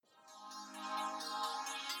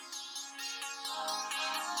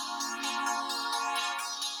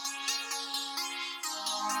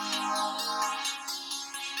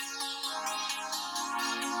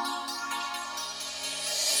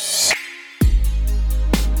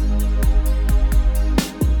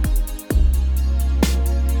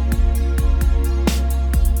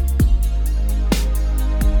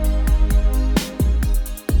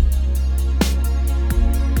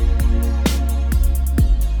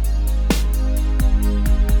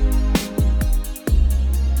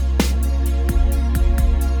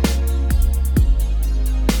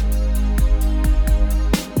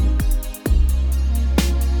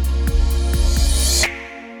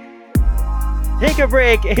Take a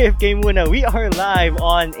break, AFK muna. We are live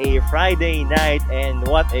on a Friday night, and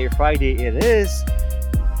what a Friday it is.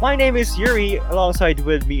 My name is Yuri, alongside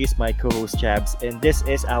with me is my co-host Chabs, and this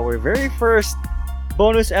is our very first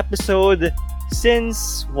bonus episode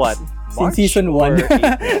since what? Since season 1.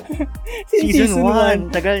 Season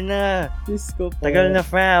 1. Tagal na. Tagal na,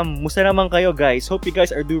 fam. Musta naman kayo, guys? Hope you guys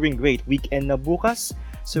are doing great. Weekend na bukas.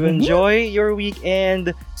 So enjoy your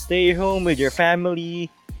weekend. Stay home with your family.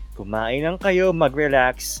 Kumain lang kayo,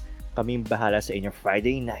 mag-relax. Kaming bahala sa inyong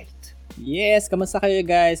Friday night. Yes, kamusta kayo,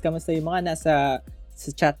 guys? Kamusta yung mga nasa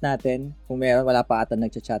chat natin? Kung meron, wala pa ata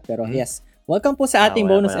nagchat-chat. Pero yes, welcome po sa ating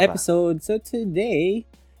bonus episode. So today,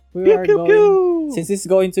 since this is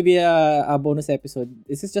going to be a bonus episode,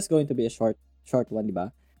 this is just going to be a short one, di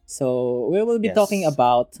ba? So we will be talking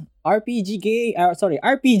about role-playing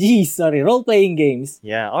games.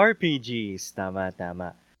 Yeah, RPGs.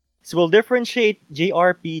 Tama. So we'll differentiate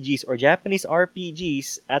JRPGs or Japanese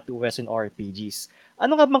RPGs at Western RPGs.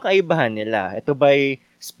 Ano nga bang kaibahan nila? Ito ba'y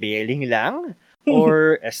spelling lang?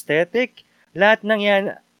 Or aesthetic? Lahat ng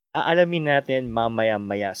yan, aalamin natin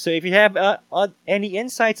mamaya-maya. So if you have any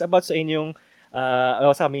insights about sa inyong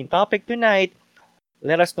sa aming topic tonight,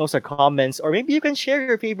 let us know sa comments, or maybe you can share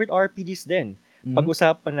your favorite RPGs din.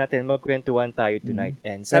 Pag-usapan natin, magkwentuhan tayo tonight.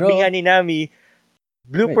 And sabi nga ni Nami,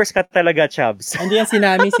 bloopers ka talaga, Chabs. Hindi yan si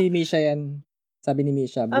Nami, si Misha yan. Sabi ni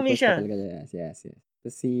Misha, bloopers Misha. ka talaga. Yes.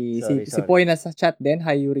 Si Poy na sa chat din,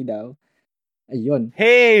 hi Yuri daw. Ayun.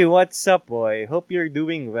 Hey, what's up, boy? Hope you're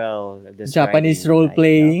doing well. Japanese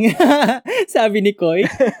role-playing. Sabi ni Koy.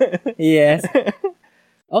 Yes.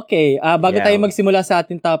 Okay, bago tayo magsimula sa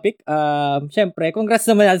ating topic, syempre, congrats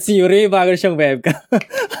naman natin si Yuri, bago siyang webcam.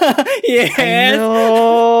 Yes! I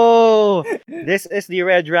know! This is the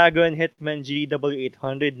Red Dragon Hitman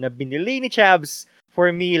GW800 na binili ni Chabs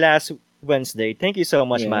for me last Wednesday. Thank you so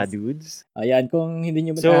much, my dudes. Ayan, kung hindi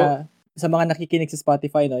nyo sa mga nakikinig sa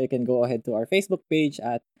Spotify, no, you can go ahead to our Facebook page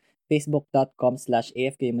at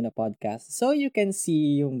facebook.com/afkmunapodcast so you can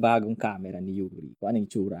see yung bagong camera ni Yuri, kung anong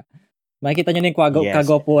tsura. Makikita nyo na yung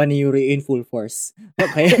kagwapuan ni Yuri in full force.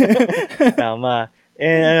 Okay? Tama.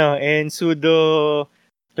 And sudo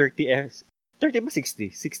 30 ba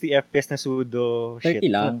 60? 60 FPS na sudo 30 shit.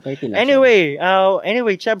 lang. Anyway,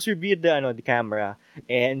 Chabs reviewed the camera,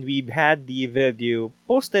 and we've had the video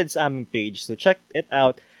posted sa aming page. So check it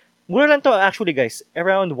out. Mura lang to actually, guys.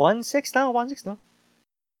 Around 1.6 lang? 1.6, no?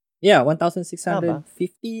 Yeah,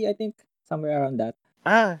 1,650, I think. Somewhere around that.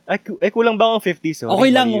 Kulang ba akong 50? So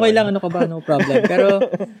okay lang. Ano ka ba? No problem. Pero,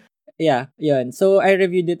 yeah, yun. So, I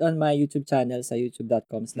reviewed it on my YouTube channel sa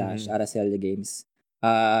youtube.com/aracelgames.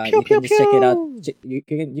 You can just check it out.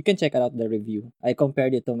 You can check out the review. I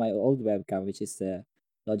compared it to my old webcam, which is the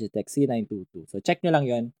Logitech C922. So, check nyo lang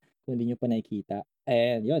yun kung hindi nyo pa nakikita.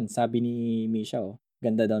 And yun, sabi ni Misha,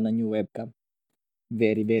 ganda daw na new webcam.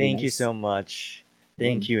 Very, very Thank nice. You so much.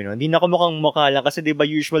 Thank you. No? Hindi na ako mukhang mukha lang kasi diba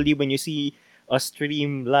usually when you see a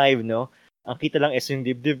stream live, no? Ang kita lang is yung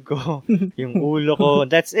dibdib ko, yung ulo ko.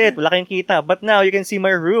 That's it. Wala kayong kita. But now you can see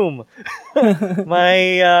my room. My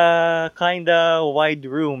kinda wide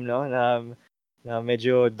room, no? Na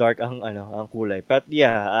medyo dark ang kulay. But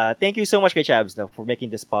yeah, thank you so much kay Chabs, no, for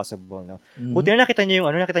making this possible, no. Buti na nakita niyo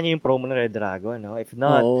yung promo ng Red Dragon, no. If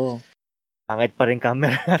not, pangit pa rin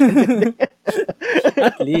camera natin.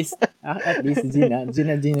 At least Gina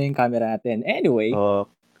yung camera natin.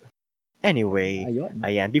 Anyway,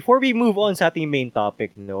 ayan. Before we move on sa ating main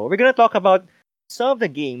topic, no, we're gonna talk about some of the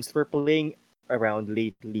games we're playing around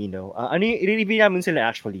lately, no. I-review namin sila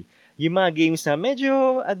actually. Yung mga games na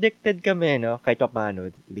medyo addicted kami, no, kahit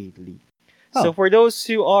paano lately. So for those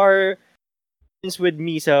who are friends with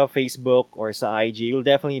me sa Facebook or sa IG, you'll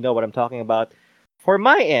definitely know what I'm talking about. For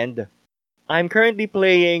my end, I'm currently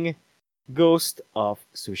playing Ghost of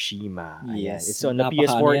Tsushima. Yes. It's on the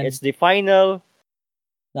PS4. It's the final.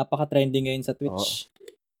 Napaka-trending ngayon sa Twitch.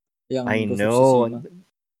 I know.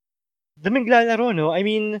 Daming lalaro, no? I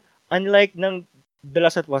mean, unlike ng The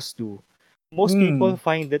Last of Us 2, most people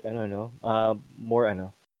find it, more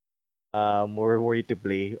worthy to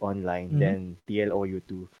play online than TLOU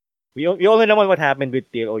 2. We all know naman what happened with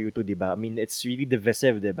TLOU 2, diba? I mean, it's really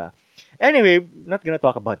divisive, diba? Anyway, not gonna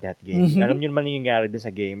talk about that game. Alam nyo naman yung nangyari dun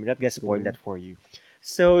sa game. We're not gonna spoil that for you.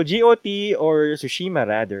 So, GOT, or Tsushima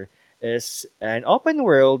rather, is an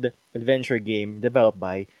open-world adventure game developed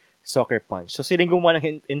by Sucker Punch. So, silang gumawa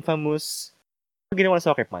ng infamous... Ginawa ng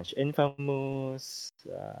Sucker Punch? Infamous...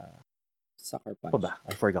 Sucker Punch. Ano ba?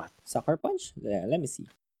 I forgot. Sucker Punch? Yeah, let me see.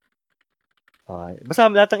 Basta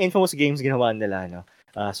lahat ng Infamous games ginawa nila, no?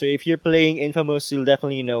 So if you're playing Infamous, you'll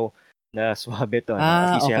definitely know na swabe to.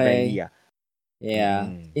 Okay. Yeah.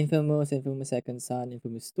 Infamous Second Son,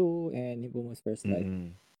 Infamous 2, and Infamous First Light.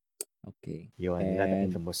 Okay. Yun, lahat ng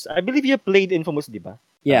Infamous. I believe you played Infamous, di ba?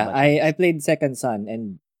 Yeah, I played Second Son,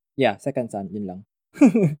 and yeah, Second Son, yun lang.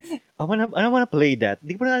 I wanna play that.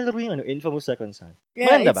 Di ko na nalaro yung Infamous Second Son.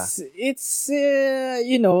 Yeah, Maganda ba? It's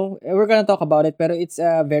you know, we're gonna talk about it, pero it's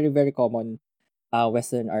a very, very common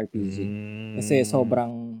Western RPG. Kasi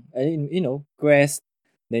sobrang, you know, quest,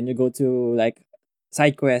 then you go to like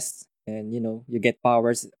side quests, and you know, you get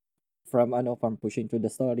powers from pushing through the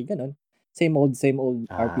story, ganun. Same old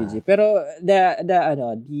RPG. Pero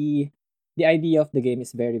the idea of the game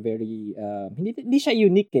is very, very hindi siya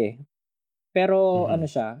unique eh. Pero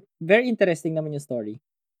siya, very interesting naman yung story.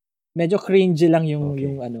 Medyo cringy lang yung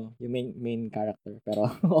main character,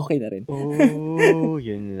 pero okay na rin. Oh,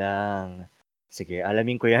 yun lang. Sige,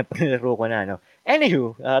 alamin ko yan pag nalaro ko na, no?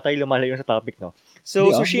 Anywho, tayo lumalayo sa topic, no?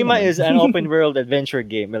 So, Tsushima is an open world adventure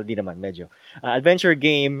game. Well, di naman, medyo. Adventure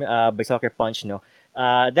game by Sucker Punch, no?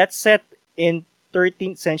 That's set in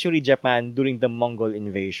 13th century Japan during the Mongol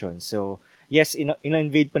invasion. So, yes,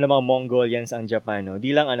 in-invade pa ng mga Mongolians ang Japan, no?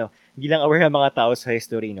 Di lang aware ang mga tao sa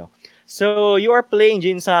history, no? So, you are playing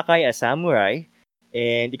Jin Sakai as samurai,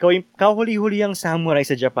 and ikaw yung kahuli-hulihang samurai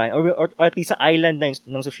sa Japan, or at least sa island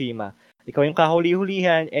ng Tsushima. Ikaw yung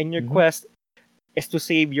kahuli-hulihan, and your quest is to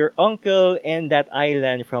save your uncle and that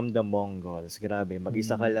island from the Mongols. Grabe,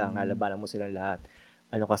 mag-isa ka lang, halabanan mo silang lahat.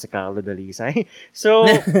 Ano kasi Carlo Dalisay? So,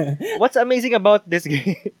 what's amazing about this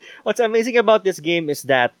game? What's amazing about this game is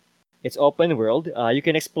that it's open world. You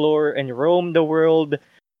can explore and roam the world.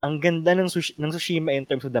 Ang ganda ng Tsushima in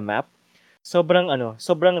terms of the map. Sobrang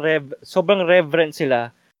reverent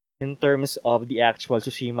sila in terms of the actual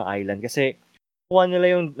Tsushima Island kasi kuha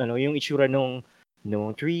nila yung itsura nung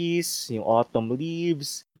trees, yung autumn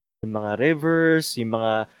leaves, yung mga rivers, yung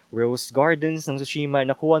mga rose gardens ng Tsushima,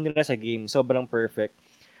 nakuha nila sa game. Sobrang perfect.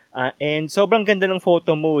 And sobrang ganda ng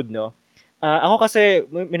photo mode, no? Ako kasi,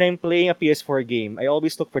 when I'm playing a PS4 game, I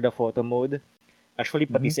always look for the photo mode. Actually,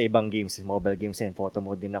 pati sa ibang games, mobile games yan, photo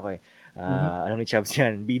mode din ako eh. Anong ni Chavs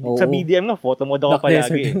yan? Sa BDM nga, photo mode ako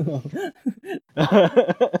palagi eh.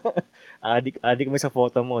 Adik mo sa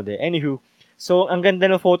photo mode eh. Anywho, so, ang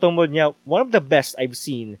ganda ng photo mode niya, one of the best I've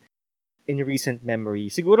seen in recent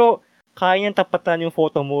memory. Siguro, kaya niyang tapatan yung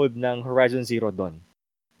photo mode ng Horizon Zero Dawn.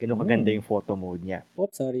 Ganun kaganda yung photo mode niya.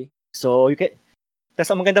 Oops, sorry. So, tas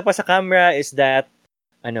ang maganda pa sa camera is that,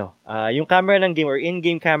 yung camera ng game or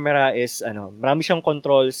in-game camera is, marami siyang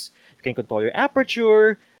controls. You can control your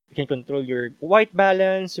aperture, you can control your white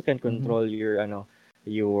balance, you can control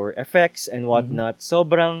your effects and whatnot.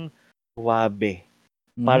 Sobrang wabe.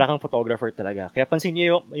 Para kang photographer talaga. Kaya pansin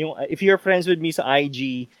niyo yung if you're friends with me sa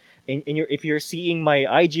IG and if you're seeing my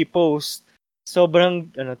IG post,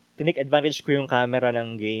 sobrang tinake advantage ko yung camera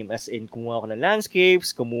ng game, as in kumuha ako ng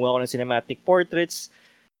landscapes, kumuha ako ng cinematic portraits.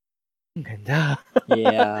 Ang ganda.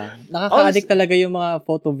 Yeah. Nakaka-addict talaga yung mga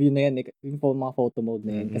photo view na yan, yung mga photo mode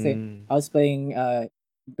na yan. Kasi I was playing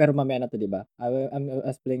pero mamaya na to, di ba? I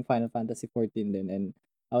was playing Final Fantasy 14 din, and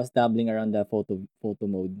I was dabbling around the photo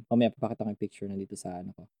mode. Mamaya papakita ko yung picture na dito sa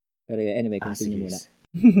ko. Pero anyway, continue muna.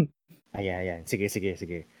 Ayan. Sige.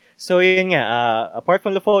 So, yun nga. Apart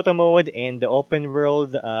from the photo mode and the open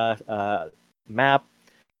world map,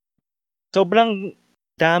 sobrang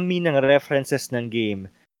dami ng references ng game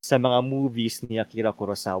sa mga movies ni Akira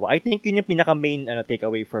Kurosawa. I think yun yung pinaka-main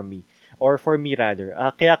takeaway for me. Or for me rather.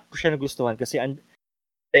 Kaya ko siya nagustuhan kasi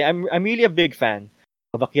I'm really a big fan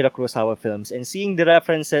of Akira Kurosawa films, and seeing the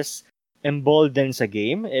references emboldened sa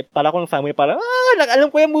game, para akong family, parang,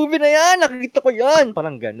 alam ko yung movie na yan, nakikita ko yan,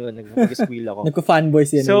 parang ganun, nag-squeal ako. Nagko-fanboy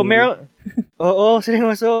siya. So,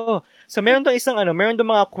 seryoso. So, meron tong meron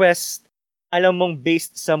tong mga quest, alam mong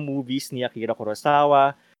based sa movies ni Akira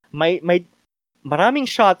Kurosawa, may maraming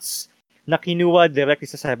shots na kinuha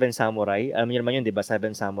directly sa Seven Samurai. Alam niyo naman yun, di ba?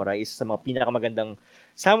 Seven Samurai is sa mga pinakamagandang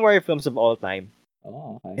samurai films of all time.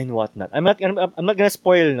 Oh, okay. And whatnot. I'm not gonna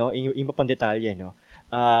spoil, no, yung pang detalye, no.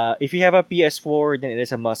 If you have a PS4, then it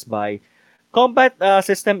is a must-buy. Combat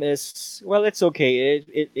system is, well, it's okay.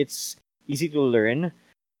 It's easy to learn.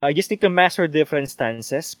 You just need to master different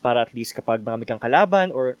stances para at least kapag marami kang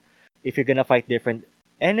kalaban, or if you're gonna fight different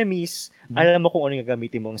enemies, alam mo kung ano yung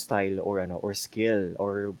gagamitin mong style or skill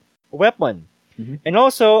or weapon. And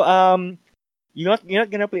also, you're not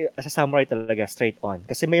gonna play as a samurai talaga straight on.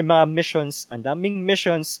 Kasi may mga missions, ang daming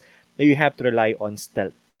missions that you have to rely on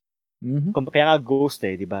stealth. Kaya nga ghost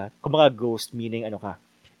di ba? Kung mga ghost, meaning ka,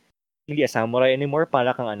 hindi a samurai anymore,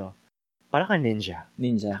 para kang ninja.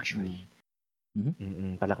 Ninja. Actually.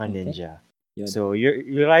 Para kang ninja. Yun. So, you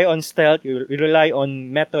rely on stealth, you rely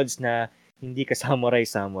on methods na hindi ka samurai.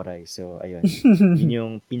 So, ayun. Yun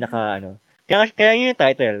yung pinaka, kaya yun yung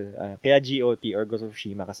title. Kaya GOT or Ghost of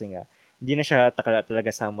Tsushima kasi nga, hindi na siya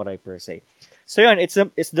talaga samurai per se. So, yun. It's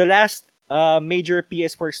the last major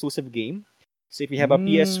PS4 exclusive game. So, if you have a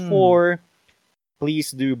PS4,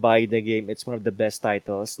 please do buy the game. It's one of the best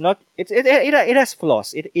titles. It has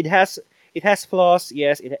flaws. It has flaws.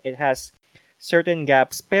 Yes, it has certain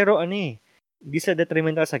gaps. Pero hindi sila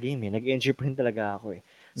detrimental sa game eh. Nag-enjoy pa rin talaga ako eh.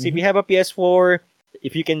 So if you have a PS4,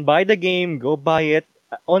 if you can buy the game, go buy it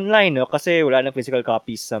online, no? Kasi wala nang physical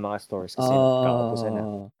copies sa mga stores kasi kakaupusan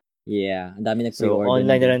na. Yeah, ang dami nag-pre-order. So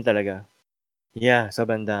online na lang talaga. Yeah,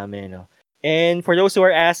 sobrang dami, no? And for those who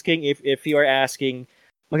are asking, if you are asking,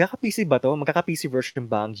 magkaka-PC ba to? Magkaka-PC version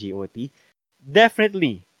ba ang GOT?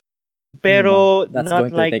 Definitely. Pero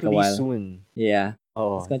not likely soon. Yeah.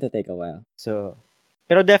 Oo. It's going to take a while. So,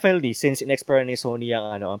 pero definitely, since in-explore ni Sony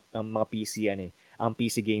ang mga PC, ang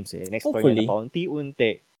PC games eh. In-explore niya na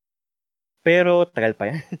paunti-unti. Pero, tagal pa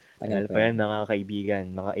yan. tagal pa yan, mga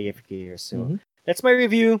kaibigan, mga AFKers. So, that's my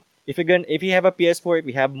review. If you have a PS4, if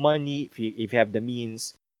you have money, if you have the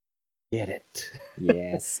means, get it.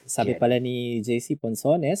 Yes. Sabi pala ni JC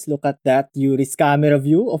Ponsones, look at that Yuri's camera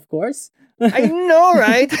view, of course. I know,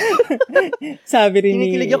 right? Sabi rin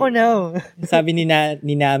kinikilig ako now. Sabi ni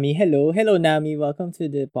Nami, hello Nami, welcome to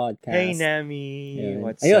the podcast. Hey Nami,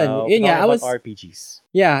 what's up? Yun nga, I was RPGs.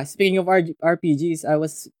 Yeah, speaking of RPGs, I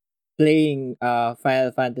was playing Final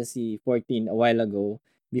Fantasy 14 a while ago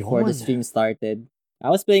before the stream started. I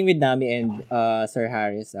was playing with Nami and Sir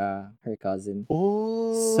Harris, her cousin.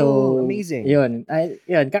 Oh, so amazing. Yun,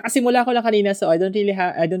 kakasimula ko lang kanina, so I don't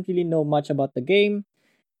really know much about the game.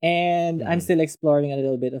 And I'm still exploring a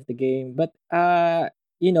little bit of the game. But,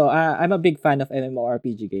 I'm a big fan of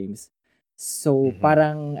MMORPG games. So,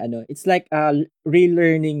 parang, it's like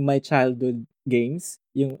relearning my childhood games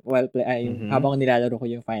yung habang nilalaro ko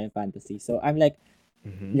yung Final Fantasy. So, I'm like,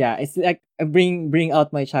 yeah, it's like bring out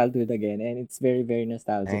my childhood again. And it's very, very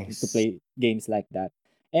nostalgic to play games like that.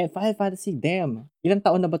 And Final Fantasy, damn, ilang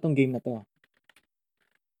taon na ba tong game na to?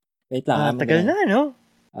 Wait lang. Tagal na, no?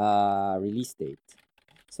 Release date.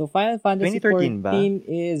 So, Final Fantasy 14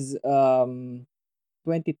 is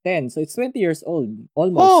 2010. So, it's 20 years old.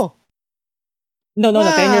 Almost. Oh! No, 10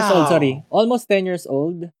 years old, sorry. Almost 10 years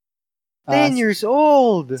old. 10 years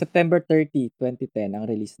old! September 30, 2010 ang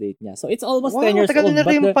release date niya. So, it's almost 10 years old. Na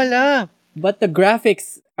rin pala. But the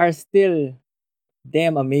graphics are still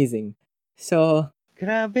damn amazing. So,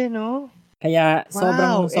 grabe, no? Kaya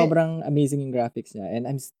sobrang amazing yung graphics niya. And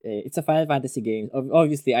it's a Final Fantasy game.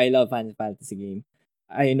 Obviously, I love Final Fantasy game.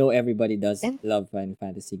 I know everybody does love Final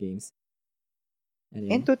Fantasy games.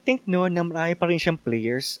 And to think, no, na marami pa rin siyang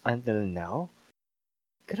players until now.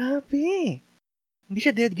 Grabe. Hindi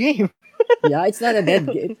siya dead game. Yeah, it's not a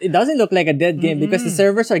dead game. It doesn't look like a dead game because the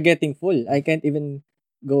servers are getting full. I can't even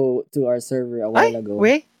go to our server a while ago.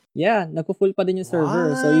 Wait? Yeah, nagpo-full pa din yung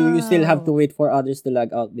server. So you still have to wait for others to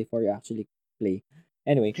log out before you actually play.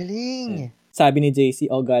 Anyway. Galing. Sabi ni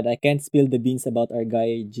JC, oh God, I can't spill the beans about our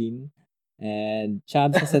guy, Jean. And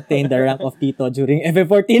Chabs has attained the rank of Tito during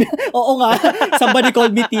FF14. Oo nga. Somebody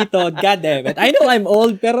called me Tito. God damn it. I know I'm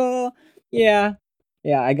old, pero yeah.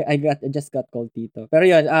 Yeah, I just got called Tito. Pero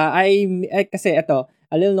yun, kasi ito,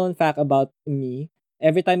 a little known fact about me,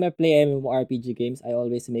 every time I play MMORPG games, I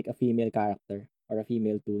always make a female character or a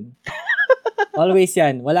female toon. Always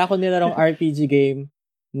yan. Wala akong nilarong RPG game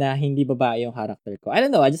na hindi babae yung character ko. I don't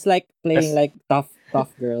know, I just like playing like tough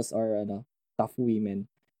girls or tough women.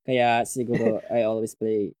 Kaya siguro I always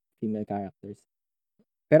play female characters.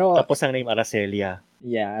 Pero tapos ang name Aracelia.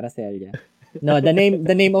 Yeah, Aracelia. No, the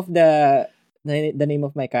name of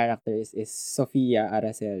my character is Sofia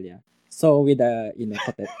Aracelia. So with a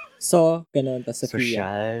kotet. So ganun ta Sofia.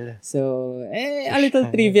 Social. So a little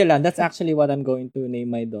trivia lang. That's actually what I'm going to name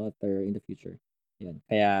my daughter in the future. Yan.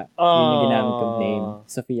 Kaya yun yung ginamit kong name,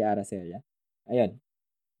 Sofia Aracelia. Ayun.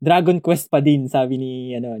 Dragon Quest pa din, sabi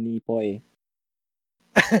ni Poy.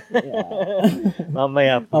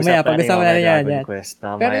 Mamaya pag-usapan na yan. Quest.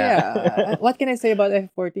 Pero what can I say about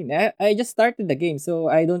F14? I just started the game,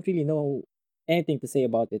 so I don't really know anything to say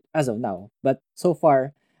about it as of now. But so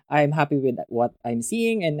far, I'm happy with what I'm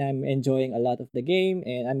seeing, and I'm enjoying a lot of the game,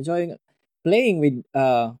 and I'm enjoying playing with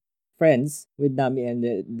friends, with Nami and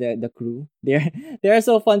the crew. They are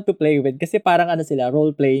so fun to play with kasi parang sila,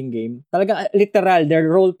 role-playing game. Talagang literal,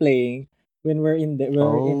 they're role-playing when we're in the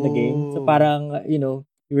game. So parang,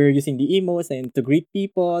 we're using the emotes and to greet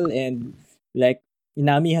people, and like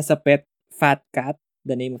Nami has a pet, Fat Cat,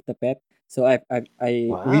 the name of the pet. So I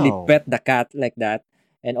really pet the cat like that.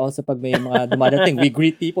 And also pag may mga dumadating, we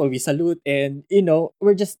greet people, we salute, and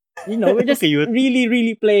we're just Cute. really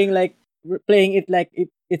really playing it like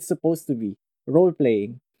it's supposed to be role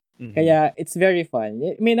playing. Mhm. Kaya it's very fun.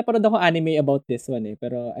 May napanood ako anime about this one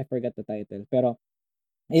pero I forgot the title. Pero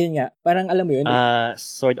ayun nga, parang alam mo yun.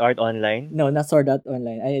 Sword Art Online? No, not Sword Art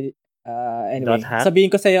Online. Anyway, .hack? sabihin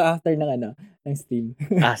ko sa'yo after ng Steam.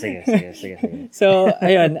 Sige. So,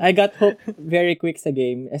 ayun, I got hooked very quick sa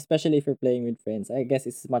game, especially if you're playing with friends. I guess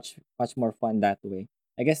it's much more fun that way.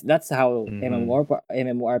 I guess that's how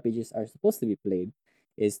MMORPGs are supposed to be played,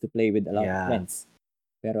 is to play with a lot of friends.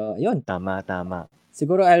 Pero, ayun. Tama.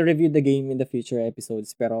 Siguro I'll review the game in the future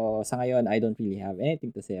episodes, pero sa ngayon, I don't really have anything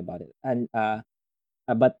to say about it. And,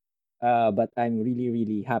 but I'm really,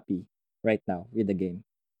 really happy right now with the game.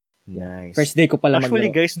 Nice. First day ko pala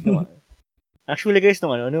Actually, guys,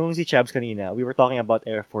 nung si Chabs kanina, we were talking about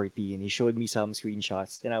Air 14. He showed me some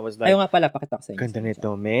screenshots and I was like, ayaw nga pala, pakita ko sa inyo. Ganda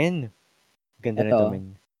nito,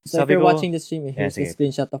 men. So if you're watching the stream, here's a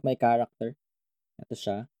screenshot of my character. Ito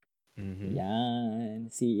siya. Mm-hmm.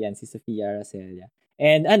 Yan, si Sofia Araceli.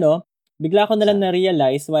 And bigla ko na lang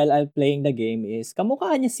na-realize while I'm playing the game is,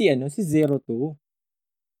 kamukha niya si 02.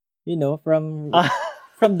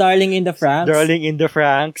 From Darling in the Franxx. Darling in the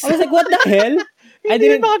Franxx. I was like, what the hell? I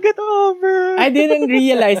didn't get over. I didn't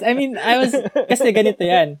realize. I mean, kasi ganito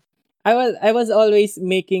yan. I was always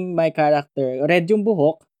making my character, red yung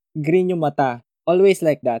buhok, green yung mata. Always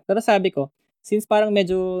like that. Pero sabi ko, since parang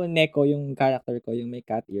medyo neko yung character ko, yung may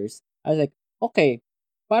cat ears, I was like, okay,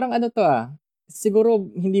 parang siguro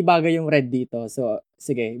hindi bagay yung red dito. So,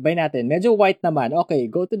 sige, buy natin. Medyo white naman. Okay,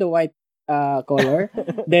 go to the white color.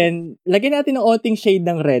 Then, lagyan natin ng onting shade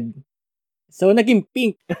ng red. So, naging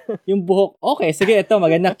pink yung buhok. Okay, sige, ito,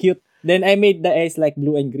 maganda, cute. Then, I made the eyes like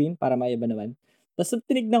blue and green para maiba naman. Tapos,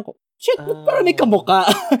 tinignan ko, shit, parang may kamukha.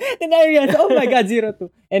 Then, I realized, oh my God, 02.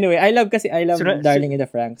 Anyway, I love Darling in the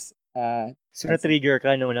Franxx. So, na-trigger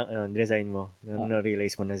ka nung design mo.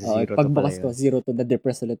 Na-realize mo na si 02 pagbukas ko, 02,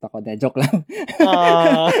 na-depress ulit ako. Joke lang.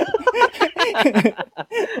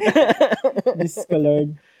 Diyos ko,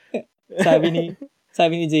 Lord.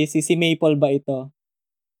 Sabi ni JC, si Maple ba ito?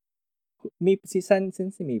 Si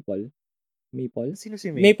Maple? Maple? Sino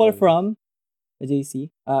si Maple? Maple from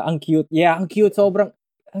JC. Ang cute. Yeah, ang cute. Sobrang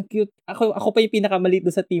ang cute. Ako pa yung pinakamaliit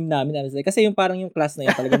doon sa team namin. Kasi yung parang yung class na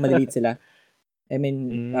yun, talagang maliit sila. I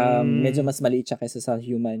mean, medyo mas maliit siya kaysa sa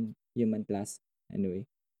human class. Anyway.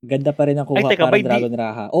 Ganda pa rin ang kuha para Dragon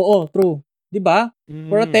Raha. Oo, true. Diba?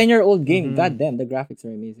 For a 10-year-old game, goddamn, the graphics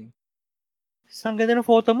are amazing. Ang ganda ng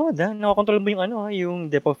photo mo, nakakontrol mo yung yung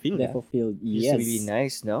depth of field. Depth of field, yes. It's really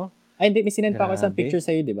nice, no? Ay, hindi, may sinend pa ako isang picture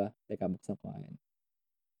sa'yo, di ba? Teka, buksan ko ngayon.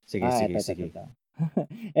 Sige. Ito.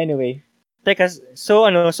 Anyway. Teka, so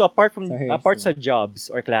apart sa jobs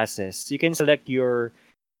or classes, you can select your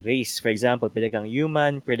race. For example, pwede kang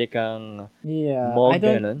human, pwede kang mog,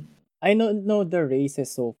 ganun. I don't know the races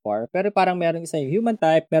so far, pero parang meron isa yung human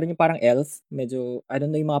type, meron yung parang elf, medyo, I don't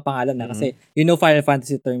know yung mga pangalan na, kasi Final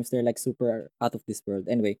Fantasy terms, they're like super out of this world.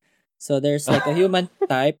 Anyway, so there's like a human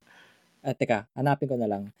type. Teka, hanapin ko na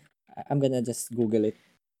lang. I'm gonna just Google it.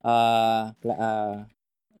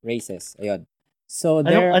 Races. Ayun. So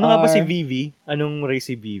there ano nga ba si Vivi? Anong race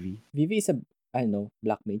si Vivi? Vivi is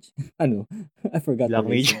black mage. I forgot. Black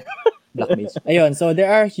mage. Black mage. Ayun, so there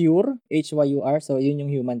are Hyur, Hyur, so yun yung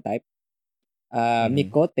human type.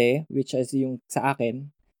 Mikote, which is yung sa akin,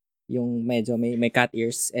 yung medyo may cat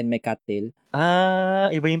ears and may cat tail.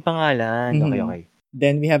 Iba yung pangalan. Okay.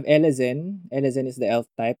 Then we have Elezen. Elezen is the elf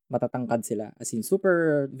type. Matatangkad sila. As in,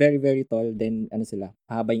 super, very, very tall. Then, sila,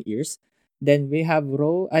 mahaba yung ears. Then we have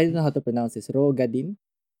I don't know how to pronounce this. Rogadin.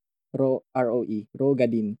 R-O-E.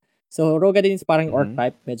 Rogadin. So, Rogadin is parang orc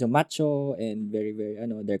type. Medyo macho and very, very,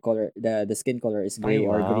 their color, the skin color is gray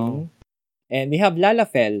or green. And we have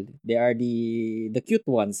Lalafell. They are the cute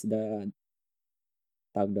ones. Tawag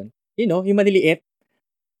doon. Yung maliliit.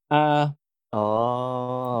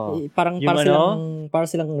 Parang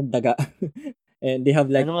silang daga. And they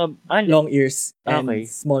have like long ears and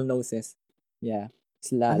small noses. Yeah.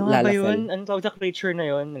 Ano nga ba yun? Ano tawag sa creature na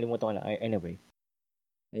yun? Nalimutan ko na. Anyway.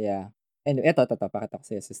 Yeah. And ito, pakita ko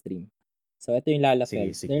sa'yo sa stream. So, ito yung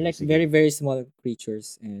Lalafell. They're like very, very small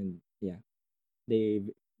creatures and yeah. They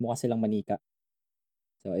mukha silang manika.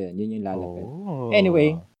 So, ayun. Yun yung Lalafell.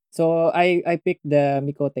 Anyway, so I picked the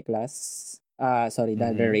Mikote class.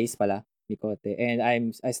 The race pala. Mikote. And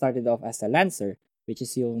I started off as a Lancer, which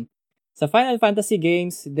is yung sa Final Fantasy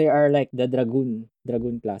games, they are like the Dragoon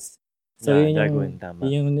class. So yun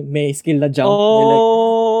yung may skill na jump.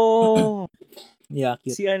 Oh! Yeah,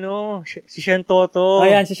 cute. Si Shantoto. Oh,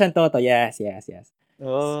 yan, si Shantoto. Yes.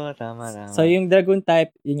 Tama. So, yung Dragoon type,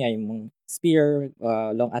 yun nga, yung spear,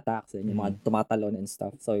 long attacks, yung mga tumatalon and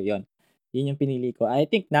stuff. So, yun. Yun yung pinili ko. I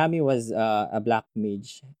think Nami was a black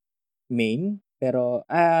mage main. Pero,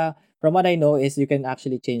 from what I know is you can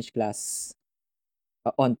actually change class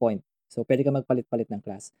on point. So, pwede ka magpalit-palit ng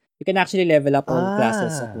class. You can actually level up all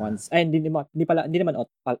classes at once. Ay, hindi naman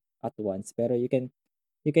at once. Pero you can,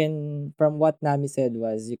 from what Nami said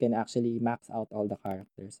was, you can actually max out all the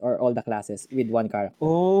characters or all the classes with one character.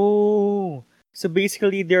 Oh! So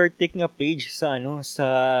basically, they're taking a page sa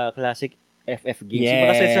classic FF games. Yes. Diba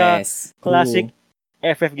kasi sa classic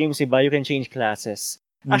FF games, diba, you can change classes.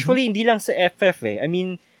 Actually, hindi lang sa FF eh. I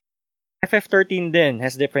mean, FF13 din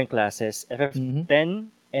has different classes.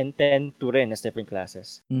 FF10 and 10-2 rin has different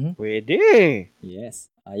classes. Pwede!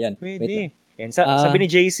 Yes. Ayan. Pwede. And sabi ni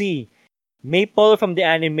JC, Maple from the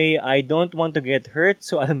anime, I don't want to get hurt,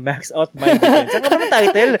 so I'll max out my defense. Ano ba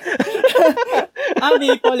title?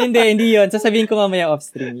 Maple, hindi yun. Sasabihin ko mamaya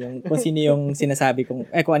off-stream kung sino yung sinasabi kong,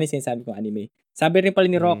 kung ano yung sinasabi kong anime. Sabi rin pala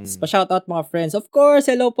ni Rox, pa-shoutout mga friends. Of course,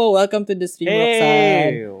 hello po. Welcome to the stream,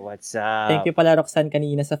 Roxanne. Hey, what's up? Thank you pala, Roxanne,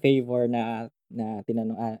 kanina sa favor na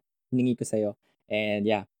tinanong, hiningi ko sa'yo. And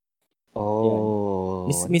yeah. Oh.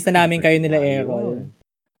 Miss na namin kayo nila, Errol.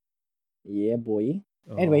 Yeah, boy.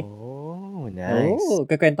 Anyway. Oh, nice.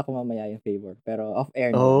 Kakwenta ko mamaya yung favor. Pero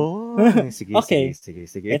off-air na. Sige, okay. Sige.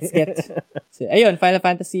 Let's get. So, ayun, Final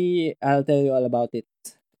Fantasy, I'll tell you all about it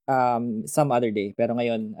some other day. Pero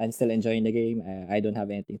ngayon, I'm still enjoying the game. I don't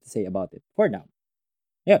have anything to say about it for now.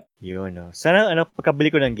 Yep. Yun, no. Sana,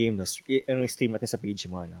 pagkabili ko ng game, no, stream natin sa page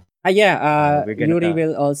mo, no? Yuri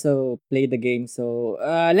will also play the game. So,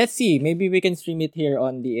 let's see. Maybe we can stream it here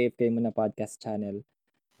on the AFK Muna podcast channel.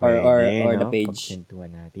 Or the page.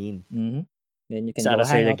 Pagkwentuhan natin. Then you can go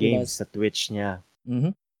hang out with us sa Twitch niya.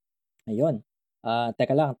 Ayun.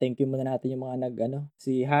 Teka lang, thank you muna natin yung mga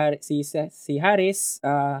si Harris,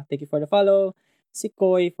 thank you for the follow. Si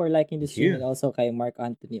Koy for liking the stream and also kay Mark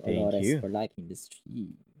Anthony Olores for liking the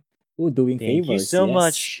stream. Doing favors. Thank you so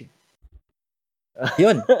much.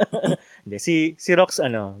 Yun. si Rox,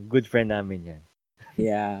 good friend namin yan.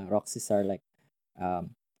 Yeah, Roxys are like,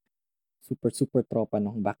 super tropa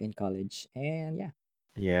nung back in college. And yeah.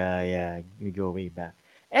 Yeah. We go way back.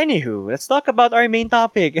 Anywho, let's talk about our main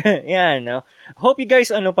topic. no? Hope you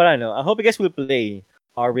guys, I hope you guys will play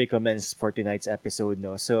our recommends for tonight's episode,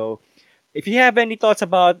 no? So, if you have any thoughts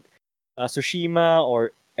about Tsushima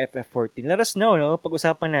or FF14, let us know, no?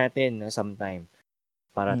 Pag-usapan natin, no, sometime.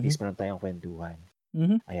 Para at least meron tayong kwentuhan.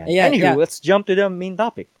 Ayan. Anywho, let's jump to the main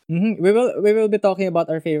topic. We will be talking about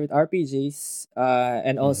our favorite RPGs,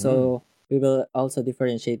 and also we will also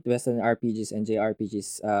differentiate Western RPGs and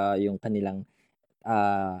JRPGs, yung kanilang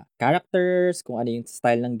characters, kung ano yung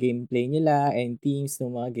style ng gameplay nila and themes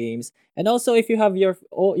ng mga games. And also if you have your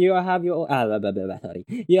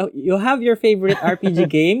favorite RPG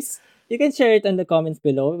games, you can share it in the comments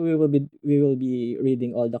below. We will be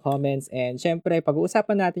reading all the comments, and syempre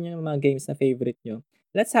pag-uusapan natin yung mga games na favorite nyo.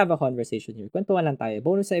 Let's have a conversation here. Kwentuhan lang tayo.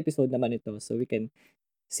 Bonus episode naman ito, so we can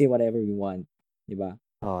say whatever we want, di ba?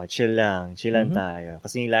 Chill lang tayo.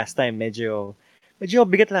 Kasi last time medyo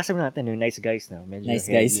bigat last time natin, nice guys na. Medyo nice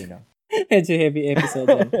heavy, guys. Medyo heavy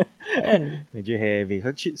episode yan. Medyo heavy.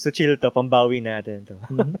 So chill to, pambawi natin to.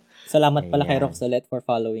 Salamat pala kay Roxolet for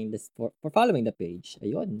following the page.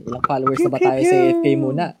 Ayun, ilang followers na ba tayo sa AFK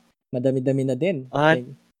muna? Madami-dami na din.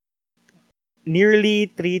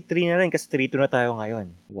 Nearly 3-3 na rin kasi 3-2 na tayo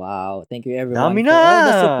ngayon. Wow, thank you everyone Dami for all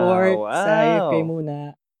the support sa AFK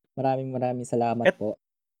muna. Maraming salamat po.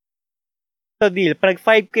 So deal, pag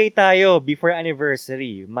 5K tayo before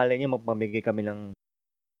anniversary, malay niyo magpamigay kami ng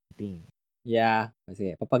thing. Yeah,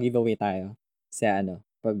 kasi papag-giveaway tayo sa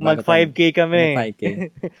mag 5K kami.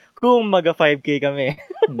 5K. Kung mag 5K kami.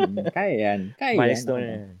 Kaya yan. Milestone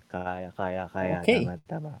yan. Kaya. Okay.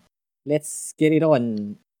 Tama. Let's get it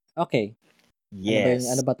on. Okay. Yes.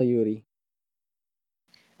 Ano ba to, Yuri?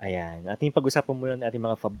 Ayan. Ating pag-usapan muna ng ating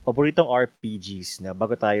mga paboritong RPGs na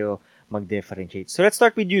bago tayo mag-differentiate. So, let's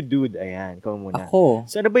start with you, dude. Ayan. Ikaw muna. Ako.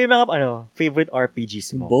 So, ano ba yung mga favorite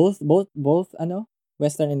RPGs mo? Both,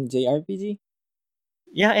 Western and JRPG?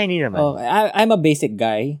 Yeah, any naman. I'm a basic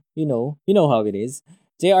guy. You know how it is.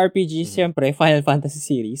 JRPG, syempre, Final Fantasy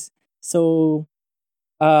series. So,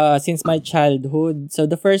 since my childhood, so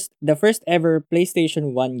the first ever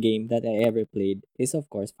PlayStation 1 game that I ever played is, of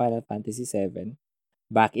course, Final Fantasy 7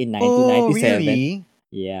 back in 1997. Oh, really?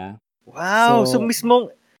 Yeah. Wow. So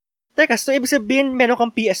mismong, teka, so ibig sabihin, meron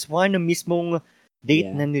kang PS1 na mismong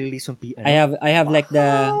date na nirelease yung PS1? I have like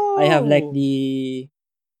the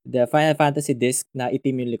Final Fantasy disc na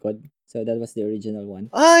itim yung likod. So that was the original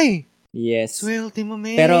one. Ay! Yes. Swelty mo,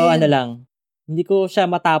 man. Pero ano lang, hindi ko siya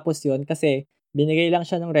matapos yon kasi binigay lang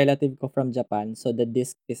siya ng relative ko from Japan. So, the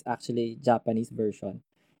disc is actually Japanese version.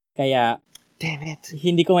 Kaya, damn it.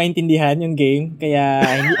 Hindi ko maintindihan yung game. Kaya,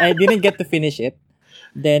 I didn't get to finish it.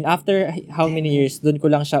 Then, after how many years, dun ko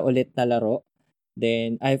lang siya ulit nalaro.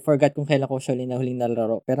 Then, I forgot kung kailan ko siya huling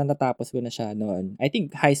nalaro. Pero natapos ko na siya noon. I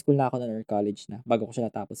think high school na ako or college na bago ko siya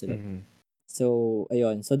natapos ulit. Mm-hmm. So,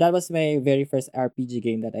 ayun. So, that was my very first RPG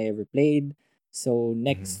game that I ever played. So,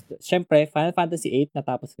 next, syempre, Final Fantasy 8,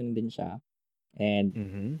 natapos ko na din siya. And,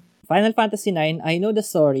 Final Fantasy 9, I know the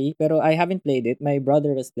story, pero I haven't played it. My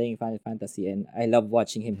brother was playing Final Fantasy and I love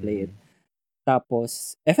watching him play it.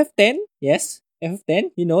 Tapos, FF10, yes,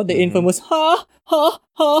 FF10, you know, the infamous ha, ha,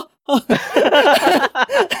 ha, ha.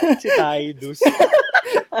 Si Tidus.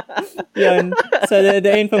 Yun. So,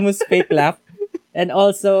 the infamous fake laugh. And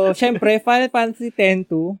also, syempre, Final Fantasy 10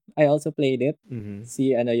 too. I also played it.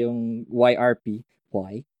 Si, yung YRP.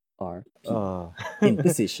 YRP.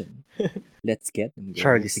 Inquisition. Let's get them.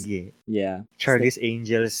 Charlie, sige. Yeah. Charlie's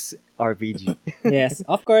Angels RPG. Yes.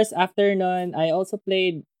 Of course, after nun, I also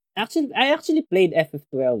played, I actually played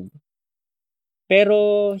FF12.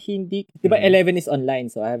 Pero, hindi, di ba 11 is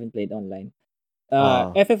online, so I haven't played online.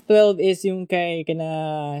 FF12 is yung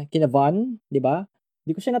kina Von, di ba?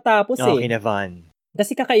 Hindi ko siya natapos kina Von.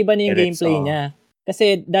 Kasi kakaiba na yung gameplay niya.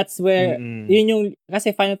 Kasi that's where, yun yung,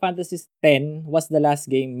 kasi Final Fantasy X was the last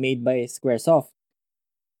game made by Squaresoft.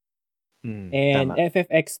 And tama.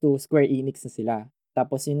 FFX2, Square Enix na sila.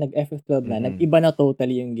 Tapos yung nag-FF12 na, nag-iba na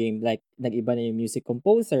totally yung game. Like, nag-iba na yung music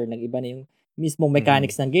composer, nag-iba na yung mismo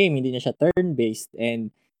mechanics ng game. Hindi na siya turn-based.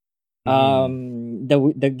 And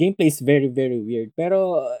the gameplay is very, very weird.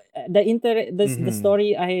 Pero the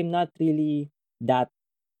story, I am not really that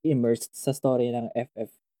immersed sa story ng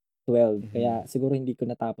FF12. Kaya siguro hindi ko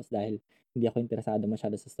natapos dahil hindi ako interesado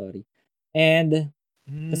masyado sa story. And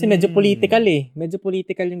kasi medyo political Medyo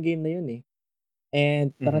political yung game na yun And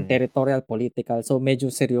parang territorial political. So medyo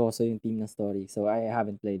seryoso yung team ng story. So I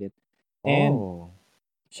haven't played it. And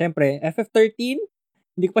syempre, FF13,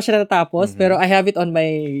 hindi ko pa siya natapos, pero I have it on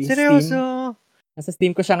my seryoso? Steam. Nasa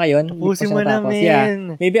Steam ko siya ngayon. Tapusin mo na, man.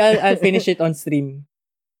 Yeah. Maybe I'll finish it on stream.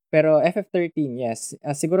 Pero FF13, yes.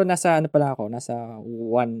 Siguro nasa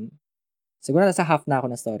siguro nasa half na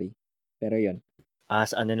ako ng story. Pero yun.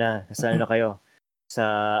 Sa na kayo? Sa,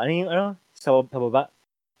 sa baba?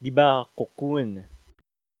 Di ba, Cocoon?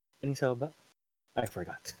 Anong sa baba? I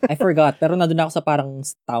forgot. Pero nandun ako sa parang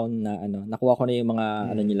town na, nakuha ko na yung mga,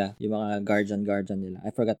 nila, yung mga guardian nila.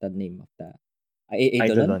 I forgot the name of the,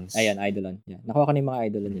 Eidolon? Ayan, Eidolon. Yeah. Nakuha ko na yung mga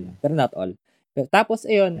Eidolon nila. Pero not all. Pero, tapos,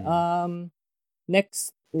 ayun,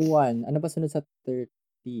 next one, ano ba sunod sa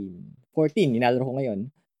 13? 14, ninalaro ko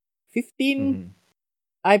ngayon. 15,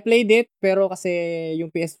 I played it, pero kasi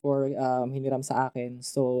yung PS4 hiniram sa akin,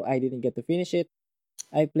 so I didn't get to finish it.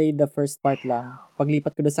 I played the first part lang.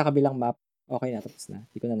 Paglipat ko doon sa kabilang map, okay na, tapos na.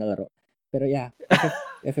 Hindi ko na nalaro. Pero yeah,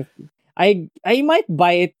 FF. I might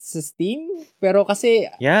buy it sa Steam, pero kasi,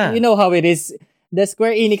 you know how it is. The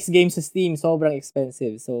Square Enix games sa Steam, sobrang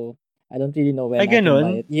expensive. So, I don't really know when I can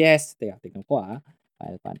buy it. Yes, tignan ko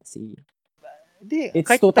Final Fantasy.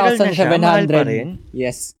 It's 2,700. Mahal pa rin.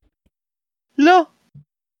 Yes.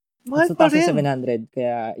 Mahal pa rin. 2,700.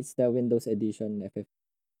 Kaya it's the Windows Edition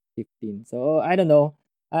FF15. So, I don't know.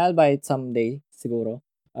 I'll buy it someday, siguro.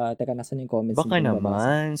 Teka, nasan yung comments? Baka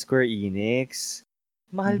naman, Square Enix.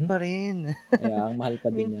 Mahal pa rin. Kaya, ang mahal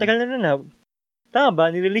pa din yan. Tagal na. Tama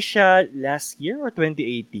ba? Nirelease siya last year or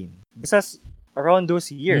 2018? Basta around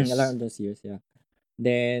those years. Around those years, yeah.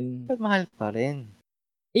 Then, but mahal pa rin.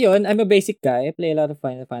 Iyon, I'm a basic guy. I play a lot of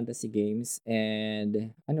Final Fantasy games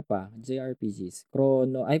and JRPGs.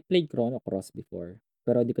 I played Chrono Cross before,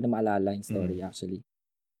 pero di ko na maalala yung story actually.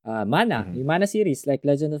 Mana, yung Mana series, like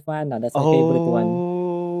Legend of Mana, that's my favorite one.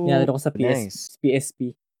 Nilalaro ko sa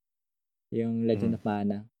PSP. Yung Legend of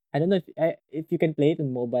Mana. I don't know if you can play it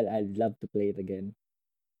on mobile, I'd love to play it again.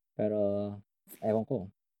 Pero, ewan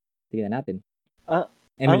ko. Tingnan natin.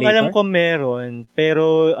 Ang alam ko meron,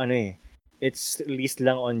 pero it's released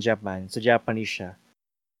lang on Japan. So, Japanese siya.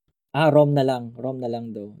 ROM na lang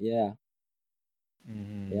daw. Yeah.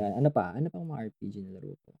 Yeah. Ano pang mga RPG na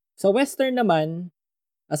laro ko? So, Western naman,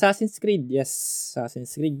 Assassin's Creed. Yes.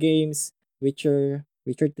 Assassin's Creed games. Witcher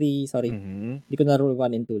 3. Sorry. Hindi ko nalaro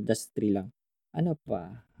 1 and 2. Just 3 lang. Ano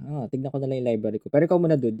pa? Tignan ko na lang yung library ko. Pero ikaw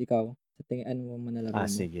muna, dude. Ikaw. Ano mo nalaro mo?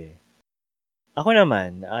 Sige. Ako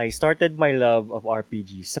naman, I started my love of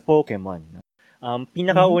RPGs sa Pokemon.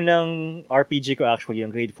 Pinakaunang RPG ko actually,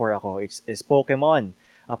 yung grade 4 ako, is Pokemon.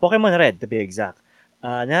 Pokemon Red, to be exact.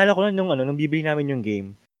 Naalala ko nung bibili namin yung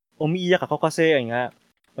game, umiiyak ako kasi,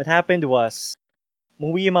 what happened was,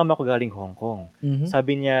 umuwi yung mama ko galing Hong Kong.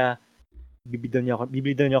 Sabi niya, bibili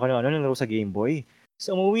daw niya ako ng laro sa Game Boy.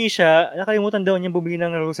 So, umuwi siya, nakalimutan daw niya bumili ng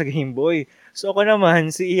laro sa Game Boy. So, ako naman,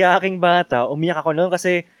 si iyaking bata, umiyak ako noon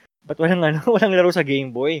kasi, ba't walang laro sa Game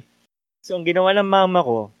Boy? So, ang ginawa ng mama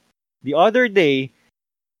ko, the other day,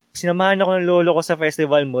 sinamahan ako ng lolo ko sa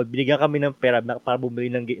festival mall, binigyan kami ng pera para bumili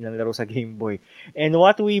ng laro sa Game Boy. And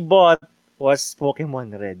what we bought was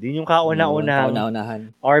Pokemon Red. Yun yung kauna-unahang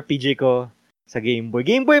RPG ko sa Game Boy.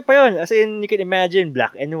 Game Boy pa yun. As in, you can imagine,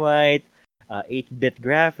 black and white, 8-bit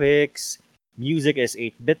graphics, music is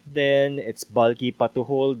 8-bit din, it's bulky pa to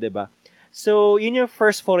hold, diba? So, yun yung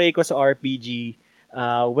first foray ko sa RPG.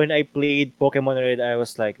 When I played Pokemon Red, I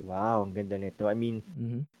was like, wow, ang ganda nito. I mean,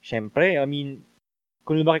 syempre,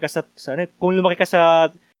 kung lumaki ka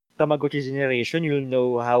sa Tamagotchi generation, you'll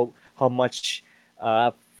know how much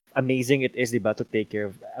amazing it is, diba, to take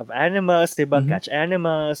care of animals, diba, catch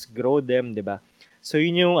animals, grow them, diba? So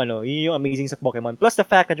yun yung amazing sa Pokemon. Plus the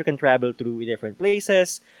fact that you can travel through different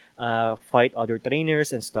places, fight other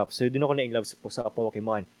trainers and stuff. So doon ako na-in-love sa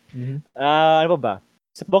Pokemon. Ano ba?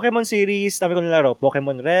 Sa Pokemon series, dami ko nalaro.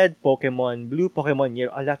 Pokemon Red, Pokemon Blue, Pokemon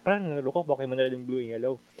Yellow. Lahat parang nalaro ko. Pokemon Red and Blue and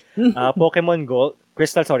Yellow. Pokemon Gold,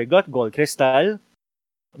 Got Gold, Crystal,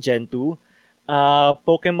 Gen 2.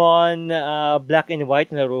 Pokemon Black and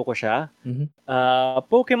White, nalaro ko siya.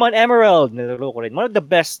 Pokemon Emerald, nalaro ko rin. One of the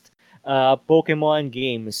best Pokemon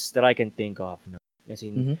games that I can think of. No?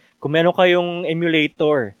 Kasi, kung meron kayong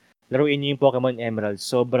emulator, laruin niyo yung Pokemon Emerald.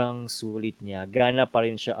 Sobrang sulit niya. Gana pa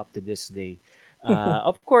rin siya up to this day.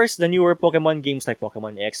 Of course, the newer Pokemon games like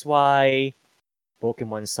Pokemon XY,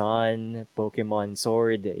 Pokemon Sun, Pokemon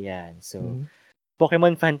Sword, yan. So,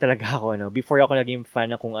 Pokemon fan talaga ako, no? Before ako naging fan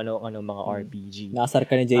ng kung ano mga RPG. Nasar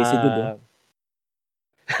ka ni JC Dude,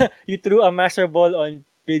 You threw a Master Ball on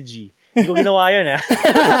Pidgey. Hindi ko ginawa yun, ha?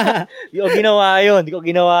 Hindi ko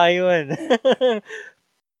ginawa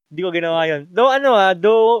yun.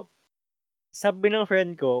 Though, sabi ng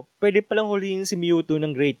friend ko, pwede palang huliin si Mewtwo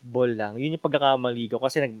ng Great Ball lang. Yun yung pagkakamali ko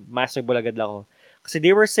kasi nag-Master Ball agad ako. Kasi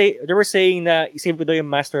they were saying na isave ko daw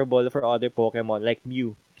yung Master Ball for other Pokemon like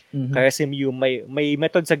Mew. Kaya si Mew, may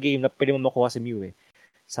method sa game na pwede mo makuha si Mew eh.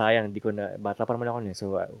 Sayang, bata pa naman ako eh.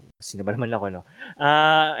 So, sino ba naman ako, no?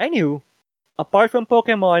 Anywho, apart from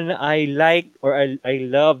Pokemon, I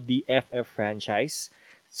love the FF franchise.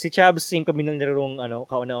 Si Chabs, same kami nang nilarong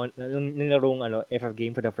FF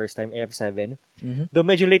game for the first time, FF7. Though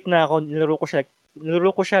medyo late na ako, nilaro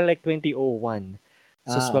ko siya like 2001.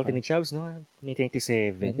 So, swerte ni Chabs, no?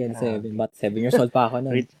 1997. 1997, but 7 years old pa ako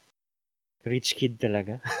na. Rich kid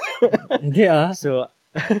talaga. Hindi So,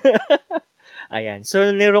 ayan.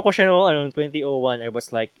 So, nilaro ko siya noong 2001. I was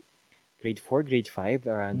like grade 4, grade 5,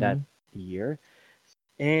 around that year.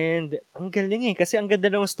 And, ang galing kasi ang ganda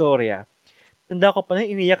ng storya. Tanda ko pa na,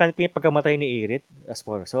 iniyakan ko yung pagkamatay ni Irit.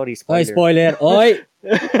 Sorry, spoiler. Oy, spoiler! Oy!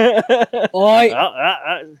 Oy!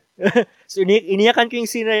 So, iniyakan ko yung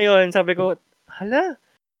scene na yun. Sabi ko, hala,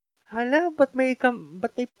 ba't may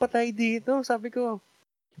patay dito? Sabi ko,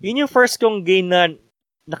 yun yung first kong game na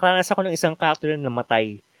nakaranas ako ng isang character na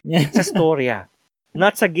namatay. Sa storya.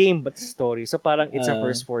 Not sa game, but sa story. So, parang it's a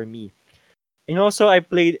first for me. And also, I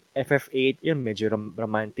played FF8. Yun, medyo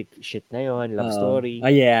romantic shit na yun. Love story. Oh,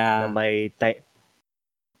 yeah. Na may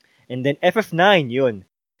And then, FF9, yun.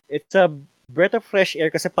 It's a breath of fresh air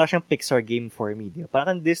kasi parang siyang Pixar game for me. Diba?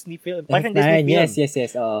 Parang Disney film. Parang Disney film.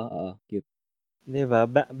 Yes. Oo. Cute. Diba?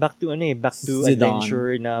 Back to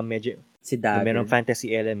adventure na medyo si Dagger. Merong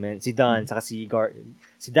fantasy element. Si Dawn, saka si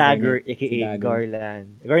Dagger, aka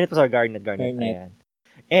Garland. Garnet. Ayan.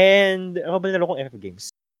 And, ako ba nalaro kong FF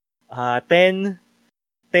games? 10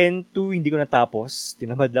 to hindi ko natapos.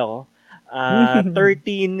 Tinamad ako.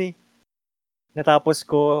 13, natapos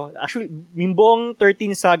ko. Actually, yung buong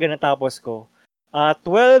 13 saga natapos ko.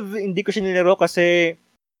 12, hindi ko siya nilaro kasi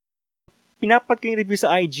pinapat ko yung review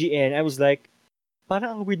sa IGN. I was like,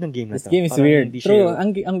 parang ang weird ng game na to. This game is parang weird. True,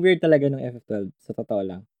 ang weird talaga ng FF12 sa totoo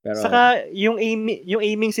lang. Pero saka yung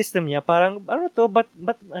aiming system niya, parang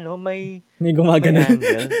may gumagana. Ang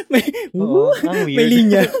weird. May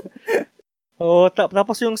linya.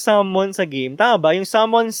 Tapos yung summon sa game. Tama ba? Yung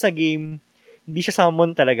summon sa game, hindi siya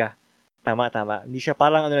summon talaga. Tama. Hindi siya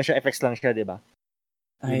parang siya, effects lang siya, 'di ba?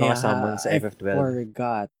 Yung mga summon sa FF12. I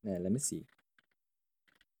forgot. Let me see.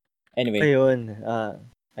 Anyway. Ayun.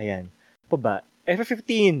 Ayan. Pa ba?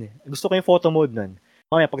 FF15. Gusto ko yung photo mode nun.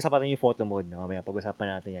 Mamaya, pag-usapan natin yung photo mode. Mamaya,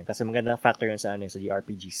 pag-usapan natin yan. Kasi magandang factor yun sa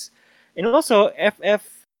JRPGs. And also,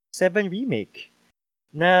 FF7 Remake.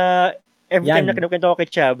 Na every time na kinukwento ko kay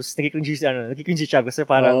Chabs, nagkikringe si Chabs kasi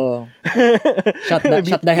parang shut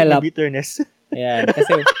the hell up. Bitterness. Ayan,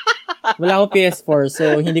 kasi wala akong PS4, so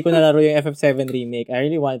hindi ko nalaro yung FF7 remake. I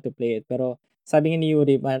really wanted to play it, pero sabi ni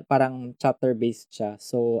Yuri, parang chapter-based siya.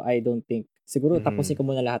 So, I don't think, siguro tapusin ko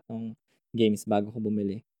muna lahat ng games bago ko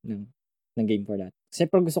bumili ng game for that.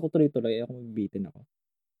 Siyempre gusto ko tuloy-tuloy, ako mabibitin ako.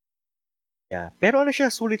 Yeah. Pero ano siya,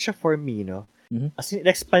 sulit siya for me, no? Mhm. As in,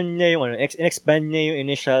 expand niya yung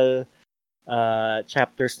initial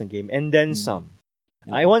chapters ng game and then some.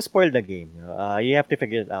 I won't spoil the game. You have to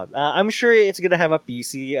figure it out. I'm sure it's gonna have a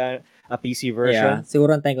PC version. Yeah,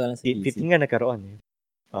 siguro antayin ko lang sa PC. 15 nga nagkaroon eh.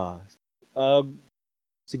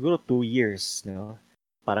 Siguro 2 years, no?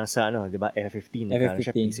 Parang sa di ba, F15 nagkaroon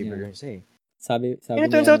siya PC version siya eh. Sabi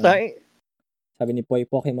turns out, sabi ni Poy,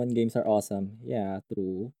 Pokemon games are awesome. Yeah,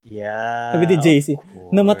 true. Yeah. Sabi ni JC,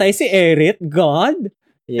 namatay si Aerith? God?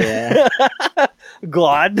 Yeah.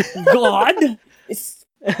 God? It's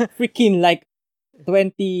freaking like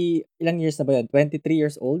 20, ilang years na ba yun? 23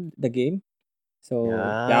 years old, the game? So,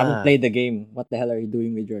 you haven't played the game. What the hell are you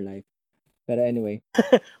doing with your life? Pero anyway.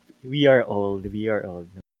 We are old.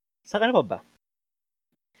 Sa ano pa ba?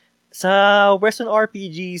 Sa Western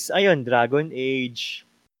RPGs, ayun, Dragon Age,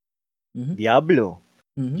 Diablo,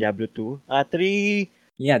 Diablo 2, 3,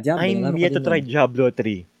 yeah, Diablo. I'm yet to try Diablo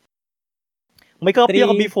 3. May copy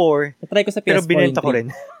ako before, na-try ko sa PS4 pero binenta ko rin.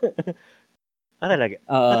 Talaga?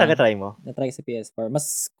 Try mo? Na-try ko sa PS4.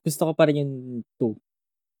 Mas gusto ko pa rin yung 2.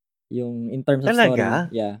 Yung in terms of Talaga?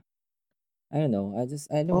 story. Yeah. I don't know. I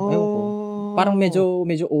don't know. Parang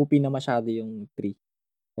medyo OP na masyado yung 3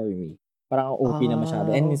 for me. Parang OP na masyado.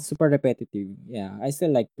 And it's super repetitive. Yeah. I still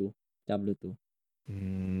like 2. Diablo 2.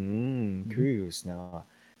 Curious na.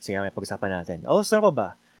 Sige, may pag-usapan natin. Saan ko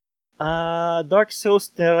ba? Dark Souls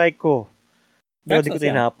na-like ko. Pero di ko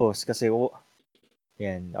tinapos kasi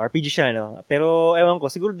yan, RPG siya, no? Pero ewan ko,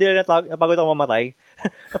 siguro di na napagod ako mamatay.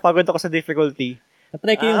 Napagod ako sa difficulty.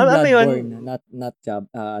 Na-try ko yung Bloodborne,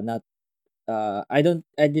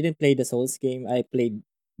 I didn't play the Souls game. I played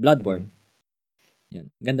Bloodborne. Yan.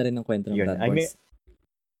 Ganda rin ng kwento ng Bloodborne.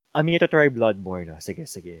 I'm here to try Bloodborne.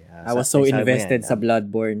 Sige. I was so invested sa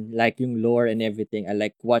Bloodborne. Like yung lore and everything. I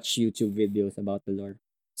like watch YouTube videos about the lore.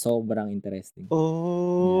 Sobrang interesting.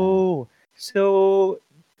 Yeah. So,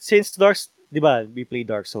 since di ba, we play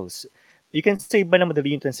Dark Souls, you can say ba na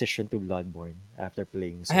madali yung transition to Bloodborne after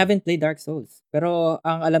playing? I haven't played Dark Souls. Pero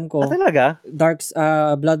ang alam ko, talaga?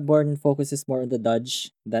 Bloodborne focuses more on the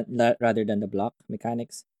dodge rather than the block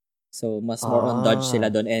mechanics. So, mas more on dodge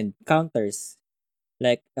sila doon and counters.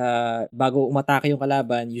 Like, bago umatake yung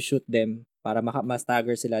kalaban, you shoot them para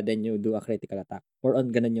ma-stagger sila, then you do a critical attack. Or on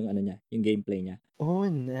ganun yung yung gameplay niya. Oh,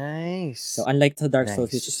 nice. So, unlike sa Dark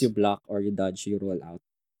Souls, which is you block or you dodge, you roll out.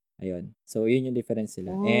 Ayun. So, yun yung difference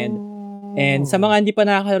sila. And sa mga hindi pa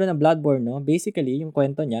nakakalaro ng Bloodborne, no, basically, yung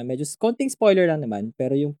kwento niya, medyo konting spoiler lang naman,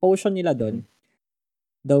 pero yung potion nila doon,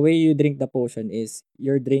 the way you drink the potion is,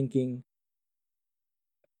 you're drinking,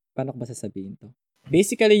 paano ko ba sasabihin to?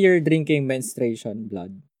 Basically, you're drinking menstruation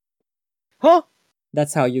blood. Huh?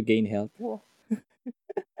 That's how you gain health.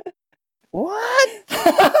 What?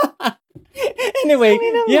 Anyway,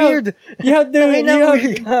 you have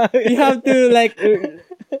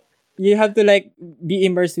to be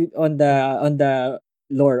immersed on the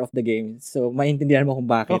lore of the game. So, maintindihan mo kung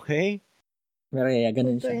bakit. Okay. Pero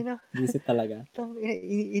ganun siya. Visit talaga.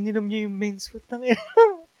 Ininom niya yung men's food.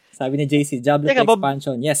 Sabi ni JC, Diablo 2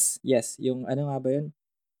 expansion. Yes. Yung ano nga ba yun?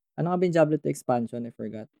 Ano nga ba yung Diablo 2 expansion? I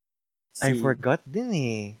forgot. I forgot din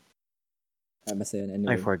eh. Basta yun.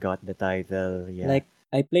 Anyway. I forgot the title. Yeah. Like,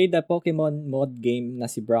 I played the Pokemon mod game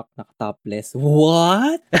na si Brock naka-topless.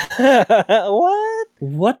 What?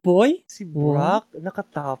 What, boy? Si Brock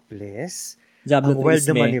naka-topless? Diablo 3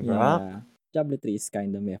 is naman ni Brock. Yeah. Diablo 3 is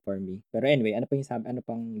kind of meh for me. Pero anyway, ano pang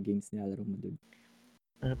games nilalaro mo doon?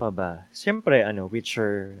 Ano pa ba? Siyempre,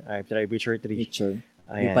 Witcher. I've tried Witcher 3. Witcher.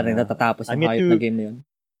 Hindi pa rin natatapos yung hype na game na yun.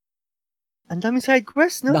 Ang daming side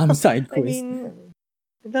quest, no? Ang daming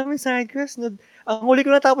side quest. No? Ang huli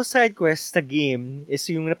ko natapos side quest sa game is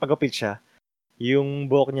yung napagupit siya. Yung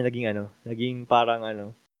buhok niya naging parang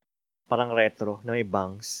retro na may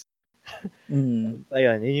bangs.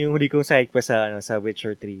 Ayun, yun yung huli kong side quest sa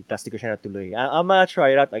Witcher 3. Tapos di ko siya natuloy. I'm gonna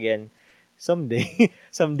try it out again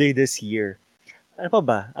someday this year. Ano pa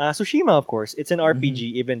ba? Tsushima, of course. It's an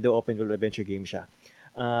RPG, even though open world adventure game siya.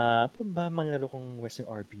 Ano ba manlaro kong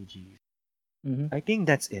Western RPG? I think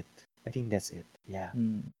that's it. Yeah.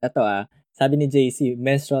 Ito sabi ni JC,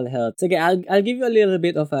 menstrual health. Sige, I'll give you a little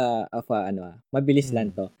bit of a mabilis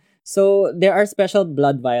lang to. So, there are special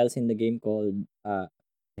blood vials in the game called,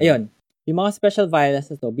 ayun, yung mga special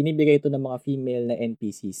vials na to, binibigay ito ng mga female na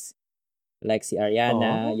NPCs. Like si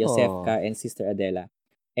Ariana, Yosefka, and Sister Adela.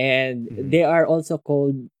 And they are also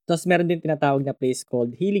called, tapos meron din tinatawag na place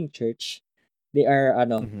called Healing Church. They are,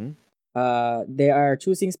 they are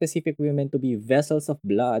choosing specific women to be vessels of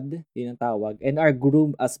blood, yun ang tawag, and are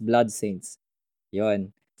groomed as blood saints.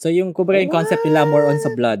 Yun. So yung kumbaga yung concept nila more on sa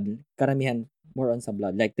blood, karamihan more on sa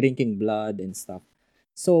blood, like drinking blood and stuff.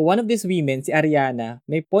 So one of these women, si Ariana,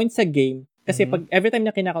 may point sa game kasi pag every time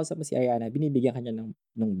na kinakausap mo si Ariana, binibigyan kanya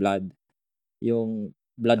ng blood, yung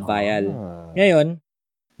blood vial. Ngayon,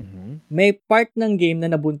 may part ng game na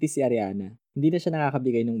nabuntis si Ariana. Hindi na siya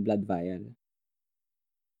nakakabigay ng blood vial.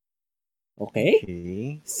 Okay?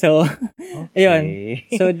 So, ayun.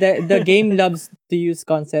 So, the game loves to use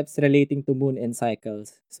concepts relating to moon and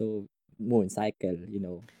cycles. So, moon cycle,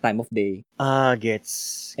 time of day.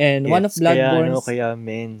 Gets. And one of Bloodborne's... Kaya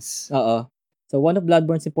Mens. So, one of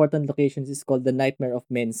Bloodborne's important locations is called the Nightmare of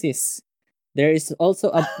Mensis. There is also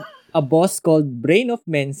a boss called Brain of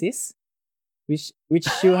Mensis, which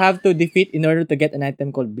you have to defeat in order to get an item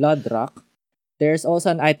called Blood Rock. There's also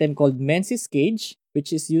an item called Mensis Cage,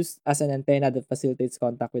 which is used as an antenna that facilitates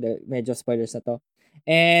contact with medyo spoilers na to.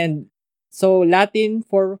 And so Latin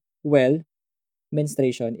for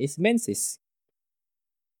menstruation is menses.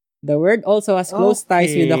 The word also has close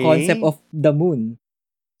ties with the concept of the moon.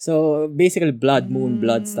 So basically blood, moon,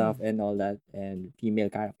 blood stuff and all that, and female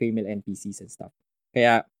NPCs and stuff.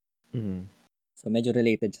 Kaya so medyo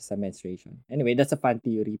related siya sa menstruation. Anyway, that's a fun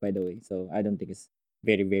theory by the way. So I don't think it's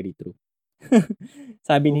very, very true.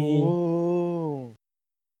 Sabi ni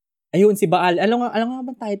ayun, si Baal. Alam nga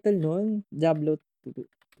bang title nun? Diablo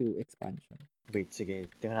 2 expansion. Wait, sige.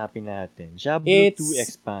 Tingnan natin. Diablo 2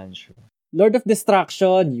 expansion. Lord of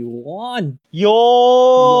Destruction. Yun!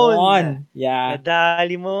 Yeah.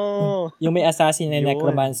 Nadali mo. Yung may assassin na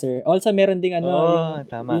necromancer. Also, meron ding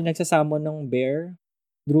yung nagsasamon ng bear.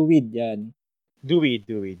 Druid, yan. Druid,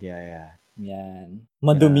 yeah. Yan.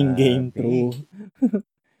 Maduming game, true.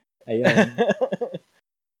 Ayun.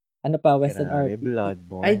 Ano pa, Western RPG?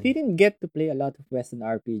 I didn't get to play a lot of Western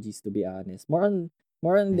RPGs to be honest. More on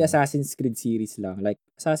the Assassin's Creed series lang. Like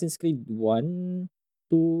Assassin's Creed 1,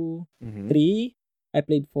 2, 3. I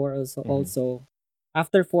played 4 also.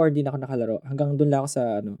 After 4, din ako nakalaro. Hanggang doon lang ako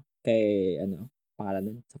sa pangalan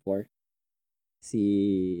nun, sa 4. Si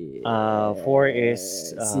 4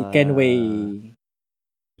 is si Kenway.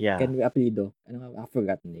 Yeah. Kenway apelido. I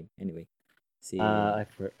forgot the name. Anyway.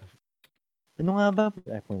 Ano nga ba?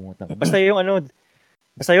 Ay, pumunta ko. Basta yun.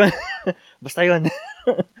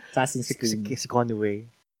 Assassin's Creed. Si Conway.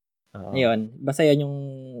 Ayun. Basta yan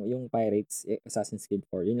yung Pirates, Assassin's Creed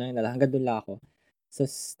 4. Yun lang. Hanggang doon lang ako. So,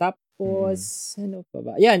 tapos, ano pa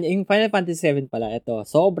ba? Yan, yung Final Fantasy 7 pala. Ito,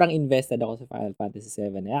 sobrang invested ako sa Final Fantasy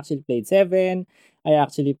 7. I actually played 7. I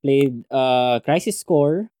actually played Crisis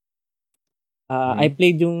Core. I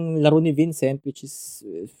played yung laro ni Vincent, which is,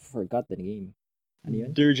 forgot the name. Ano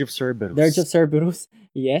yun? Dirge of Cerberus.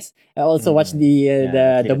 Yes. I also watched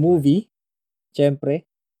the movie. Siyempre.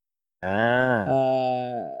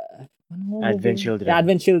 Advent Children. Yeah,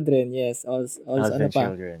 Advent Children, yes. Also Advent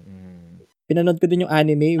Children. Pinanood ko din yung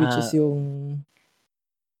anime, which is yung...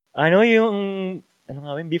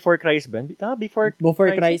 Before Crisis ba?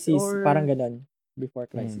 Before Crisis, parang ganun. Before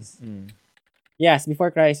Crisis. Yes,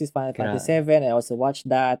 Before Crisis, Final Fantasy 7. I also watched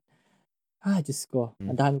that. Diyos ko.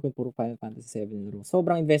 Ang dami ko yung puro Final Fantasy 7.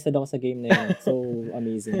 Sobrang invested ako sa game na yun. So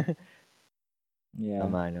amazing. Yeah.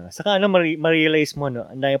 Tama, no? Saka ma-realize mo, no?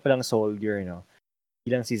 Ang dami palang soldier, no?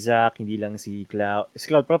 Hindi lang si Zack, hindi lang si Cloud. Si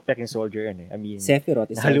Cloud Prop, peking soldier yan, eh. I mean, Sephiroth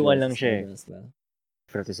is nahaluan lang siya, eh. well.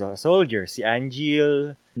 Sephiroth is a soldier. Si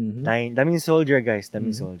Angel. Daming soldier, guys.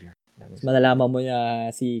 Daming soldier. Malalaman mo na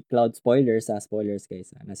si Cloud spoilers guys.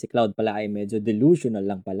 Na si Cloud pala ay medyo delusional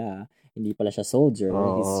lang pala. Hindi pala siya soldier.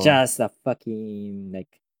 He's just a fucking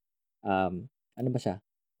ano ba siya?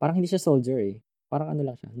 Parang hindi siya soldier eh. Parang ano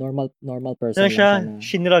lang siya. Normal person lang siya.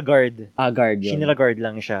 Shinra guard. Guard yun. Shinra guard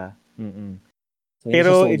lang siya. So,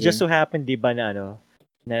 pero it just so happened, di ba, na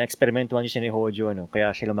na-experimentuhan siya ni Hojo,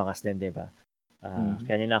 kaya siya lumakas din, di ba?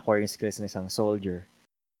 Kaya niya na-acquire yung skills ng isang soldier.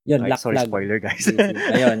 Yun, Black sorry, Flag. spoiler, guys.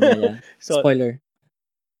 Ayun. So,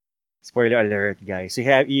 Spoiler alert, guys. So,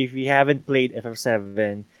 if you haven't played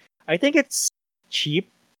FF7, I think it's cheap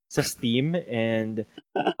sa Steam and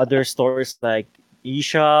other stores like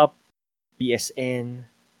eShop, PSN.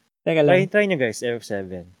 Teka lang. Try nyo, guys,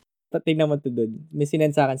 FF7. Tingnan mo to doon. May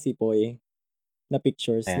sinend sa akin si Poy na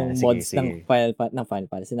pictures ng mods ng Final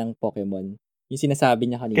Fantasy, ng Pokemon. Yung sinasabi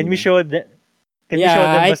niya kanina. Can we show them?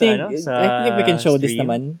 I think we can show this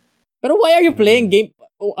naman. Pero why are you playing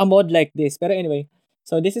a mod like this? Pero anyway,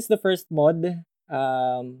 so this is the first mod.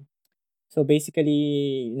 So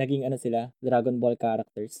basically, naging sila, Dragon Ball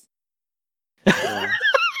characters.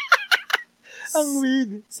 Ang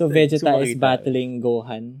weird. So, Vegeta Gusto is makita. battling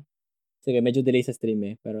Gohan. Sige, medyo delay sa stream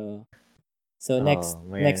eh. Pero, so next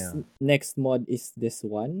mod is this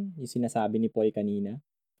one. Yung sinasabi ni Poy kanina.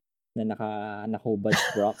 Na nakahubad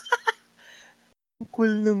Brock.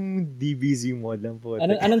 Cool nung DBZ mod lang po.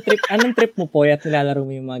 Anong trip mo, Poy, at nilalaro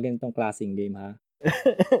mo yung mga ganitong klaseng game, ha?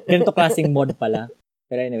 Ganitong klaseng mod pala.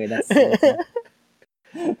 Pero anyway, that's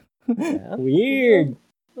weird.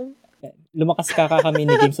 Lumakas ka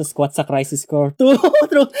minigame sa squat sa Crisis Core. True.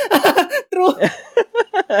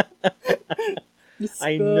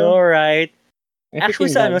 I know, right?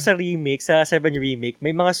 Actually, sa remake, sa 7 remake,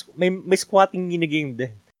 may squatting minigame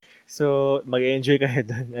din. So, mag-enjoy kayo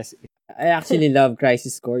doon. I actually love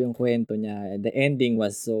Crisis Core, yung kwento niya. The ending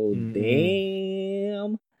was so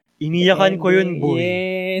damn. Iniyakan ko yun, boy.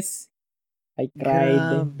 Yes. I cried.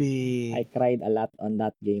 Grabe. I cried a lot on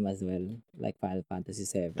that game as well. Like Final Fantasy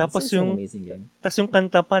 7. Tapos it's an amazing game. Tapos yung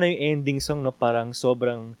kanta pa na yung ending song na parang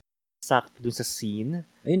sobrang sakto dun sa scene.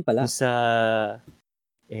 Ayun pala. Dun sa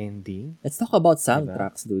ending. Let's talk about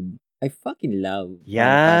soundtracks, dude. I fucking love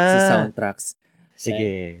Final Fantasy soundtracks.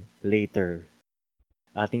 Sige, later.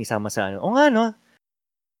 Ating isama sa ano. O nga, no?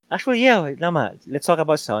 Actually, yeah, tama. Let's talk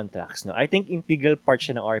about soundtracks, no? I think integral part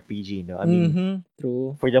siya ng RPG, no? I mean,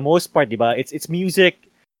 true. For the most part, di ba? It's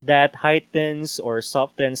music that heightens or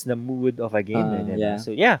softens the mood of a game. Yeah.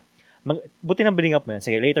 So, yeah. Buti na bring up mo yan.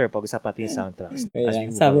 Sige, later, pag-usap natin yung soundtracks. As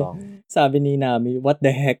we move along. Sabi ni Nami, what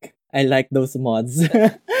the heck? I like those mods.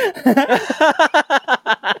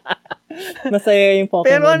 Masaya yung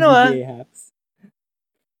Pokemon DJ hacks.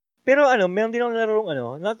 Pero meron din akong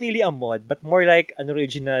larong not really a mod, but more like an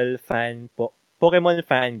original Pokemon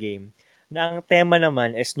fan game. Na ang tema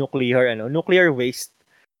naman is nuclear waste.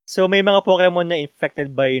 So may mga Pokemon na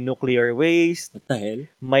infected by nuclear waste. What the hell?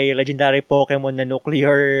 May legendary Pokemon na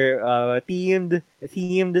nuclear themed.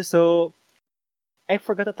 So I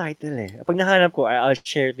forgot the title eh. Pag nahanap ko, I'll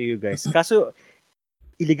share to you guys. Kaso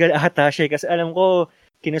illegal ata siya kasi alam ko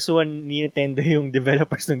kinasuhan ni Nintendo yung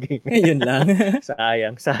developers ng game. Yun lang.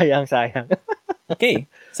 sayang. Okay.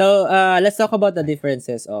 So, let's talk about the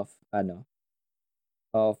differences of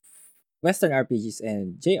Western RPGs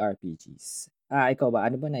and JRPGs. Ikaw ba?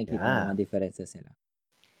 Ano ba nakikita ng mga differences nila?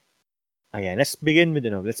 Ayan, let's begin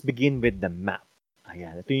with the map.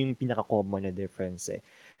 Ayan, ito yung pinaka-common na difference eh.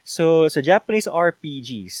 So, sa Japanese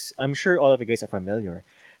RPGs, I'm sure all of you guys are familiar.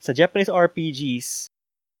 Sa Japanese RPGs,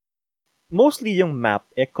 mostly yung map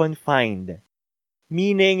confined.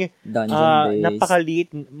 Meaning,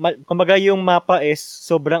 napakaliit. Kumbaga yung mapa is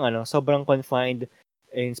sobrang confined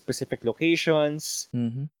in specific locations.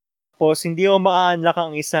 Mm-hmm. Tapos, hindi mo ma-unlock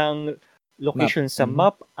ang isang location sa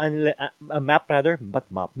map,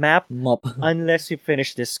 unless you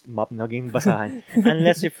finish this map, naging basahan.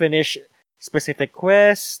 Unless you finish specific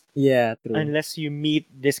quest. Yeah, true. Unless you meet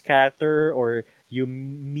this character or you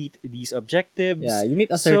meet these objectives. Yeah, you meet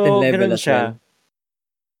a certain level as well.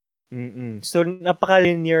 So,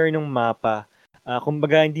 napaka-linear ng mapa.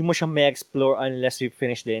 Kumbaga, hindi mo siya may explore unless you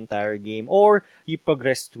finish the entire game or you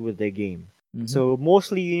progress through the game. Mm-hmm. So,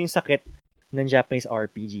 mostly yun yung sakit ng Japanese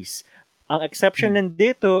RPGs. Ang exception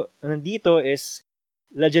nandito is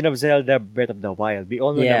Legend of Zelda Breath of the Wild. We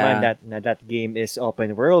all know naman that game is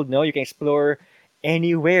open world, no? You can explore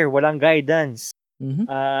anywhere, walang guidance. Mm-hmm.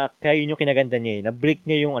 Kaya yun yung kinaganda niya. Na-break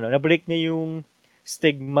niya yung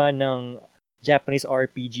stigma ng Japanese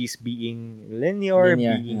RPGs being linear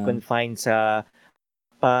being confined sa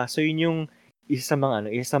so yun yung isa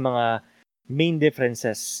sa mga main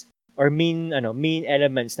differences or main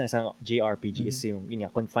elements ng isang JRPG is yung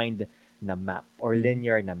confined na map or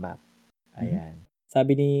linear na map. Ayan.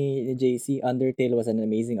 Sabi ni JC, Undertale was an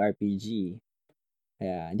amazing RPG.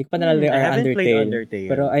 Kaya hindi ko pa nalalaro Undertale.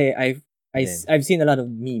 Pero I've seen a lot of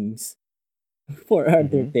memes for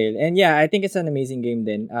Undertale. And yeah, I think it's an amazing game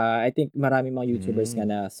din. I think marami mga YouTubers nga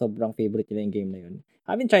na sobrang favorite nila yung game na yun.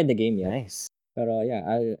 I haven't tried the game yet. Nice. Pero yeah,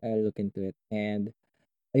 I'll look into it. And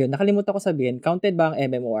ayun, nakalimutan ko sabihin, counted ba ang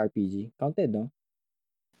MMORPG? Counted, no?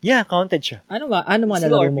 Yeah, counted siya. Ano mga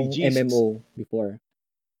nalaro mong MMO before?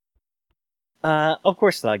 Of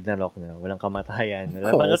course, Ragnarok na. Walang kamatayan.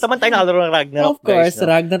 Taman tayo nakalaro ng Ragnarok. Of course, guys, no?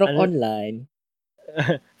 Ragnarok Online.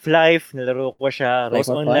 Flife, nalaro ko siya. Rose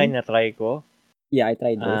Online, na-try ko. Yeah, I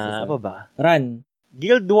tried those. Ano ba? Run.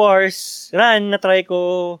 Guild Wars. Run, na-try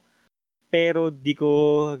ko. Pero di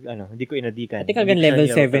ko inadikan. I think hanggang level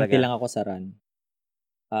 70 lang ako sa Run.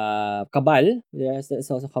 Cabal. There's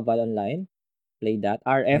also Cabal Online. Play that.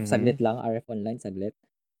 RF, saglit lang. RF Online, saglit.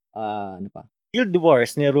 Ano pa? Guild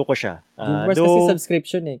Wars, nilaro ko siya. Guild Wars kasi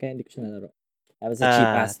subscription kaya hindi ko siya nalaro. I was a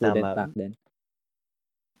cheap-ass student back then.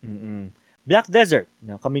 Black Desert.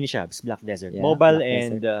 No, kami ni Shabs, Black Desert. Yeah, Mobile Black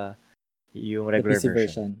and Desert. yung The regular PC version.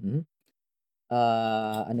 version. Mhm.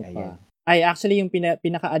 Ano pa? Ayan. Ay, actually, yung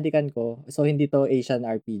pinaka-addikan ko, so hindi to Asian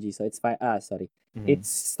RPG, so it's sorry. It's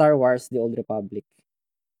Star Wars The Old Republic.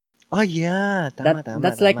 Oh, yeah. Tama.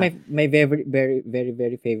 That's like my very, very, very,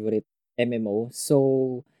 very favorite MMO.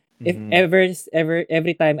 So, if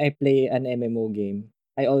every time I play an MMO game,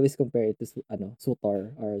 I always compare it to SWTOR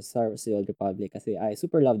or Star Wars The Old Republic kasi I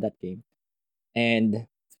super love that game. And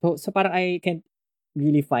so parang I can't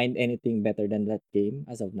really find anything better than that game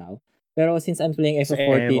as of now. Pero since I'm playing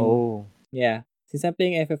FF14, yeah, since I'm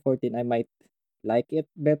playing FF14, I might like it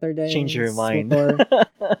better than change your mind. SWTOR.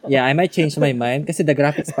 Yeah, I might change my mind kasi the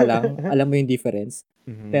graphics pa lang, alam mo yung difference.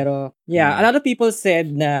 Pero, yeah, a lot of people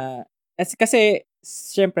said na, kasi,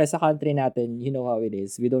 syempre, sa country natin, you know how it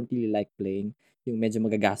is. We don't really like playing yung medyo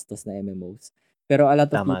magagastos na MMOs. Pero a lot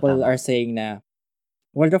of people are saying na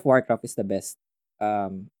World of Warcraft is the best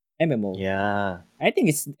MMO. Yeah. I think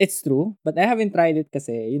it's true, but I haven't tried it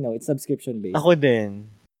kasi, it's subscription-based. Ako din.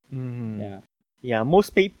 Yeah. Yeah,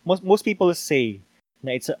 most people say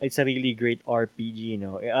na it's a really great RPG,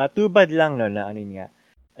 too bad lang no na ano nga.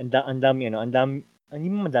 Ang dami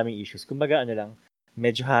madaming issues. Kumbaga lang,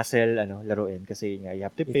 medyo hassle laruin kasi nga you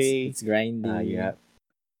have to pay. It's grinding. Yeah.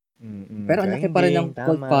 Pero ang laki pa rin ng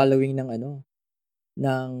cult following ng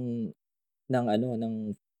ng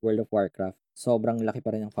World of Warcraft. Sobrang laki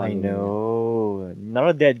pa rin ng following. I know. Not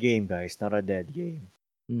a dead game, guys. Not a dead game.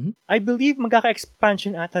 Mm-hmm. I believe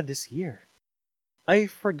magkaka-expansion ata this year. I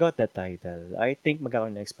forgot that title. I think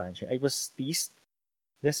magkakaroon na expansion. I was teased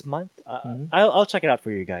this month. I'll check it out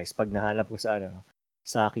for you guys pag nahanap ko sa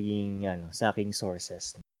aking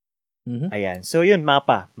sources. Mm-hmm. Ayan. So yun,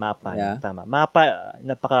 mapa. Yeah. Tama. Mapa,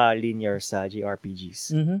 napaka-linear sa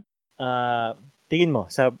JRPGs. Mm-hmm. Tingin mo,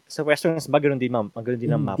 sa Westerns ba ganun din ang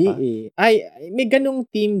mapa? Hindi eh. Ay, may ganung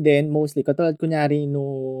team din mostly. Katulad kunyari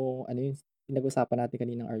yung pinag-usapan natin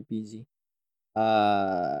kaninang RPG.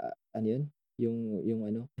 Ano yun?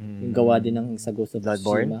 Yung gawa din ng sa Ghost of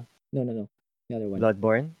Bloodborne? Tsushima. No. The other one.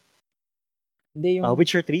 Bloodborne? Hindi, yung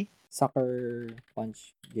Witcher 3? Sucker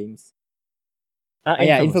Punch games.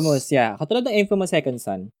 Infamous. Infamous, yeah. Katulad ng Infamous Second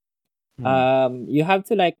Son. You have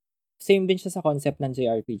to same din siya sa concept ng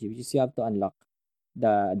JRPG, which is you have to unlock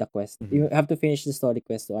the quest. You have to finish the story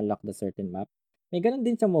quest to unlock the certain map. May ganun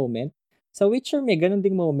din sa moment. Sa Witcher may ganun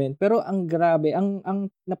ding moment, pero ang grabe, ang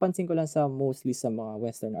napansin ko lang mostly sa mga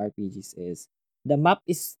Western RPGs is the map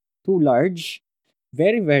is too large,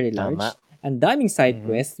 very very large. Tama. Ang daming side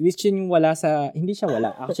quest, which yung hindi siya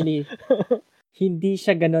wala. Actually, hindi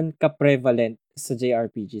siya ganun ka-prevalent sa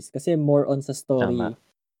JRPGs kasi more on sa story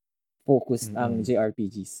focused ang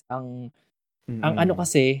JRPGs. Ang ano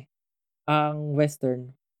kasi, ang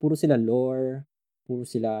Western, puro sila lore,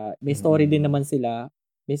 may story din naman sila.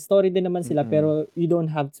 Pero you don't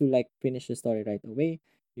have to finish the story right away.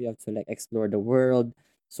 You have to explore the world.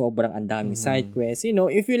 Sobrang ang daming side quests.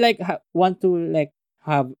 If you want to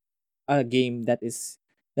have a game that's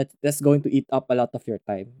going to eat up a lot of your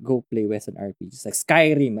time, go play Western RPGs. Like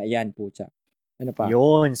Skyrim, ayan po siya. Ano pa?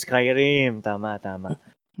 Yun, Skyrim. Tama.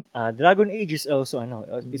 Dragon Age is also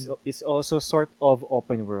is also sort of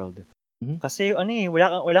open world. Kasi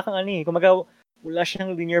wala kang kumaga wala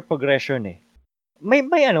siyang linear progression eh. May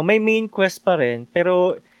main quest pa rin,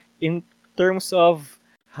 pero in terms of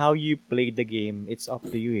how you play the game, it's up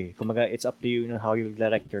to you eh. Kumaga it's up to you how you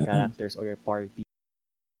direct your characters or your party.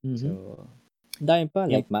 So dahil pa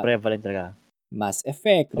prevalent talaga. Mass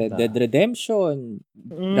Effect, Red Dead Redemption,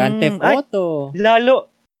 Grand Theft Auto.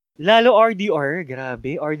 Lalo RDR,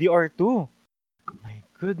 grabe, RDR 2. My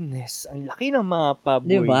goodness, ang laki ng mapa,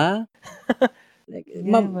 boy. Diba?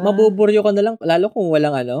 Mabuburyo ka na lang, lalo kung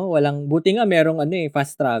walang, buti nga merong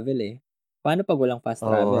fast travel eh. Paano pag walang fast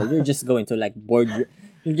travel? You're just going to board,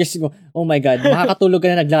 you're just oh my God, makakatulog ka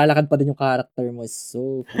na, naglalakad pa din yung character mo.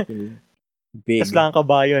 So freaking big. Tapos lang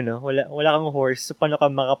kabayo, no? Wala kang horse. So, paano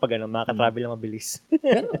ka makatravel na mabilis?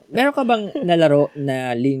 Meron ka bang nalaro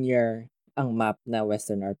na linear ang map na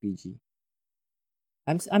Western RPG?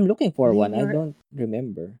 I'm looking for one. I don't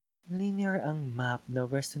remember. Linear ang map na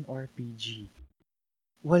Western RPG.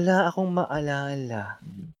 Wala akong maalala.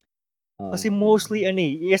 Kasi mostly,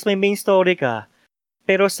 yes, may main story ka.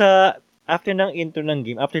 Pero after ng intro ng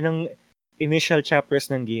game, after ng initial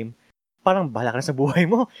chapters ng game, parang bahala ka na sa buhay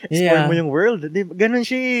mo. Explore mo yung world. Ganon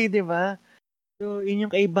siya di ba? So, yun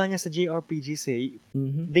yung kaiba niya sa JRPGs eh.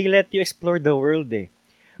 They let you explore the world eh.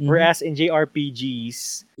 Whereas in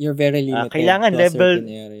JRPGs, you're very limited kailangan to a level certain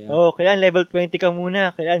area. kailangan level 20 ka muna.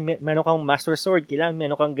 Kailangan meron kang Master Sword, kailangan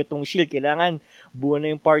meron kang gitong shield, kailangan buo na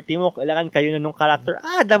yung party mo, kailangan kayo na nung character.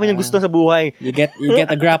 Dami niyang gusto sa buhay. You get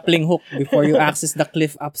a grappling hook before you access the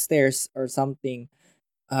cliff upstairs or something.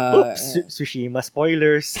 Tsushima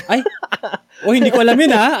spoilers. Ay. Hindi ko alam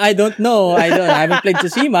yun ha. I don't know. I haven't played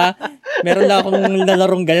Tsushima. Meron lang akong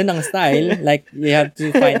nalarong ganun ng style. Like, you have to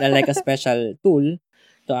find a special tool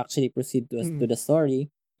to actually proceed to the story.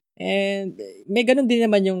 And may ganun din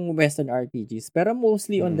naman yung Western RPGs. Pero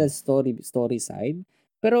mostly on the story side.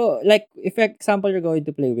 Pero like, if example you're going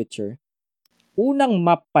to play Witcher, unang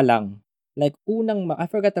map pa lang. Like, I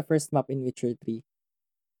forgot the first map in Witcher 3.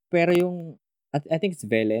 Pero yung, I think it's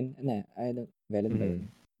Velen. Velen ba yun?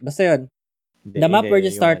 Basta yun. The map where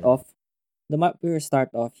you start off,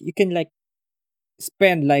 you can like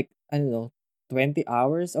spend like, I don't know, 20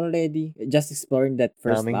 hours already just exploring that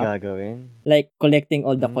first daming map. Gagawin. Like collecting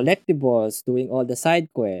all the collectibles, doing all the side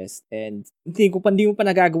quests, and hindi mo pa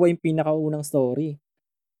nagagawa yung pinakaunang story.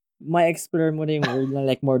 Ma-explore mo na yung world na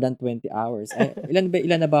like more than 20 hours. Ilan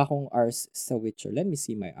na ba akong hours sa Witcher? Let me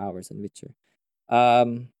see my hours on Witcher.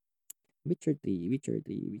 Witcher 3.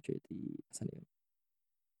 Saan yun?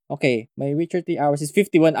 Okay, my Witcher 3 hours is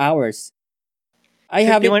 51 hours.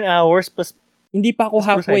 51 hours plus hindi pa ako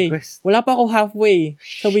halfway. Wala pa ako halfway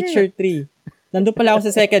sa Witcher 3. Nandun pala ako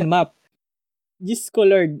sa second map. Diyos ko,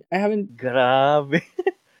 Lord. I haven't... Grabe.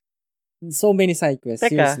 So many side quests,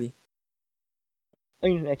 seriously.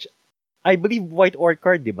 I believe White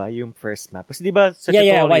Orchard, di ba? Yung first map. Kasi di ba sa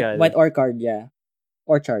tutorial... Yeah, White Orchard, yeah.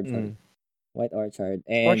 Orchard, sorry. White Orchard.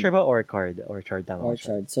 And Orchard ba? Orchard tama.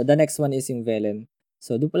 Orchard. So, the next one is yung Velen.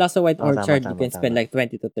 So, doon pala sa White Orchard, you can spend like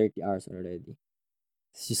 20 to 30 hours already.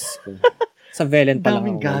 Diyos ko. Sa Velen pa lang.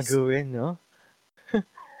 Daming gagawin, no?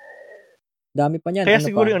 Dami pa niyan. Kaya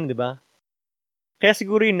siguro yun, di ba? Kaya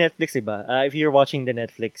siguro yung Netflix, di ba? If you're watching the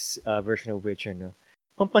Netflix version of Witcher, no?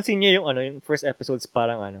 Kung pansin niyo yung first episodes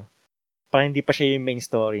parang hindi pa siya yung main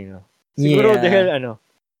story, no? Siguro dahil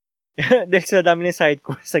dahil sa dami ng side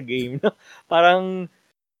quest sa game, no? Parang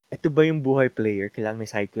ito ba yung buhay player? Kailangan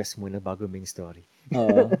may side quest muna bago main story.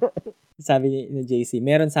 Oo. Sabi ni JC,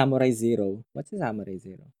 meron Samurai Zero. What's the Samurai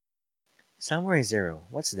Zero? Samurai Zero.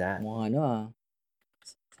 What's that? Mga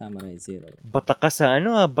Samurai Zero. Bata ka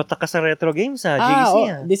sa retro games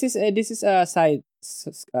JC. This is a side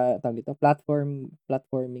tawag dito,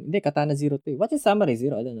 platforming. Hindi, Katana Zero 2. What is Samurai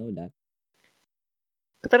Zero? I don't know that.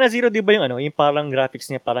 Katana Zero, di ba yung yung parang graphics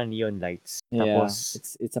niya parang neon lights. Yeah, Tapos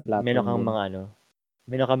it's a platform.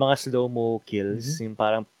 meron kang mga slow-mo kills, yung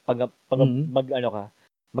parang pag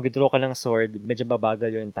mag-draw ka ng sword, medyo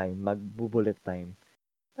babagal yung time, mag-bullet time.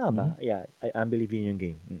 Ba? Yeah, I believe in yung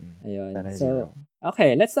game. Ayun. So,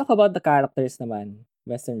 okay, let's talk about the characters naman.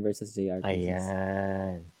 Western versus JRPGs.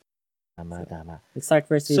 Ayan. Tama. Let's start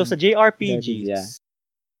first with sa JRPGs.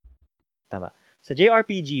 Tama. Sa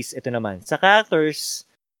JRPGs, ito naman. Sa characters,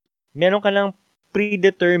 meron ka lang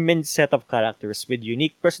predetermined set of characters with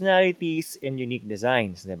unique personalities and unique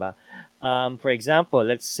designs, di ba? For example,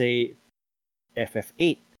 let's say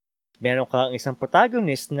FF8. Meron kang isang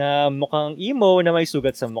protagonist na mukhang emo na may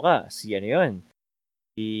sugat sa mukha. Si yun?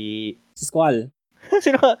 Si Squall.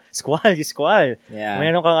 Sino ka? Squall. Yeah.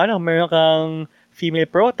 Meron kang female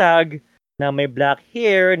protag na may black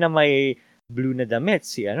hair na may blue na damit.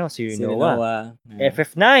 Si Rinoa. Yeah.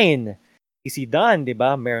 FF9. Si Don, 'di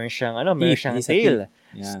ba? Meron siyang tail.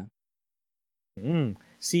 Yeah.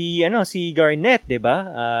 Si Garnet, 'di ba?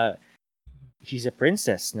 She's a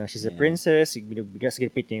princess, no? She's a princess.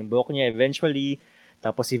 Ginipit niya yung buhok niya eventually.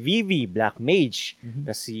 Tapos si Vivi, Black Mage.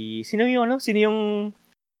 Tapos sino yung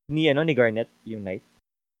ni Garnet, yung knight?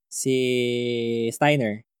 Si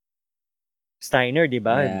Steiner, 'di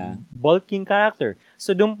ba? Yeah. Bulking character.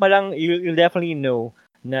 So doon pa lang you'll definitely know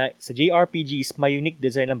na sa JRPGs may unique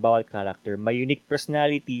design ng bawat character, may unique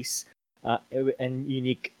personalities and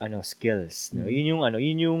unique skills, no? Yun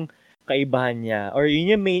yung kaibahan niya or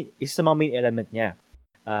yun yung isa sa mga main element niya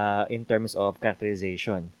in terms of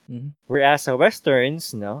characterization. Whereas sa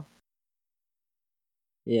westerns, no?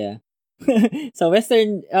 Yeah. So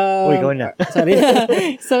Western ikaw na. Sorry.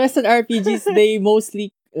 So Western RPGs, they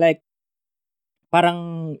mostly like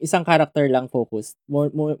parang isang character lang focused.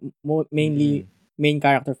 Mainly main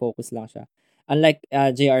character focus lang siya. Unlike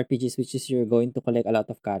JRPGs, which is you're going to collect a lot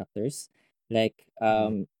of characters. Like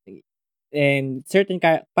and certain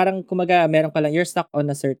parang kumaga meron ka lang, you're stuck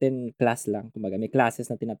on a certain class lang. Kumaga may classes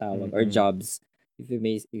na tinatawag or jobs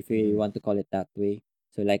if you want to call it that way.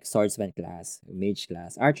 So like swordsman class, mage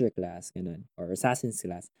class, archer class, ganun, or assassin's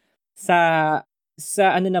class. Sa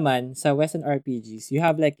sa ano naman, sa Western RPGs, you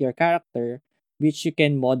have like your character which you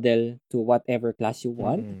can model to whatever class you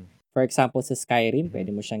want. For example, sa Skyrim,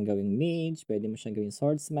 pwede mo siyang gawing mage, pwede mo siyang gawing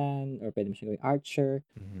swordsman, or pwede mo siyang gawing archer,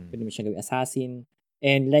 pwede mo siyang gawing assassin.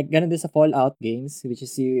 And like, ganun din sa Fallout games, which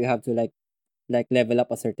is you have to like level up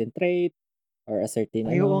a certain trait, or a certain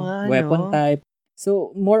weapon type.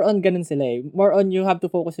 So, more on ganun sila eh. More on you have to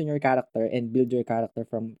focus on your character and build your character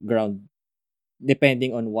from ground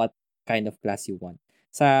depending on what kind of class you want.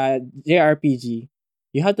 Sa JRPG,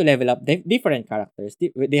 you have to level up different characters.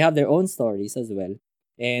 They have their own stories as well.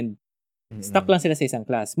 And stuck lang sila sa isang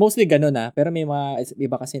class. Mostly ganun pero may mga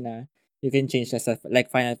iba kasi na you can change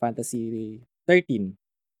like Final Fantasy 13.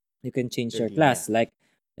 You can change your class. Like,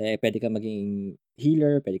 pwede ka maging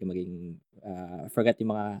healer, pwede ka maging I forgot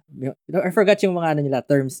yung mga ano nila,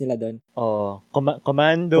 terms nila doon.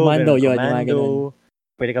 Commando, yun, yung mga ganun.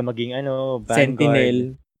 Pwede ka maging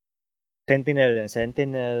Vanguard.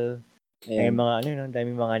 Sentinel. Ay mga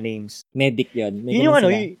daming mga names. Medic yun.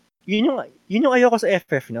 Yun yung ayoko sa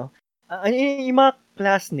FF, no? Yung mga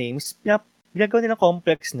class names, ginagawa nilang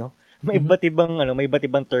complex, no? May iba't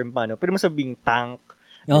ibang term pa, no? Pwede mo sabing tank,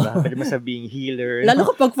 diba? Pwede mo sabing healer. Lalo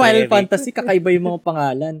kapag Final Fantasy, kakaiba yung mga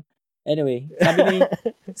pangalan. Anyway,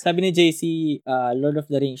 sabi ni JC, Lord of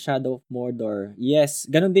the Rings, Shadow of Mordor. Yes,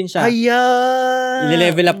 ganun din siya. Ayan!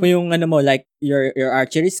 I-level up mo yung like your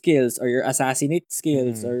archery skills or your assassinate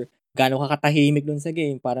skills or gaano ka katahimik dun sa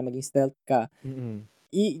game para maging stealth ka.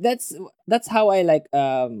 That's how I like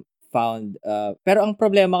found. Pero ang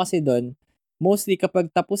problema kasi dun, mostly kapag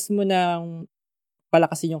tapos mo ng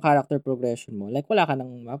palakasin yung character progression mo, like wala ka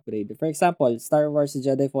nang upgrade. For example, Star Wars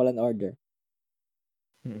Jedi Fallen Order.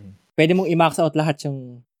 Pwede mong i-max out lahat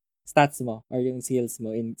yung stats mo or yung skills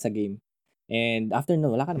mo sa game. And after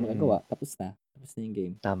nun, wala ka na magagawa. Tapos na yung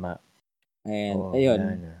game. Tama. And ayun.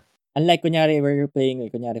 Unlike kunyari where you're playing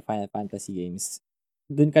kunyari Final Fantasy games,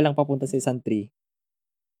 dun ka lang papunta sa isang tree.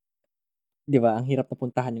 'Di ba? Ang hirap na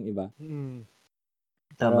puntahan yung iba.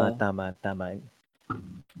 Tama.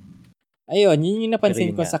 Ayun, yun yung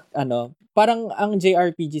napansin ko sa parang ang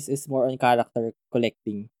JRPGs is more on character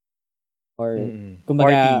collecting. Or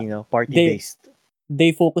kumbaga, party based. They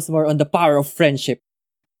focus more on the power of friendship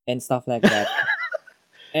and stuff like that.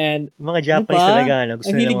 And mga Japanese talaga,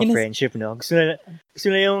 gusto nila mga friendship, no? Gusto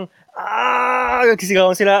nila yung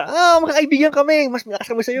nagsisigawan sila, mga kaibigan kami, mas malakas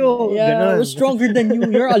kami sa'yo. Yeah, ganun. We're stronger than you.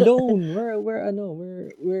 You're alone.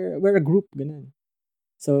 We're a group, ganun.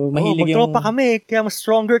 So, mahilig magtropa kami, kaya mas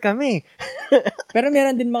stronger kami. Pero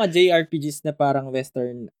meron din mga JRPGs na parang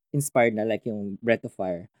Western inspired na, like yung Breath of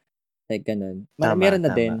Fire. Like ganun. Meron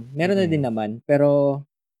na din naman. Pero,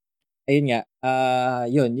 ayun nga,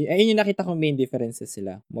 ayun yung nakita kong main differences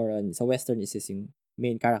sila. More on, sa Western is yung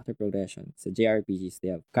main character progression. Sa JRPGs,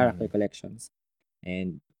 they have character collections.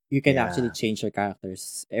 And you can actually change your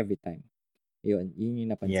characters every time. Yun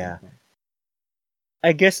yung napansin ko.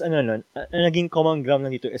 I guess, naging common ground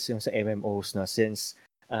lang dito is yung sa MMOs, no? Since,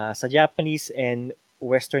 sa Japanese and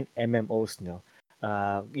Western MMOs, no?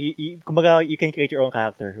 Kumbaga, you can create your own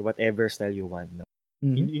character, whatever style you want, no?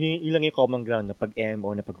 Yun lang yung common ground na pag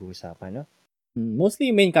MMO na pag-uusapan, no? Mostly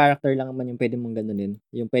main character lang naman yung pwede mong ganunin.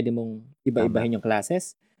 Yung pwede mong iba-ibahin yung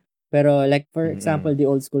classes. Pero like for example, the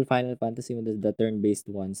old school Final Fantasy, the turn-based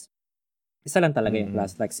ones, isa lang talaga yung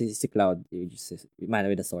class. Like si Cloud, man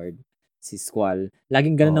with a sword. Si Squall.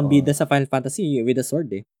 Laging ganun ang bida sa Final Fantasy with a sword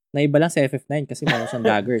eh. Naiba lang sa FF9 kasi meron siyang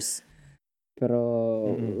daggers. Pero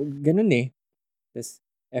ganun eh.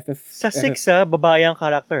 Sa 6 babae ang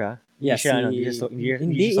character Yeah, hindi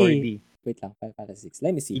siya swordie. Wait lang, Final Fantasy 6.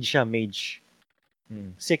 Let me see. Hindi siya mage.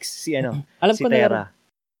 6 si Alam si ko Terra.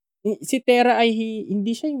 Si Terra ay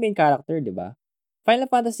hindi siya yung main character, di ba? Final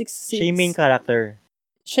Fantasy 6. Siya yung main character.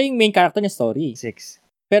 Siya yung main character niya story. 6.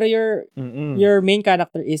 Pero your main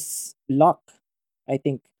character is Locke, I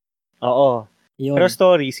think. Oo. Yun. Pero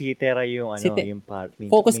story, si Terra yung yung part.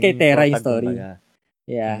 Focus kay Terra yung story.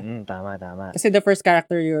 Yeah. Tama. Kasi the first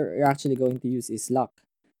character you're actually going to use is Locke.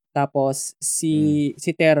 Tapos, si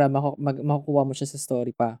Terra, makukuha mo siya sa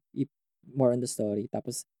story pa. More on the story.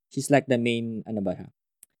 Tapos, she's like the main,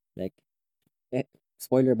 like,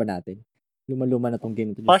 spoiler ba natin? Luma-luma na tong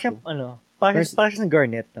game. Parang siyang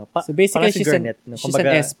Garnet, no? So, basically, she's an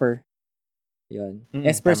Esper. Yun.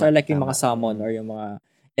 Espers are like yung mga summon or yung mga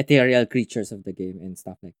ethereal creatures of the game and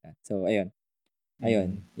stuff like that. So, ayun.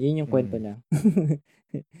 Yun yung kwento niya.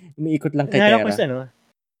 Umiikot lang kay Terra.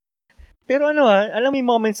 Pero alam mo yung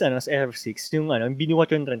moments sa FF6, yung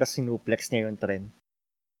binuwat yung trend, tapos sinuplex niya yung trend.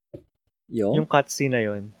 Yung cutscene na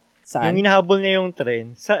yun. Saan? Yung hinahabol niya yung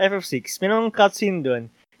trend. Sa FF6, mayroong cutscene doon.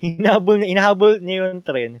 Hinahabol niya yung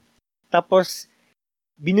trend. Tapos,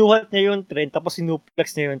 binuhat niya yung trend, tapos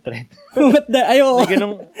sinuplex niya yung trend. What the? Ayo.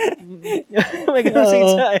 May ganong scene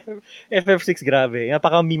sa FF6, grabe.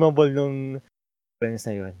 Napaka-memeable nung friends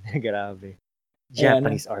na yun. Grabe.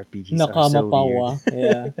 Japanese RPGs are so weird.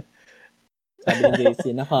 Yeah. Sabi ni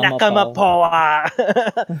JC, nakamapawa.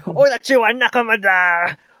 Onachiwa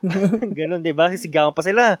nakamada. Ganon, diba? Sisigawan pa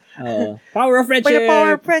sila. Power of friendship. By the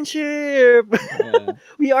power of friendship. Yeah.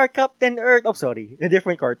 We are Captain Earth. Oh, sorry. A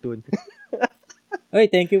different cartoon. Oy,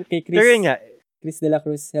 thank you kay Chris. Pero yun nga. Chris De La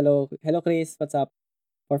Cruz. Hello Chris. What's up?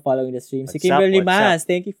 For following the stream. Si Kimberly Mas,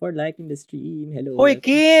 thank you for liking the stream. Hello. Hoy,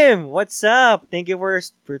 Kim! What's up? Thank you for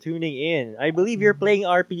tuning in. I believe you're playing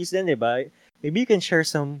RPGs then, diba? Maybe you can share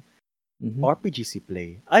some RPGs you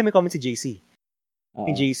play. Ay, may comment si JC.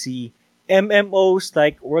 JC, MMOs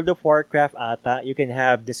like World of Warcraft ata, you can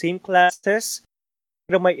have the same classes,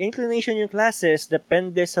 pero may inclination yung classes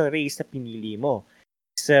depende sa race na pinili mo.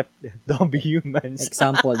 Except dumb humans.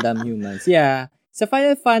 Example, dumb humans. Yeah. Sa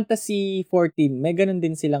Final Fantasy 14, may ganun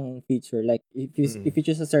din silang feature. Like, if you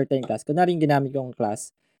choose a certain class, kunwari yung ginamit kong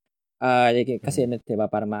class, kasi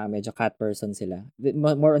diba, para medyo cat person sila.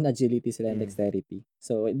 More on agility sila and dexterity.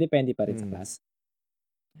 So, depende pa rin sa class.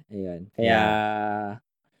 Ayun.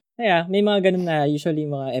 Kaya, may mga ganun na, usually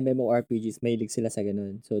mga MMORPGs, mahilig sila sa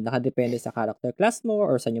ganun. So, nakadepende sa character class mo,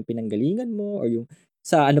 or sa yung pinanggalingan mo, or yung,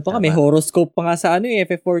 sa ano pa nga, may horoscope pa nga sa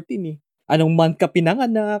FF14 eh. Anong month ka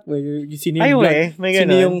pinanganak, or sino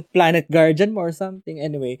yung planet guardian mo, or something.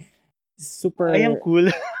 Anyway, super cool.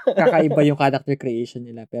 kakaiba yung character creation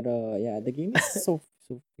nila. Pero, yeah, the game is so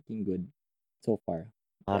freaking good so far.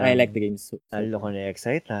 I like the game so lalo ko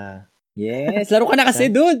na-excite ha. Yes, laro ka na kasi,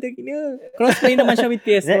 dude. Crossplay naman siya with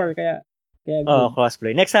PS4, kaya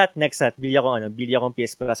crossplay. Next hat, bili akong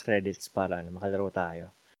PS Plus credits para makalaro tayo.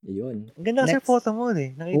 Ayun. Ang ganda kasi photo mo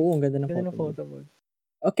eh. Oo, ang ganda ng photo mo.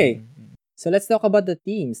 Okay. So let's talk about the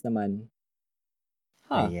themes naman.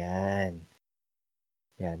 Ayan.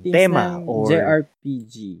 Themes tema or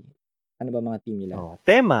JRPG. Ano ba mga theme nila?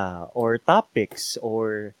 Tema or topics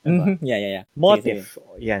or Yeah. Motive.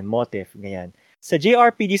 Yan, motive, ganyan. Sa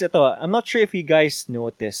JRPGs ito, I'm not sure if you guys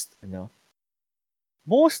noticed,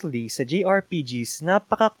 mostly sa JRPGs,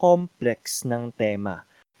 napaka-complex ng tema.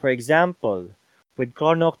 For example, with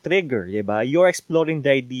Chrono Trigger, diba? You're exploring the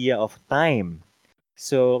idea of time.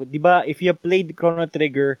 So, diba, if you played Chrono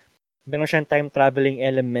Trigger, meron siyang time traveling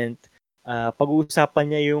element. Pag-uusapan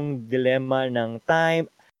niya yung dilemma ng time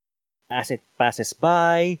as it passes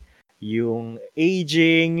by, yung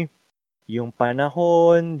aging, yung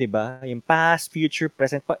panahon, 'di ba? Yung past, future,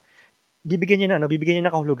 present. Bibigyan niya ng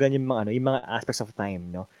kahulugan yung mga aspects of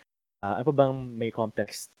time, no? Ano pa bang may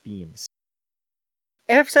complex themes?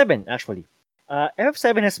 FF7 actually.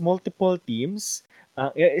 FF7 has multiple themes.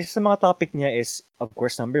 Isa sa mga topic niya is of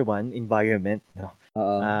course number 1, environment, no?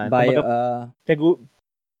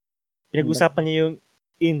 Pinag-usapan niya yung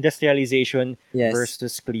industrialization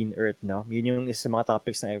versus clean earth, no? Yun yung isa sa mga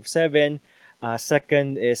topics ng FF7.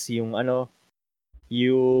 Second is yung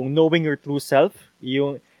knowing your true self,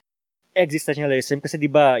 yung existentialism, kasi 'di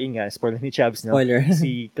ba, spoiler ni Chabs, no? Spoiler.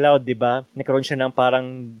 Si Cloud, 'di ba? Nagkaroon siya ng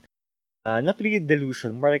parang not really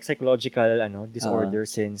delusion, more like psychological disorder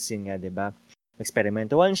since 'di ba?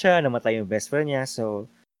 Experimentuhan siya, namatay yung best friend niya. So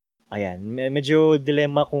ayan, medyo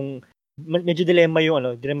dilemma yung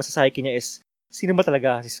dilemma sa psyche niya is sino ba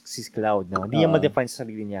talaga si Cloud, no? Hindi niya ma-define sa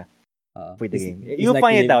sarili niya. For the game. You'll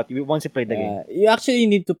find it out once you play the game. You actually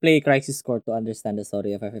need to play Crisis Core to understand the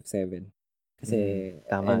story of FF7. Kasi,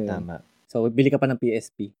 tama. So, bili ka pa ng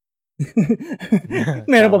PSP.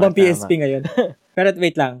 Meron pa bang PSP ngayon? Pero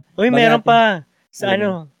wait lang. Uy, meron pa. Sa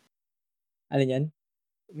ano? Alin yan?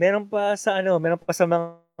 Meron pa sa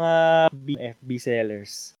mga FB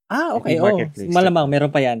sellers. Okay. Malamang,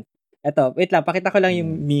 meron pa yan. Eto, wait lang. Pakita ko lang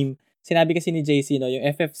yung meme. Sinabi kasi ni JC, no, yung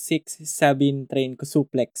FF6 Sabine train ko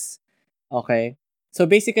suplex. Okay. So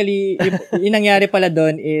basically, yung nangyari pala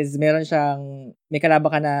doon is may kalaba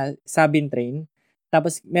ka na Sabine train.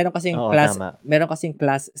 Tapos meron kasing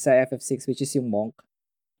class sa FF6 which is yung monk.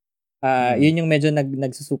 Yun yung medyo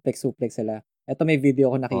nagsusuplex sila. Ito may video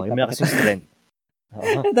ko nakita. Yung malakas yung strength.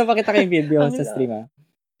 Ito pakita ko yung video sa stream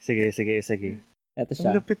Sige. Ito siya.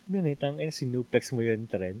 Ang lupit mo sinuplex mo yun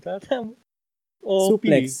trend.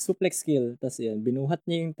 Suplex skill. Tapos yun, binuhat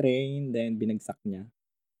niya yung train, then binagsak niya.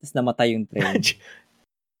 Tapos namatay yung train.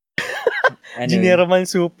 General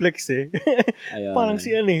suplex eh. Ayun,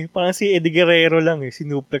 parang si Eddie Guerrero lang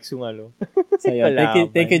sinuplex yung So yun,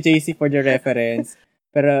 thank you JC for the reference.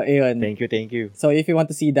 Pero ayun. Thank you. So if you want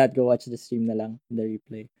to see that, go watch the stream na lang, the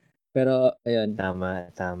replay. Pero ayun. Tama.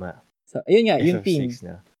 So ayun nga, yung theme.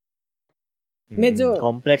 Na. Medyo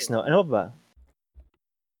complex, no? Ano ba?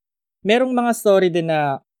 merong mga story din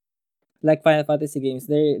na like Final Fantasy games,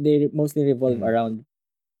 they mostly revolve around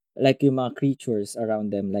like yung mga creatures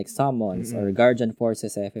around them like summons or guardian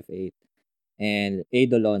forces sa FF8 and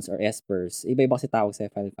eidolons or espers. Iba-iba kasi tawag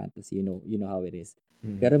sa Final Fantasy, you know how it is.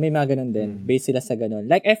 Pero may mga ganun din. Based sila sa ganun.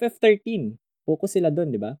 Like FF13, focus sila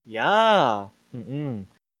doon, di ba? Yeah.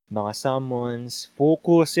 Mga summons,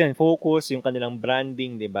 focus yung kanilang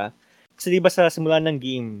branding, di ba? Kasi di ba sa simula ng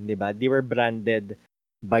game, di ba, they were branded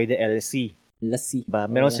by the LC. Lassie. Diba?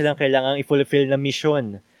 Meron silang kailangang i-fulfill na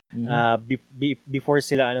mission before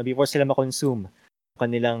sila ma-consume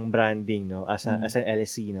kanilang branding, no, as an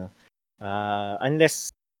LC, no. Unless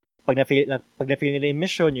pag na-fail nila yung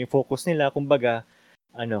mission, yung focus nila, kumbaga,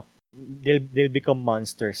 they'll become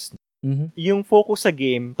monsters. Yung focus sa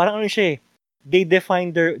game, parang siya they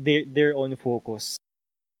define their own focus.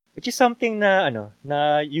 Which is something na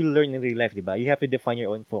you learn in real life, di ba? You have to define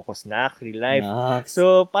your own focus na real life.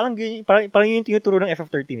 So, parang yung tinuturo ng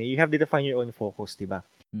FF13 You have to define your own focus, di ba?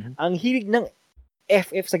 Ang hilig ng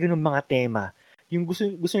FF sa ganung mga tema, yung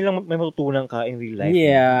gusto nilang may matutunan ka in real life.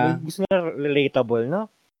 Yeah. Gusto nila relatable,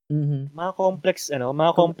 no? Mga complex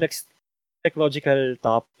psychological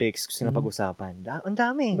topics gusto na pag-usapan. Ang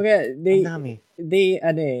dami.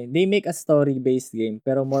 They make a story-based game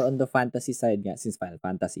pero more on the fantasy side nga since Final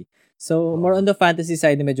Fantasy. So, more on the fantasy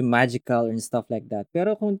side na medyo magical and stuff like that.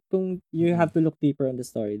 Pero kung you have to look deeper on the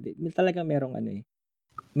story, talaga merong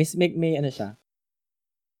may siya.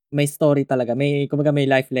 May story talaga. Kumbaga may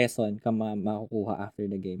life lesson ka makukuha after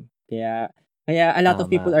the game. Kaya a lot of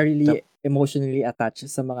people are really emotionally attached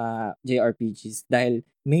sa mga JRPGs dahil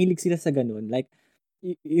mahilig sila sa ganun. Like,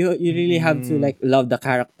 you really have to like love the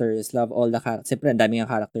characters, love all the characters. Siyempre, ang dami ng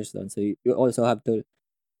characters doon. So, you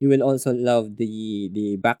will also love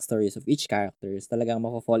the backstories of each characters. Talagang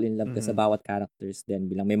mako-fall in love ka sa bawat characters din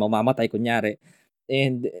bilang may mamamatay kunyari.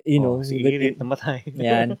 And,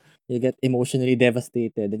 yan, you get emotionally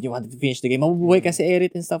devastated and you want to finish the game. Mabubuhay ka si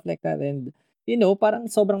Aerith and stuff like that. And, parang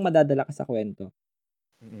sobrang madadala ka sa kwento.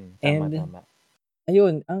 Tama.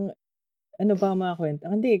 Ayun, ano ba mga kwento?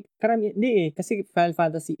 Hindi kasi Final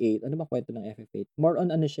Fantasy 8, ano ba kwento ng FF8? More on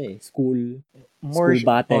school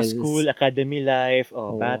battles. School, academy life,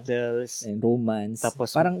 battles. And romance.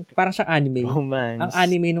 Tapos, parang siyang anime. Romance. Ang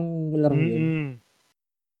anime nung laro yun.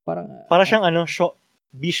 Parang siyang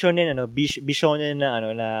bishonen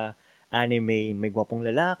na anime, may gwapong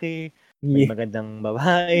lalaki, may magandang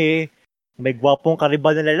babae, may gwapong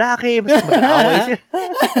karibal na lalaki, mas mag-aaway sila.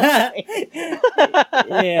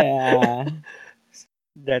 Yeah.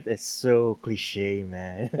 That is so cliche,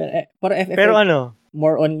 man. Pero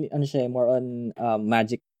more on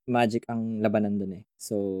magic ang labanan dun .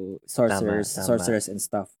 So sorcerers and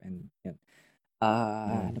stuff and yan.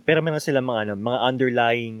 Pero meron sila mga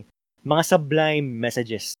underlying, mga sublime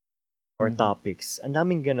messages or topics. Ang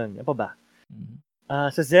daming ganun. Ano pa ba?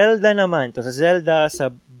 Sa Zelda naman, sa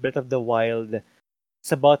Breath of the Wild, it's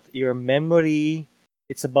about your memory,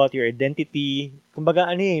 it's about your identity. Kumbaga,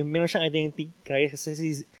 meron siyang identity crisis.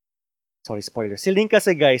 Sorry, spoiler. Si Link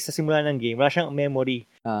kasi, guys, sa simula ng game, wala siyang memory.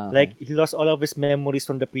 Okay. Like, he lost all of his memories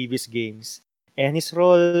from the previous games. And his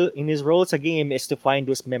role sa game is to find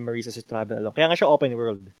those memories as you travel along. Kaya nga siya open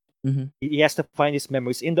world. He has to find his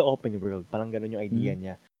memories in the open world. Parang ganun yung idea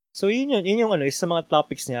niya. So, yun yung isa sa mga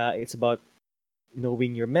topics niya, it's about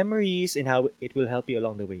knowing your memories and how it will help you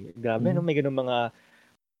along the way. Grabe, may ganun mga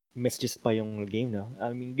messages pa yung game, no?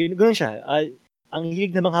 I mean, ganun siya. Ang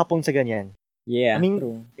hilig ng mga Hapon sa ganyan. Yeah, I mean,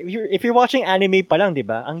 true. If you're watching anime pa lang, di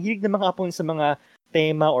ba? Ang hilig ng mga Hapon sa mga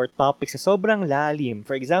tema or topics na sobrang lalim.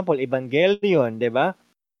 For example, Evangelion, di ba?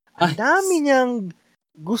 Ang dami niyang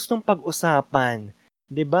gustong pag-usapan.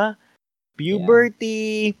 Di ba?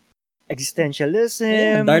 Puberty,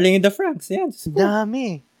 existentialism. Darling in the Franxx, yan.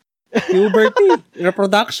 Dami. Puberty,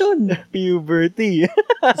 reproduction. Puberty.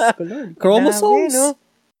 Chromosomes. Dami, no?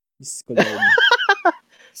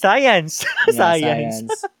 Science. Science.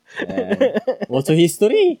 Also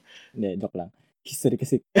history. Hindi, joke lang. History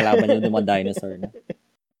kasi kalaban yun ng mga dinosaur na.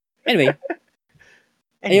 Anyway.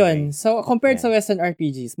 Ayun. So, compared sa Western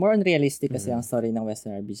RPGs, more on realistic kasi ang story ng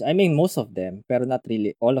Western RPGs. I mean, most of them, pero not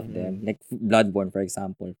really all of them. Like Bloodborne, for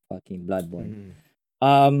example. Fucking Bloodborne.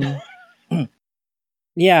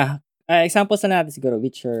 Yeah. Examples na natin siguro,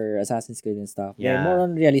 Witcher, Assassin's Creed and stuff. Yeah. More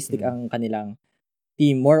on realistic ang kanilang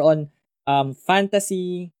theme. More on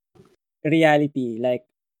fantasy reality. Like,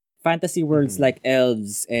 fantasy worlds like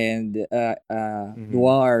elves and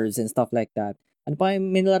dwarves and stuff like that. Ano pa,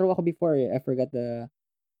 may nalaro ako before I forgot the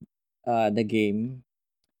game.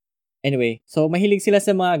 Anyway, so mahilig sila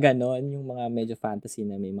sa mga ganon, yung mga medyo fantasy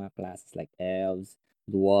na may mga classes like elves,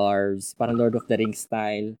 dwarves, parang Lord of the Rings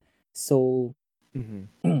style. So, Mhm.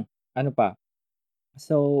 ano pa?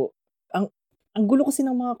 So, ang gulo kasi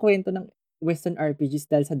ng mga kwento ng Western RPGs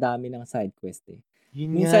dahil sa dami ng side quest eh.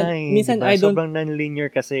 Yun nga Minsan, eh, di minsan ba? I don't, Sobrang non-linear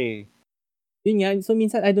kasi. yun nga, so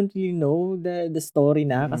minsan I don't really know the story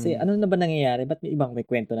na kasi Mm-mm. ano na ba nangyayari? Ba't may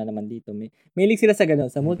kwento na naman dito? May link sila sa ganun,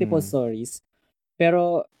 sa multiple Mm-mm. stories.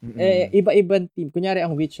 Pero, Mm-mm. iba-ibang team. Kunyari,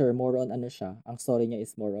 ang Witcher, more on ano siya. Ang story niya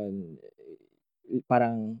is more on,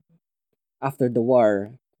 parang, after the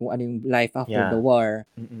war. Kung ano yung life after the Yeah. war.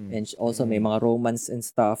 Mm-mm. And also, may Mm-mm. mga romance and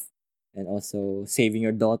stuff. And also, saving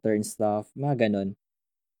your daughter and stuff. Mga ganun.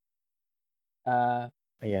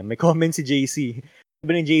 Ayan, may comment si JC.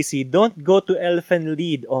 Sabi ni JC, don't go to Elfen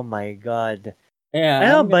Lied. Oh my God. Yeah,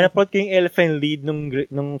 Ano I'm ba, gonna... napload ko yung Elfen Lied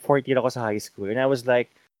nung fourth year ako sa high school. And I was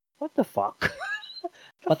like, what the fuck?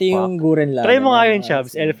 Pati yung fuck? Guren Try Lagann. mo nga Yung yun,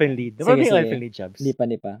 Chubbs. Elfen Lied. Diba Sige, yung sige. Elfen Lied, Chubbs?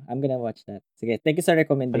 Hindi pa. I'm gonna watch that. Sige, thank you sa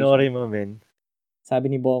recommendation. Panoorin mo, men.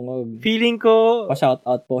 Sabi ni Bongog. Feeling ko...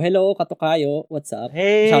 Pa-shoutout po. Hello, Katukayo. What's up?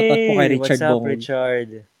 Hey! Shoutout po kay Richard What's up, Bongog. Richard?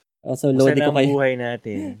 Also, Masaya Lodi na ko ang kayo. buhay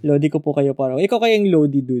natin. Lodi ko po kayo parang. Ikaw kayang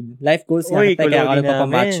Lodi, dude. Life goals nga. Uy, Kaya ako Lodi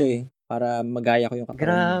nagpapamacho namin. para magaya ko yung katawan.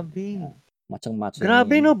 Grabe. Machang-macho.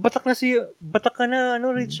 Grabe, no? Batak ka na,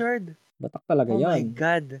 Richard. Batak talaga yan. Oh my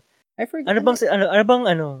God. I forget.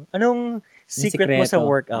 Anong secret mo sa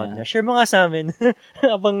workout niya? Share mo nga sa amin.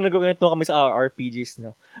 Habang nagkukwento kami sa RPGs,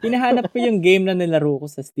 no? Hinahanap ko yung game na nilaro ko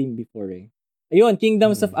sa Steam before eh. Ayun,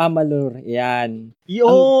 Kingdoms of Amalur. Yan.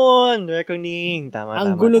 Yun! Reckoning. Tama.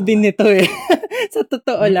 Ang gulo din nito eh. Sa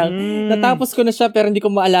totoo lang. Natapos ko na siya pero hindi ko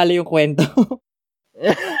maalala yung kwento.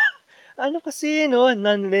 Ano kasi, no?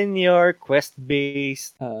 Non-linear,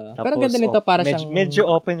 quest-based. Pero ganda nito para siyang... Medyo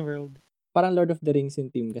open world. Parang Lord of the Rings yung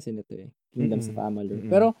team kasi nito eh. Kingdoms of Amalur.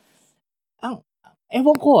 Pero,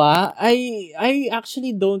 ewan ko I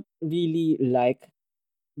actually don't really like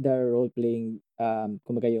the role-playing,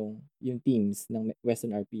 kumbaga yung teams ng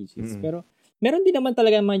Western RPGs. Pero, meron din naman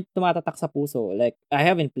talaga tumatatak sa puso. Like, I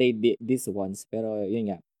haven't played this once, pero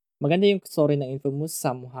yun nga. Maganda yung story ng Infamous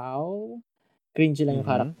somehow. Cringy lang yung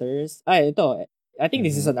characters. Ito. I think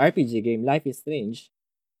this is an RPG game. Life is Strange.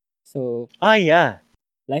 So, yeah.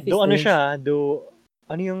 Life is Strange. Ano siya?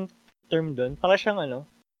 Ano yung term doon? Para siyang ano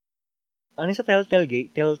sa Telltale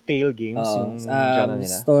Games yung genre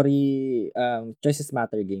nila? Story, choices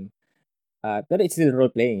matter game. Pero it's still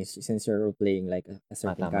role-playing since you're role-playing like a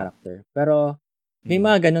certain character. Pero, may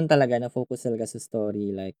mga ganun talaga na focus talaga sa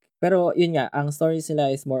story. Like, pero yun nga, ang stories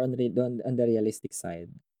nila is more on the realistic side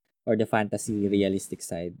or the fantasy realistic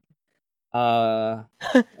side.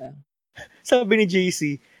 Sabi ni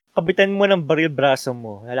JC, kabitan mo ng baril braso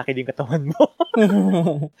mo, lalaki din katawan mo.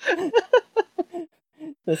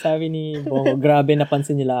 So sabi ni Bongo, grabe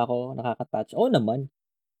napansin nila ako, nakaka-touch. Oo naman.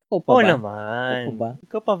 Ikaw pa ba?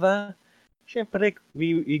 Ikaw pa ba? Siyempre,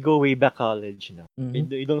 we go way back college, no?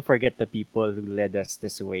 You don't forget the people who led us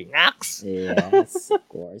this way. Nax! Yes, of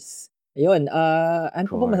course. Ayun, ano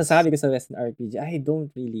pa ba masasabi ko sa Western RPG? I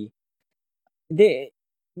don't really...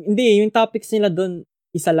 Hindi, yung topics nila doon,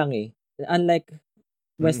 isa lang eh. Unlike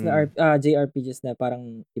Western JRPGs na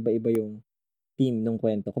parang iba-iba yung theme ng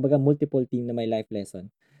kwento. Kumbaga, multiple theme na may life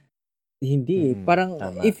lesson. Hindi eh. Parang,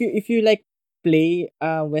 if you like play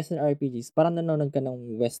Western RPGs, parang nanonood ka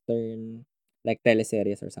ng Western like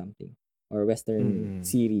teleseries or something. Or Western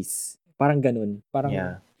series. Parang ganun.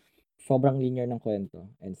 Parang sobrang linear ng kwento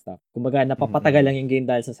and stuff. Kumbaga, napapatagal lang yung game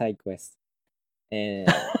dahil sa side quest. And,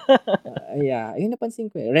 yun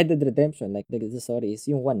napansin ko eh. Red Dead Redemption, like the story is,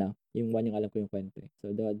 yung one yung alam ko yung kwento eh.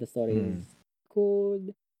 So, the story is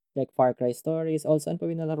good. Like Far Cry stories. Also, ano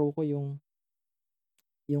pa winalaro ko yung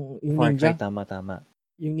Far ninja. Cry, tama.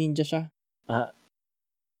 Yung ninja siya.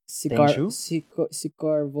 Tenchu? Si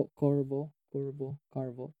Corvo.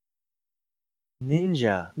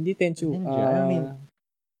 Ninja. Hindi Tenchu. Ninja. I mean,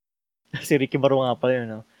 si Ricky Maru nga pala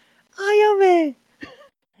yun, no? Ayame!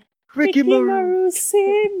 Ricky Maru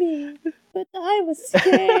saved me, but I was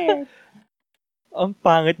scared. Ang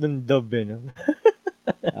pangit ng dub, no?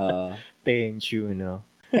 Tenchu, no?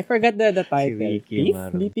 I forgot the title. Si Ricky Thief?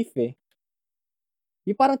 Maru. Hindi Thief eh.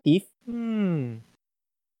 Yung parang Thief?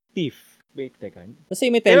 Thief. Wait, teka. Kasi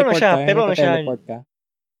may teleport teleport ka.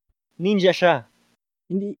 Ninja siya.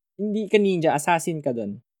 Hindi ka ninja. Assassin ka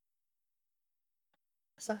dun.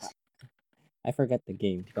 Assassin? I forgot the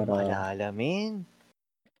game. Hindi ko maalala, man.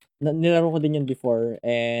 Nilaro ko din yun before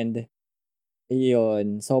and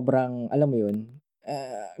yun, sobrang, alam mo yun,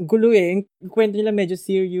 gulo eh. Yung kwento nila medyo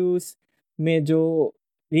serious, medyo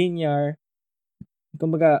linear.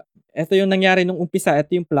 Kumbaga, ito yung nangyari nung umpisa,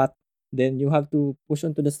 ito yung plot. Then, you have to push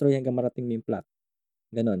on to the story hanggang marating mo yung plot.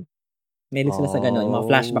 Ganon. Mahilig sila sa ganon. Yung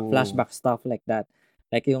mga flashback stuff like that.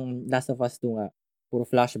 Like yung Last of Us 2 nga, puro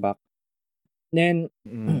flashback. Then,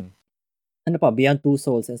 ano pa, Beyond Two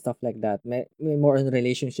Souls and stuff like that. May more on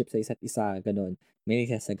relationship sa isa't isa, ganun. May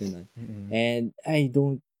isa sa ganun. And I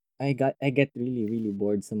get really, really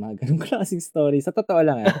bored sa mga ganung klaseng story. Sa totoo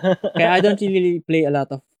lang Kaya I don't really play a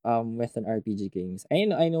lot of Western RPG games.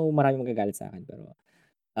 I know maraming magagalit sa akin, pero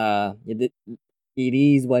it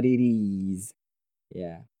is what it is.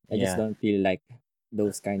 Yeah. I just don't feel like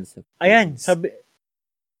those kinds of Ayan, games.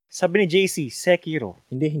 sabi ni JC, Sekiro.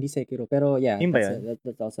 Hindi Sekiro. Pero yeah,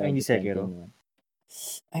 that's also hindi Sekiro.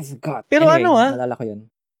 I forgot. Pero anyway, nalala ko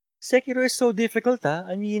yun. Sekiro is so difficult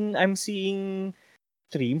I mean, I'm seeing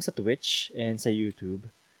streams sa Twitch and sa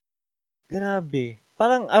YouTube. Grabe.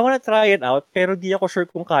 Parang, I wanna try it out, pero di ako sure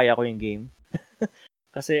kung kaya ko yung game.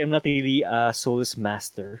 Kasi I'm not really a Souls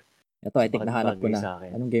master. Ito, I think nahanap ko na.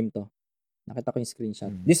 Anong game to? Nakita ko yung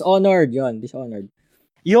screenshot. Dishonored, yun. Dishonored.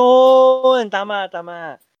 Yun! Tama.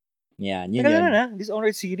 Yeah, yun.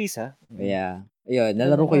 Dishonored series, Yeah. Ayun,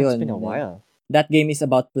 nalaro ko yun. It's been a while. That game is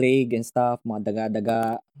about plague and stuff, mga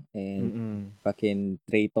daga-daga, and fucking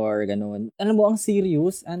traitor, ganun. Alam mo, ang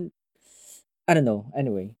serious, and I don't know.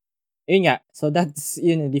 Anyway. Yun nga. So, that's,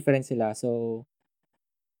 yun, different sila. So,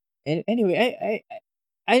 anyway,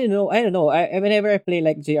 I don't know. Whenever I play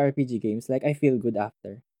like JRPG games, like, I feel good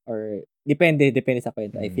after. Or, depende sa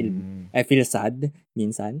kwento. I feel sad,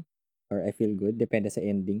 minsan. Or I feel good, depende sa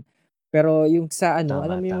ending. Pero yung sa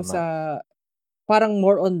alam mo yung sa parang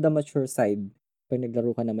more on the mature side pag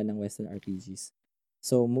naglaro ka naman ng Western RPGs.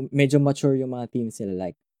 So medyo mature yung mga themes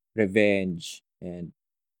nila, like revenge and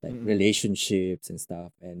like relationships and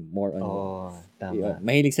stuff, and more on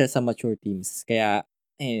mahilig sila sa mature themes. Kaya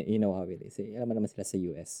you know how it is. Alam naman sila sa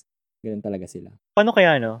US. Ganun talaga sila. Paano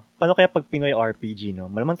kaya pag Pinoy RPG,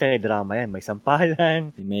 malamang teledrama yan. May sampalan,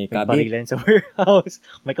 may barilan sa warehouse,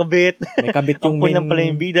 may kabit. May kabit yung main. Ang pala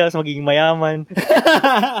yung bida, magiging mayaman.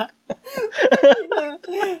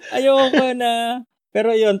 Ayoko na.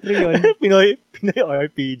 Pero yun, true yun. Pinoy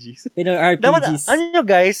RPGs. Pinoy RPGs. Dapat,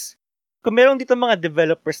 guys, kung meron dito mga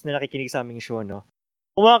developers na nakikinig sa aming show,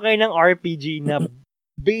 kumawa kayo ng RPG na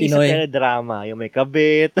based sa teledrama, yung may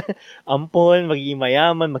kabit, ampon, magiging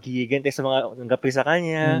mayaman, magigigante sa mga nanggapi sa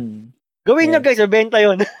kanya. Gawin nyo guys, benta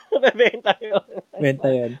yun. Benta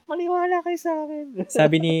yun. Maniwala kayo sa akin.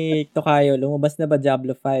 Sabi ni Tokayo, lumabas na ba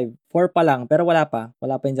Diablo 5? 4 pa lang, pero wala pa.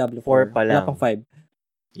 Wala pa yung Diablo 4. 4 pa lang. Wala pang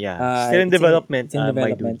 5. Yeah. Still in development. It's in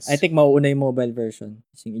development. I think mauuna yung mobile version.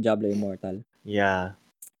 Yung Diablo Immortal. Yeah.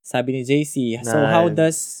 Sabi ni JC, so how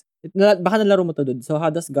does, baka nalaro mo to dude, so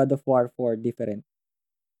how does God of War 4 different?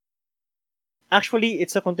 Actually,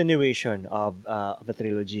 it's a continuation of the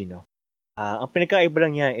trilogy, ang pinagkaiba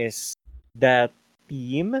lang niya is the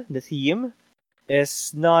theme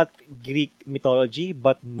is not Greek mythology,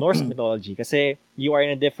 but Norse mythology. Kasi you are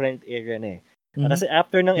in a different area na Kasi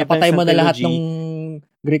after ng events napatay mo na lahat ng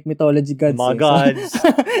Greek mythology gods. Mga gods.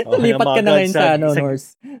 Lipat ka na ngayon sa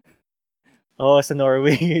Norse. Sa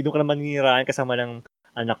Norway. Doon ka naman niniraan kasama ng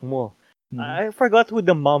anak mo. I forgot who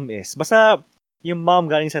the mom is. Basta yung mom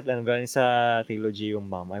galing sa trilogy yung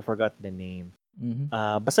mom. I forgot the name.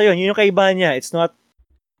 Basta yun yung kaibahan niya. It's not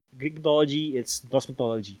Greek mythology, it's Norse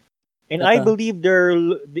mythology. And I believe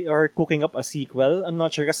they are cooking up a sequel. I'm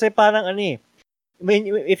not sure. Kasi parang I mean,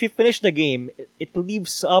 if you finish the game, it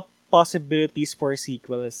leaves up possibilities for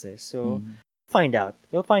sequels. So, find out.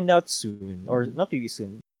 We'll find out soon. Or not really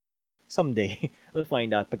soon. Someday. We'll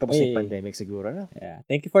find out. Pagtapos ng pandemic siguro na. Yeah.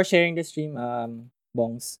 Thank you for sharing the stream,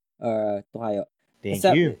 Bongs. Tokayo. Thank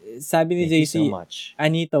you. Sabi ni JC, so much.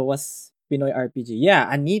 Anito was Pinoy RPG. Yeah,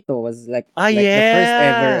 Anito was like the first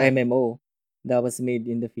ever MMO that was made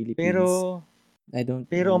in the Philippines.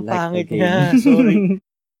 Pero ang pangit niya.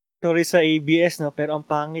 Sorry sa ABS, pero ang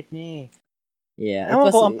pangit niya Yeah.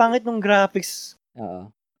 ang pangit ng graphics.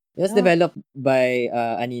 It was developed by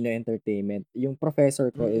Anino Entertainment. Yung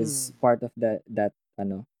professor ko is part of that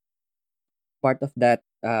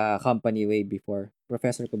company way before.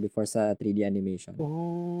 Professor ko before sa 3D animation.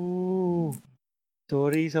 Oh.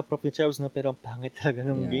 Sorry sa Prophet Charles pero ang pangit talaga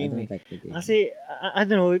ng game. Like the game. Kasi, I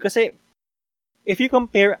don't know, kasi if you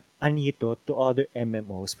compare Anito to other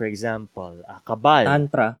MMOs, for example, Kabal,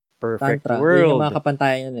 Tantra, Perfect Tantra. World, yung mga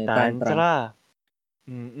kapantayan yun Tantra.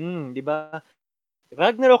 Di ba?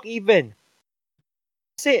 Ragnarok even.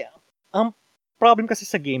 Kasi, ang problem kasi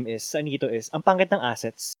sa game is, sa Anito is, ang pangit ng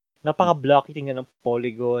assets. Napaka-blocky tingnan ng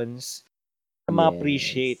polygons,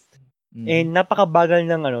 ma-appreciate. And napakabagal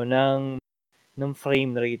ng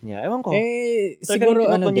frame rate niya. Ewan ko. Siguro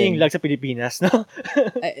niya yung lag sa Pilipinas, no?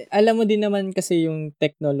 Alam mo din naman kasi yung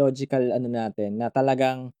technological natin na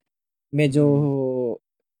talagang medyo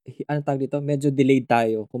ano tawag dito, medyo delayed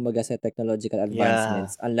tayo kumbaga sa technological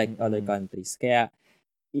advancements unlike other countries. Kaya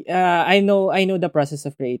I know the process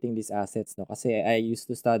of creating these assets, no, kasi I used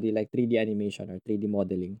to study like 3D animation or 3D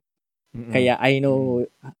modeling. Kaya I know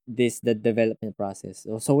the development process.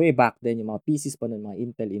 So way back then, yung mga PCs pa nun, mga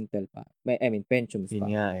Intel pa. I mean, Pentiums pa.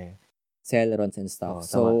 Yun nga eh. Celerons and stuff. Oh,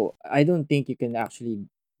 so, I don't think you can actually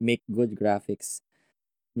make good graphics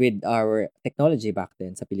with our technology back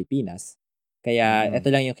then sa Pilipinas. Kaya,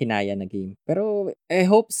 ito lang yung kinaya na game. Pero, I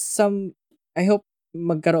hope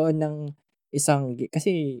magkaroon ng isang,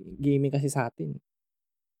 kasi gaming kasi sa atin,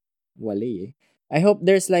 wala eh. I hope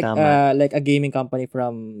there's like like a gaming company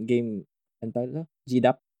from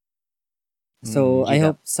GDAP. So I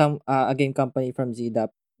hope a game company from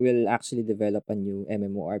GDAP will actually develop a new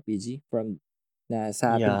MMORPG from na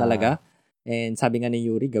sa atin talaga. And sabi nga ni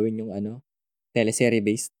Yuri, gawin yung teleserye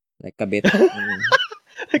based like Kabit.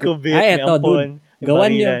 Kabit, may ampon,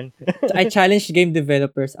 gawan niyo. I challenge game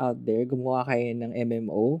developers out there, gumawa kayo ng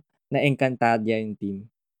MMO na Encantadia yung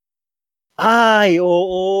team. Ay,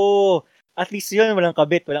 oo. At least yun, walang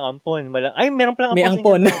kabit, walang ampon. Meron palang ampon. May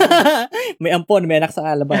ampon. May ampon, may anak sa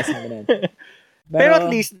alabas. Pero at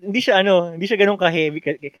least, hindi siya ganun ka-heavy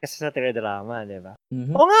kasi sa teledrama, di ba?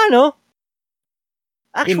 Oo nga, no?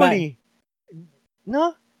 Actually,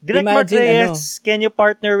 no? Direct Martreyes, can you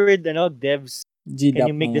partner with, devs? GDAP, can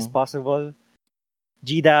you make this possible?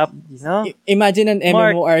 GDAP, no? Imagine an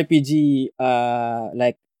MMORPG,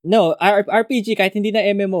 like, no, RPG, kahit hindi na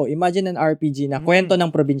MMO, imagine an RPG na kwento ng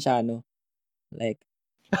probinsyano. Like,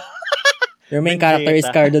 your main character is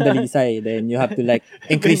Cardo Dalisay. Then you have to like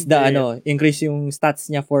increase yung stats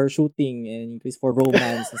niya for shooting and increase for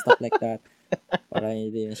romance and stuff like that. Para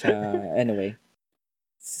hindi na siya, anyway.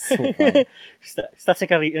 So fun. Stats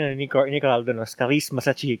ni Cardo, no? Charisma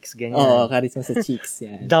sa cheeks, ganyan. Oo, charisma sa cheeks,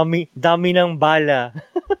 yan. Dami ng bala.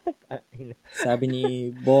 Sabi ni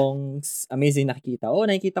Bongs, amazing nakikita.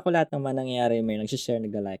 Nakikita ko lahat ng mga nangyayari. May nag-share,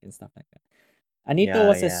 nag-like and stuff like that. Anito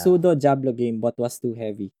was a pseudo Diablo game but was too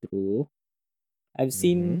heavy. True. I've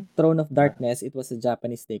seen Throne of Darkness. It was a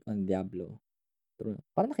Japanese take on Diablo. True.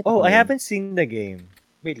 Parang nakita ko I haven't seen the game.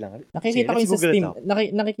 Wait lang. Nakikita ko yun sa Steam.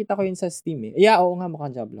 Nakikita ko yun sa Steam eh. Yeah, oo nga,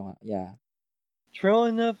 mukhang Diablo nga. Yeah.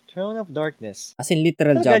 Throne of Darkness. As in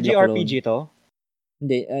literal Diablo clone. RPG to?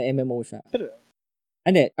 Hindi, MMO siya.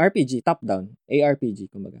 Hindi, RPG, top-down. ARPG,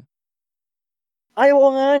 kumbaga. Ay, oo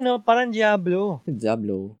nga, no? Parang Diablo.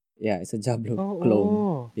 Diablo. Yeah, it's a Diablo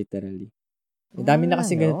clone. Literally. Dami na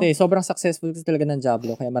kasi ganito eh. Sobrang successful kasi talaga ng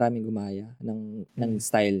Diablo, kaya maraming gumaya ng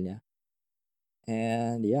style niya.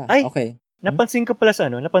 And yeah, okay. Napansin ko pala sa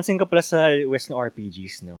Western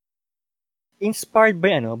RPGs, no? Inspired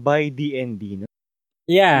by D&D, no?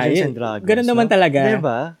 Yeah, ganun naman talaga.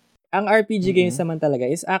 Diba? Ang RPG games naman talaga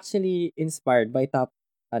is actually inspired by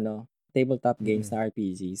tabletop games na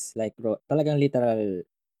RPGs. Like, talagang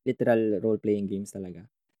literal role-playing games talaga.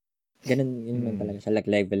 Ganun naman talaga siya. Like,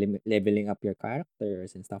 leveling up your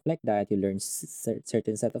characters and stuff like that. You learn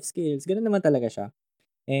certain set of skills. Ganun naman talaga siya.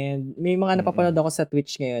 And may mga napapanood ako sa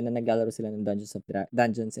Twitch ngayon na naglalaro sila ng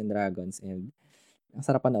Dungeons and Dragons. And ang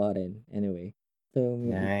sarap panoorin. Anyway. So,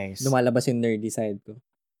 nice. Lumalabas yung nerdy side ko.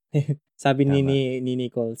 Sabi ni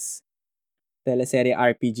Nichols, teleserye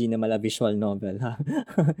RPG na mala visual novel, ha?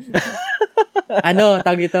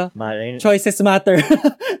 Tawag ito? Choices matter.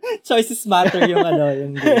 Choices matter yung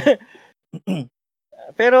yung game.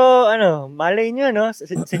 Pero, malay nyo, no?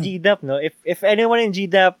 Sa GDAP, no? If anyone in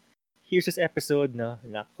GDAP hears this episode, no?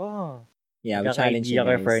 Nako. Yeah, we challenge you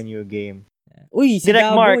guys. For a new game. Uy, si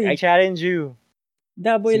Direct Daboy. Mark, I challenge you.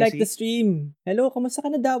 Daboy, like the stream. Hello, kamusta ka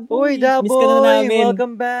na, Daboy? Uy, Daboy! Miss ka na namin.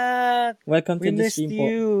 Welcome back! Welcome to the stream po.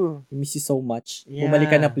 We miss you so much. Yeah. Bumalik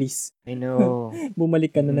ka na, please. I know.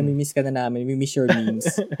 Bumalik ka na, namimiss ka na namin. We miss your memes.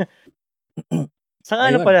 Sa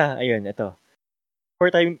pala, ayun, ito.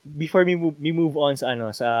 Before we move on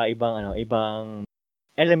sa ibang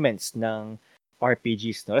elements ng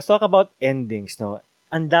RPGs, no? Let's talk about endings, no?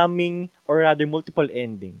 Ang daming, or rather multiple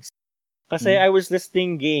endings. Kasi I was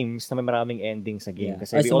listing games na may maraming endings sa game.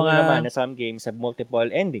 Kasi we all know naman na some games have multiple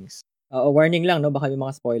endings. Warning lang, no? Baka may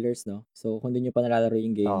mga spoilers, no? So, kung di nyo pa nalalaro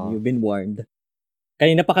yung game, you've been warned.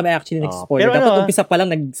 Kanina pa kami actually nag-spoiler. Dapat umpisa pa lang,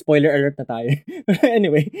 nag-spoiler alert na tayo.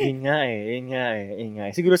 Anyway. Yun nga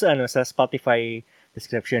eh. Siguro sa Spotify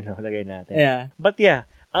description, no? Lagay natin. Yeah. But yeah,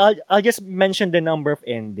 I'll just mention the number of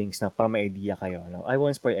endings na para may idea kayo, no? I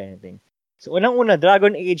won't spoil anything. So, unang-una,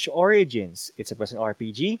 Dragon Age Origins. It's a person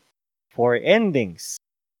RPG. 4 endings.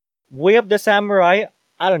 Way of the Samurai,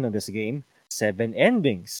 I don't know this game, 7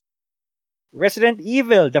 endings. Resident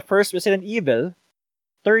Evil, the first Resident Evil,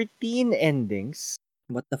 13 endings.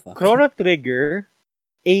 What the fuck? Chrono Trigger,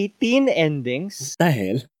 18 endings. What the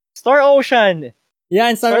hell? Star Ocean!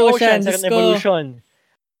 Yan, Star Ocean. Second Diyos ko. Evolution.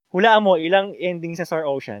 Hulaan mo, ilang endings sa Star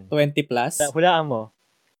Ocean? 20 plus? Hulaan mo.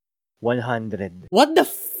 100. What the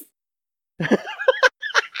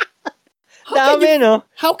Dami, no?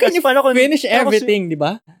 How can you finish everything, di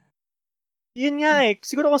ba? Yun nga eh.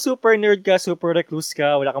 Siguro kung super nerd ka, super recluse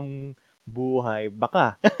ka, wala kang buhay,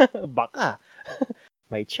 baka. Baka.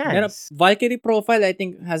 May chance. Pero Valkyrie Profile, I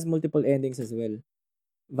think, has multiple endings as well.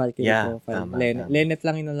 Valkyrie Profile. Tama. Lenet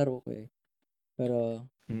lang yung nalaro ko eh. Pero,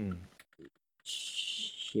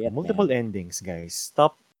 shit, multiple endings, guys.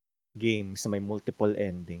 Top games na may multiple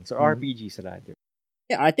endings. Or RPGs, rather.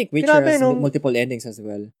 Yeah, I think Witcher has multiple endings as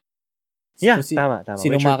well. Yeah, tama.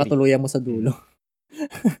 Sino makakatuluyan mo sa dulo?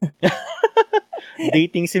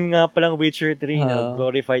 Dating sim nga palang Witcher 3, no?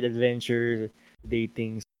 Glorified adventure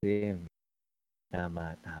dating sim.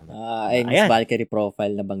 Tama. Ay, Miss Valkyrie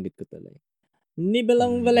Profile, nabanggit ko tuloy.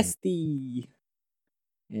 Nibelang Valesti.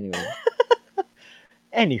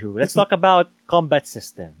 Anywho, let's talk about combat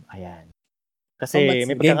system. Ayan. Kasi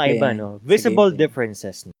may pagkakaiba, no? Visible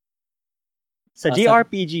differences. Sa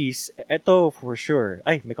JRPGs, ito for sure.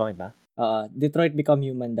 Ay, may comment ba? Detroit Become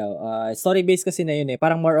Human daw. Story-based kasi na yun eh.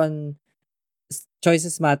 Parang more on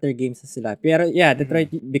choices matter games na sila. Pero yeah,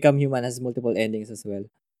 Detroit Become Human has multiple endings as well.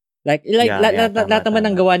 Lahat naman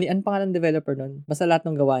ng gawa ni, ano pangalan ng developer nun? Basta lahat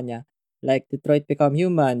ng gawa niya. Like Detroit Become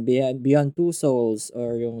Human, Beyond Two Souls,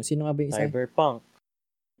 or yung, sino nga ba yung isa? Cyberpunk.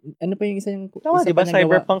 Ano pa yung isa yung... Tama, diba?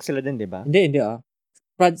 Cyberpunk sila din, diba? Hindi.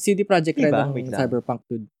 CD Projekt Red ang Cyberpunk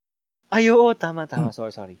dude. Ay, oo, tama.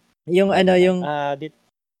 Sorry. Yung ano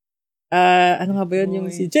nga ba yun?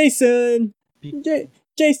 Yung si Jason!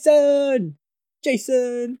 Jason!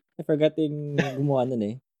 I forgot yung gumawa nun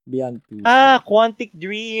eh. Beyond Two. Quantic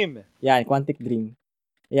Dream! Yan, Quantic Dream.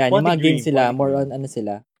 Yan, yung mga games sila, more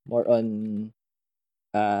on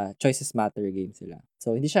choices matter games sila.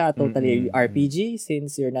 So, hindi siya totally RPG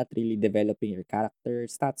since you're not really developing your character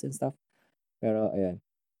stats and stuff. Pero, ayan.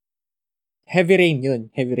 Heavy Rain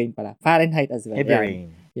pala. Fahrenheit as well. Heavy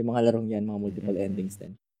Rain. Yung mga larong yan, mga multiple endings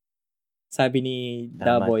din. Sabi ni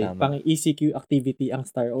Daboy, pang ECQ activity ang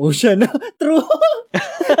Star Ocean. True!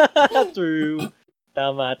 True.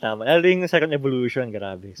 Tama. Lalo yung Second Evolution,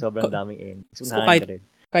 grabe. Sobrang daming endings. So,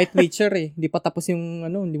 kahit Witcher eh. Hindi mo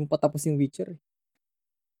pa tapos yung Witcher eh.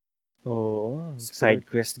 Oo. Side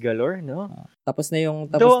quest galore, no? Tapos na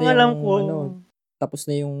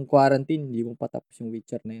yung quarantine, hindi mo pa tapos yung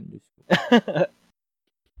Witcher na yun.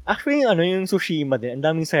 Actually, yung Tsushima din,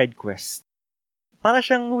 ang daming side quest. Para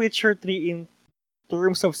siyang Witcher 3 in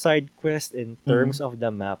terms of side quest, in terms of the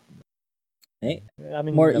map.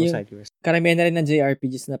 More yung side quest. Karamihan na rin ng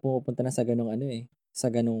JRPGs na pumupunta na sa ganong sa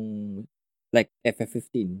ganong like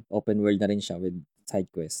FF15, open world na rin siya with side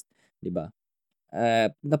quest, 'di ba?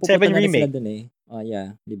 Napupunta na rin sila dun eh.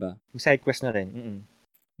 Yeah, 'di ba? Side quest na rin.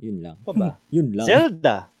 Yun lang. Pa ba? Yun lang.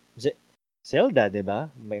 Zelda, 'di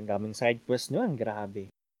ba? May daming side quest noon,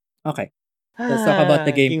 grabe. Okay. Let's talk about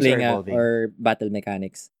the gameplay or battle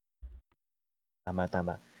mechanics. Tama.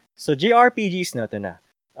 So JRPGs na 'to na.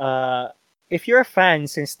 If you're a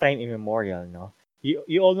fan since time immemorial, no?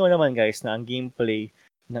 You all know naman guys na ang gameplay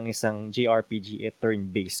ng isang JRPG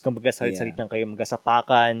turn-based. Kung salit-salit lang kayo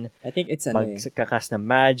magasapakan. I think it's magkakas na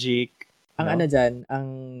magic. Ang ang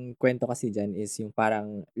kwento kasi dyan is yung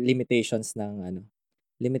parang limitations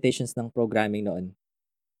ng programming noon.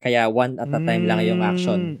 Kaya one at a time lang yung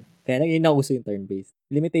action. Kaya nauso yung turn-based.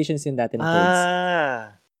 Limitations yung dati ng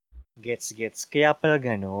codes. Gets. Kaya pala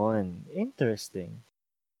ganun. Interesting.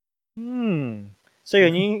 So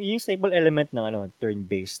yun, yung stable element ng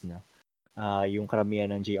turn-based na. Yung karamihan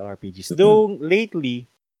ng JRPGs. Though, lately,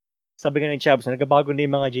 sabi nga ng Chabs, nagbabago na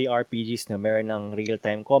yung mga JRPGs na meron ng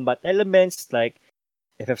real-time combat elements like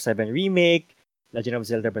FF7 Remake, Legend of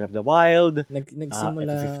Zelda Breath of the Wild,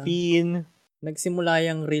 FF15. Nagsimula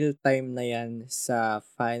yung real-time na yan sa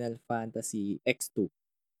Final Fantasy X2.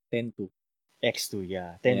 10-2. X2,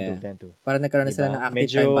 yeah. 10-2. Para nagkaroon na sila ng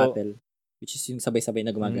active time battle, which is yung sabay-sabay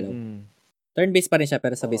na gumagalaw. Turn-based pa rin siya,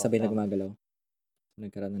 pero sabay-sabay na gumagalaw.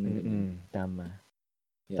 Nagkaroon na Tama.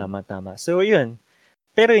 Yeah. Tama. So, yun.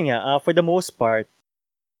 Pero yun nga, for the most part,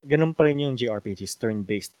 ganun pa rin yung JRPGs,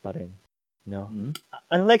 turn-based pa rin. No?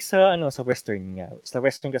 Unlike sa Western nga. Sa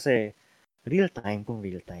Western kasi, real-time.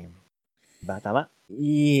 Diba? Tama?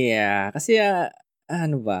 Yeah. Kasi,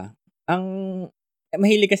 ang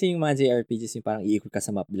mahilig kasi yung mga JRPGs yung parang iikot ka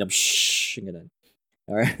sa map, bilang shhh, gano'n.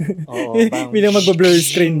 Or, bilang magbablur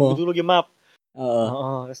screen mo. Tutulog yung map.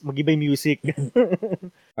 Oo. Mag-iba yung music.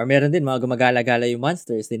 Or meron din, mga gumagala-gala yung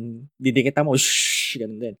monsters, then didikita mo, shhh,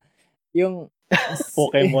 ganun din. Yung,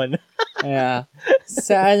 Pokemon. Yeah.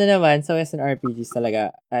 Sa ano naman, sa Western RPGs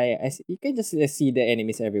talaga, you can just see the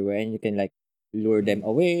enemies everywhere and you can like lure them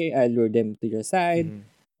away, lure them to your side,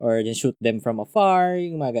 or just shoot them from afar,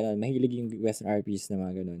 yung mga ganun. Mahilig yung Western RPGs na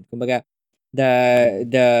mga ganun. Kumbaga,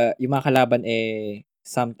 yung mga kalaban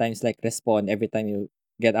sometimes like respawn every time you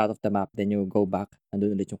get out of the map, then you go back,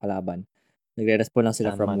 andun ulit yung kalaban. Nagre-respawn lang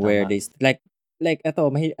sila from where they, like,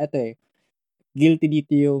 eto guilty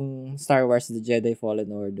dito yung Star Wars The Jedi Fallen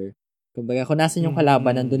Order. Kumbaga, kung nasan yung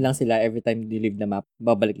kalaban, nandun lang sila every time you leave the map,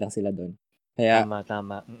 babalik lang sila doon. Kaya,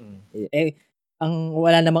 tama. ang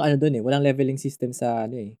wala namang doon walang leveling system sa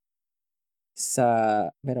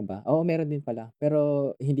meron ba? Oo, meron din pala.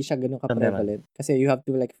 Pero, hindi siya ganun ka-prevalent. Kasi you have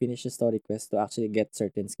to like finish the story quest to actually get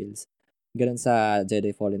certain skills. Ganun sa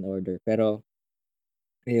Jedi Fallen Order. Pero,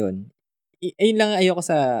 ayun. Ayun lang ayoko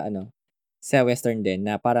sa Western din,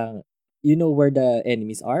 na parang, you know where the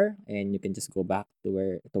enemies are and you can just go back to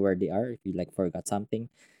where they are if you like forgot something.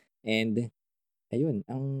 And ayun,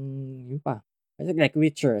 yun pa. Like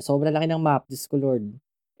Witcher, sobrang laki ng map, Diyos ko Lord.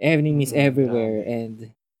 Enemies everywhere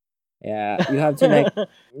and you have to like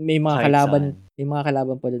may mga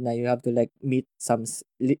kalaban pa doon na you have to like meet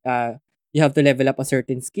you have to level up a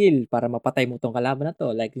certain skill para mapatay mo tong kalaban na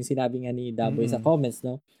to. Like yung sinabi nga ni Daboy sa comments,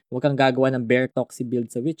 no? Huwag kang gagawa ng bear toxi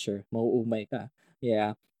build sa Witcher. Mauumay ka.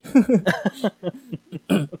 Yeah.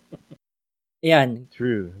 Yan.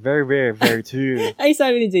 True. Very, very, very true. Ay,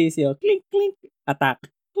 sabi ni JC, clink, clink, attack.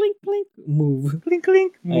 Clink, clink, move. Clink,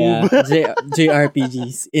 clink, move.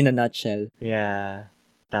 JRPGs in a nutshell. Yeah.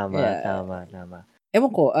 Tama.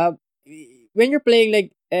 Ewan ko, when you're playing like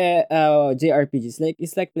JRPGs, like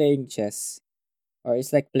it's like playing chess or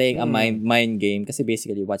it's like playing a mind game kasi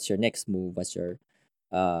basically what's your next move, what's your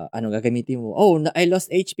anong gagamitin mo? Oh, I lost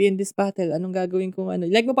HP in this battle. Anong gagawin ko?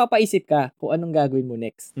 Like mapapaisip ka kung anong gagawin mo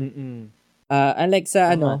next. Unlike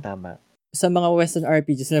sa tama. Sa mga Western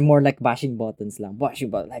RPGs na more like bashing buttons lang.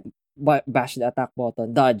 Like bash the attack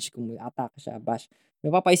button, dodge kung may attack siya, bash.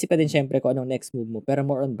 Mapapaisip ka din syempre kung anong next move mo, pero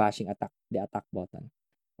more on bashing the attack button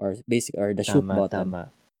or the shoot button. Tama.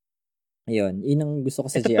 Ayun, yun ang gusto ko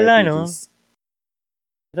sa JRPGs. Pala, no?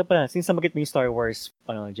 Ito pala, since nabanggit mo yung Star Wars,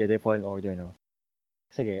 Jedi Fallen Order, no?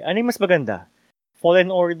 Sige, ano yung mas maganda? Fallen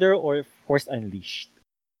Order or Force Unleashed?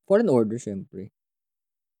 Fallen Order, syempre.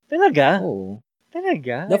 Talaga? Oo.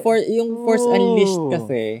 Talaga? Yung Force Unleashed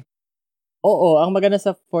kasi, ang maganda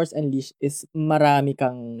sa Force Unleashed is marami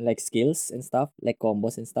kang like skills and stuff, like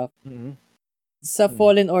combos and stuff. Sa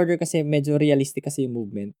Fallen Order kasi medyo realistic kasi yung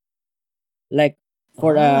movement. Like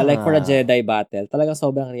for a Jedi battle, talagang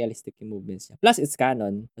sobrang realistic yung movements niya. Plus it's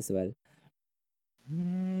canon as well.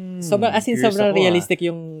 Sobrang realistic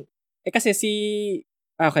yung kasi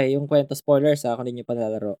yung kwento spoilers kung hindi niyo pa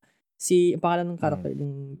nalalaro. Ang pangalan ng character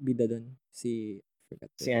yung bida doon,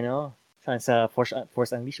 saan sa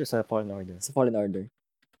Force Unleashed o sa Fallen Order? Sa Fallen Order.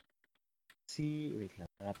 Wait lang,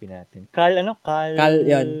 hanapin natin. Cal.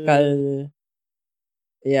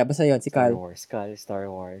 Yeah, basta yun, si Cal. Star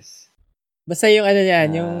Wars. Basta yung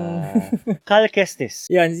yung Cal Kestis.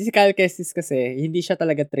 Yan, si Cal Kestis kasi, hindi siya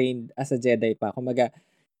talaga trained as a Jedi pa. Kumaga,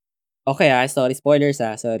 spoilers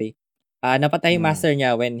sorry. Napatay yung master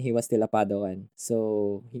niya when he was still a Padawan.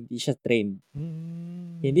 So, hindi siya trained.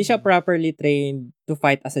 Hindi siya properly trained to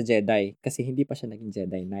fight as a Jedi kasi hindi pa siya naging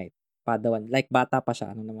Jedi Knight. Padawan. Like, bata pa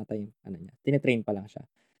siya. Namatay yung niya. Tinitrain pa lang siya.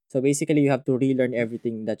 So, basically, you have to relearn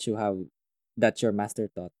everything that your master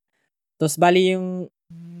taught. Tapos, bali yung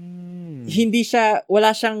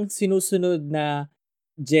wala siyang sinusunod na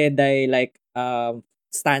Jedi like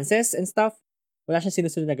stances and stuff. Wala siyang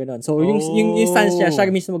sinusunod na gano'n. So, yung stance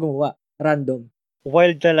siya mismo gumawa. Random.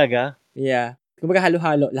 Wild talaga? Yeah. Kumbaga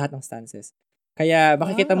halo-halo lahat ng stances. Kaya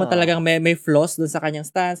makikita mo talagang may flaws doon sa kanyang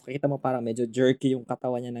stance. Makikita mo parang medyo jerky yung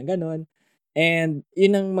katawan niya ng gano'n. And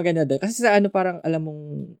yun ang maganda doon. Kasi sa parang alam mong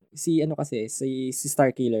si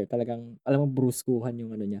Starkiller talagang alam mo bruskuhan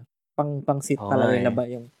yung niya. Pang-sit talaga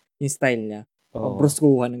yung style niya.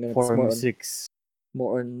 Bruskuhan ng gano'n. Form 6.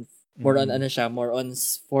 More on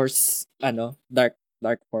force,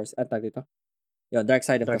 dark force. Dito? Yung dark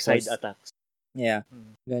side of the force. Dark side attacks. Yeah.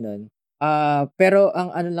 Ganon. Pero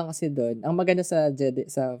ang lang kasi doon, ang maganda sa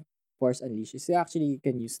Force Unleashed is actually you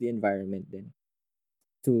can use the environment din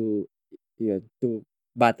to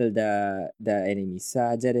battle the enemies.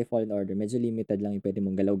 Sa Jedi Fallen Order, medyo limited lang yung pwede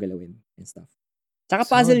mong galaw-galawin and stuff. Tsaka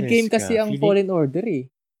puzzle game kasi ang Fallen Order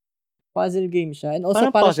Puzzle game siya. And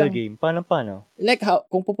also, paano puzzle game? Paano? Like,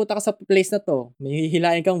 kung pupunta ka sa place na to, may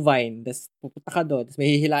hihilain kang vine, tapos pupunta ka doon, tapos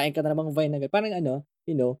may hihilain ka na namang vine na gano'n. Parang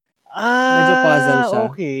medyo puzzle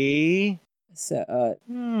siya. Okay.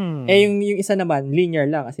 yung isa naman, linear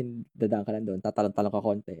lang. As in, dadaan ka lang doon. Tatalon-talon ka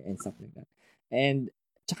konti and stuff like that. And,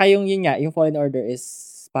 tsaka yun nga, yung Fallen Order is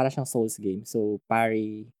para siyang Souls game. So,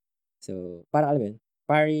 parry. So, parang alam mo yun,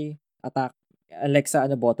 parry, attack, like sa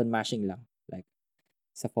button mashing lang. Like,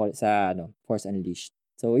 sa Force Unleashed.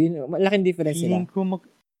 So, yun, malaking difference nila.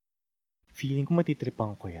 Feeling ko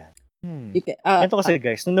matitripan ko yan. Ito kasi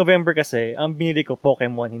guys, noong November kasi, ang binili ko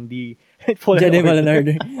Pokemon, hindi Fallen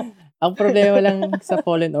Order. Ang problema lang sa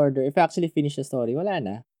Fallen Order, if you actually finish the story, wala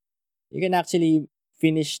na. You can actually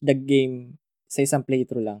finish the game sa isang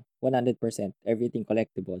playthrough lang. 100%. Everything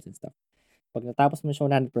collectibles and stuff. Pag natapos mo siya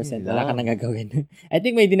 100%, wala ka nang gagawin. I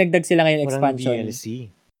think may dinagdag sila ngayon expansion. DLC.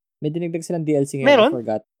 May dinagdag silang DLC ngayon. Meron? I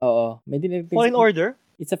forgot. Oo. May dinagdag Fallen Order?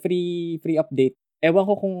 It's a free update. Ewan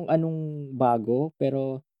ko kung anong bago,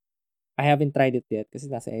 pero I haven't tried it yet kasi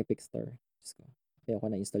nasa Epic Store. Kaya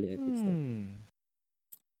ako na-install yung Epic Store.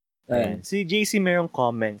 Si JC mayroong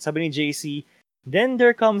comment. Sabi ni JC, then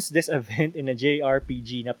there comes this event in a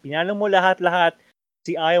JRPG na pinalo mo lahat-lahat,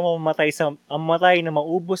 si ayaw mo mamatay na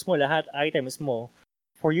maubos mo lahat items mo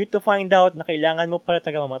for you to find out na kailangan mo pala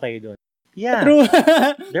taga mamatay doon. Yeah. True.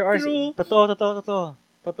 There are Totoo.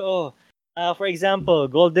 For example,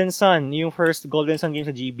 Golden Sun, yung first Golden Sun game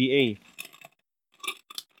sa GBA.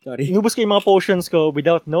 Sorry. Inubos ko yung mga potions ko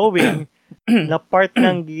without knowing na part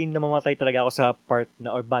ng game na mamatay talaga ako sa part na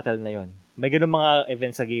or battle na yon. May ganun mga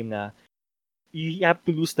events sa game na you have to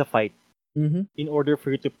lose the fight in order for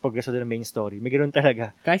you to progress to the main story. May ganun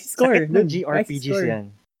talaga. Crisis Core. Sakit ng GRPGs yan.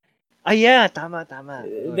 Yeah, tama.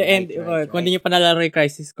 The end, kung hindi nyo pa nalaro yung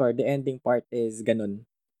Crisis Core, the ending part is ganun.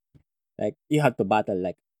 Like, you have to battle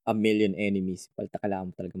like 1,000,000 enemies. Palta ka lang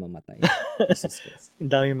mo talaga mamatay. Ang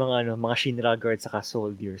dami mga Shinra guards saka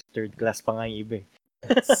soldiers. Third class pa nga yung iba eh.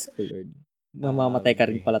 Lord. Mamamatay ka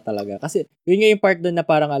rin pala talaga. Kasi, yun nga yung part doon na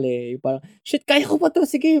parang yung parang, shit, kaya ko pa to.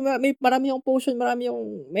 Sige, may marami yung potion, marami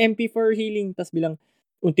yung MP for healing. Tapos bilang,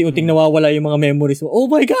 unti-unting nawawala yung mga memories mo. Oh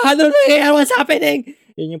my God! What's happening?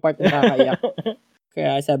 Yun yung part na nakakaiyak.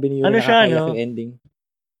 Kaya sabi niyo nakakaiyak yung ending.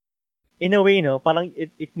 In a way, no, parang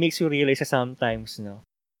it makes you realize sometimes, no,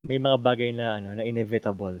 may mga bagay na na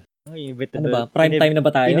inevitable. Ano ba? Prime time na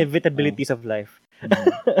ba tayo? Inevitabilities of life.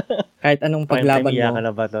 Kahit anong paglaban mo. Ka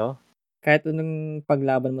na ba to? Kahit anong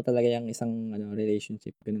paglaban mo talaga yung isang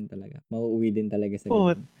relationship, ganun talaga. Mauuwi din talaga sa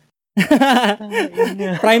ganun.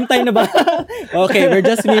 Prime time na ba? Okay, we're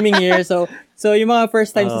just memeing here. So yung mga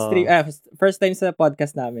first time sa stream, first time sa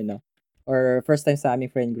podcast namin, no? Or first time sa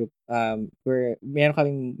aming friend group, meron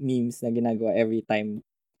kaming memes na ginagawa every time.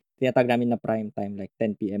 Tinatag namin na prime time, like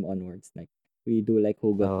 10 p.m. onwards. Like, we do like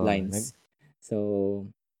hugot lines. So,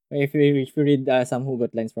 if you read some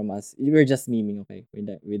hugot lines from us, we're just memeing, okay?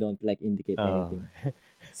 We don't like indicate anything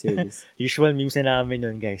serious. Usual memes na namin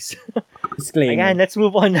nun, guys. Disclaimer. Ayan, let's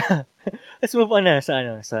move on na.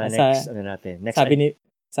 Sa next natin. Next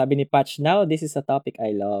sabi ni Patch, now this is a topic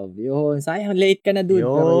I love. Yun, sayang, late ka na, dude.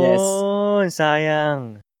 Pero yes.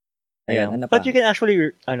 Sayang. Ayan, ano But you can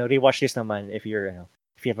actually rewatch this naman if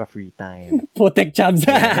you have a free time. Putek Chabs.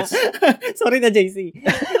 Yes. Sorry na, JC.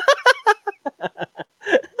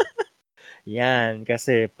 Yan,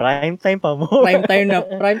 kasi prime time pa mo. prime time na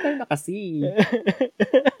kasi.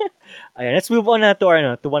 Ayan, let's move on na to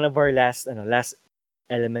one of our last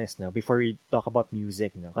elements before we talk about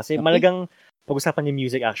music, Kasi malagang pag-usapan yung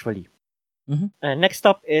music actually. Next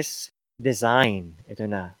up is design. Ito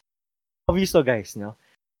na. Obvious to, guys,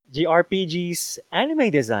 JRPGs,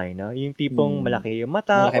 anime design, Yung tipong malaki yung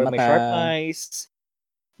mata, may sharp eyes,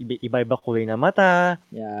 iba-iba kulay na mata,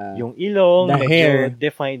 yung ilong, the hair,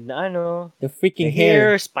 defined na the freaking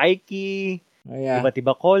hair, spiky, iba't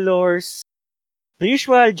iba colors, the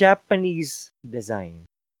usual Japanese design.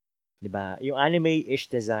 Diba? Yung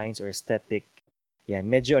anime-ish designs or aesthetic, yan,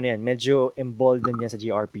 medyo emboldened yan sa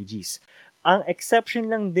JRPGs. Ang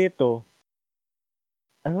exception lang dito,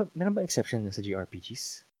 meron ba exception sa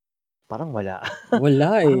JRPGs? Parang wala.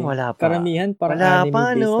 Wala eh. Parang wala pa. Karamihan parang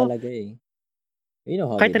anime-based talaga eh. You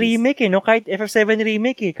know how kahit remake kahit FF7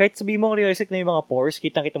 remake kahit sabihin mo realistic na yung mga pores,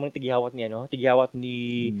 kitang-kita mo yung tigihawat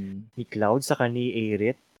ni Cloud saka ni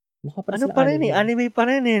Aerith. Pa rin anime pa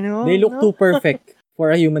rin no? They look too perfect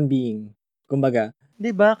for a human being. Kumbaga.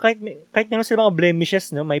 Diba? Kahit meron sila mga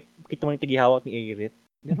blemishes, may kita mo yung tigihawat ni Aerith.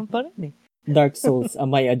 Meron pa rin Dark Souls,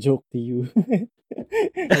 am I a joke to you?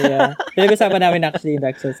 Yeah. Pinag-usapan namin actually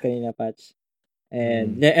Dark Souls kanina, Patch.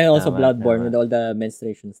 And also Bloodborne with all the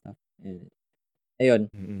menstruation stuff. And, ayun.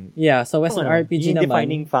 Yeah, so Western RPG yung naman.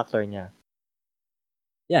 Defining factor niya.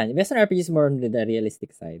 Yeah, Western RPG is more on the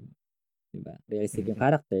realistic side. Diba? Realistic yung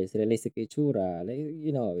characters, realistic yung itsura. Like,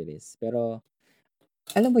 you know how it is. Pero,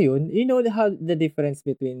 alam mo yun, you know how the difference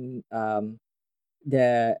between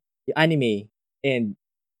the anime and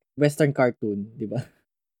Western cartoon, di ba?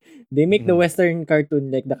 They make the Western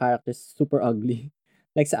cartoon like the characters super ugly.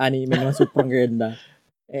 Like sa anime naman super ganda.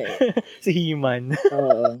 Si He-Man.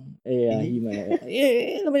 Oo. He-Man.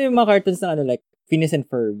 Alam mo yung mga cartoons na ano like Phineas and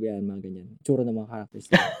Ferb, yan, mga ganyan. Tsura ng mga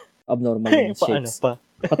characters na abnormal yung shapes. Paano pa?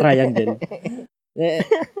 Pa-triangle.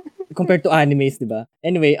 Compared to animes, di ba?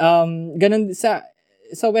 Anyway, ganun sa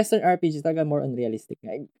Western RPG talaga more on realistic.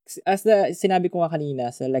 As sinabi ko nga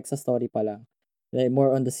kanina, sa story pa lang, like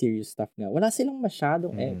more on the serious stuff nga. Wala silang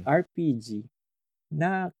masyadong RPG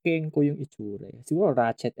na ko yung itsura. Siguro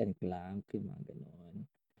Ratchet and Clank, yung mga ganun.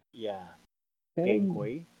 Yeah. Pero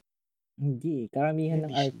Kenkoy? Hindi. Karamihan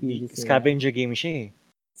ng RPG. Scavenger game siya eh.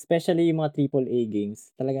 Especially yung mga AAA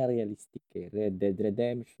games. Talagang realistic eh. Red Dead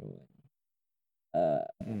Redemption.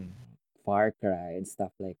 Far Cry and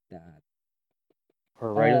stuff like that.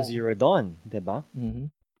 Horizon Zero Dawn, diba?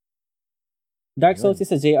 Mm-hmm. Dark Souls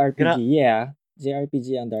is a JRPG. Yeah.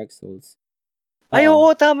 JRPG ang Dark Souls. Ay,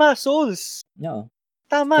 oo, tama. Souls. No.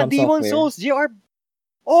 Tama, Demon Souls.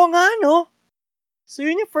 Oo nga, no? So,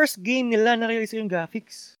 yun yung first game nila na release yung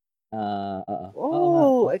graphics.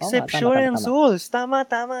 Exception ng Souls. Tama.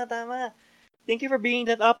 Thank you for bringing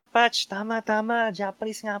that up, Patch. Tama.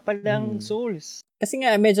 Japanese nga palang Souls. Kasi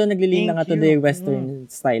nga, medyo naglilin na nga to the Western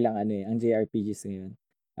style ang JRPGs ngayon.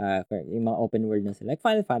 Yung mga open world na sila. Like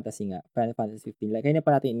Final Fantasy nga. Final Fantasy 15. Like, kaya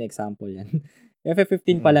pa natin in-example yan.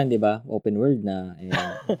 FF15 pa lang, di ba? Open world na.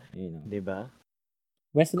 Di ba?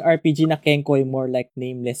 Western RPG na Kenkoy more like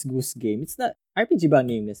Nameless Goose Game. It's not, RPG ba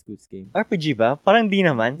Nameless Goose Game? RPG ba? Parang di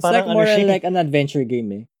naman. It's parang like more like an adventure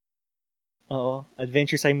game eh. Oo.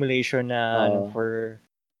 Adventure simulation na for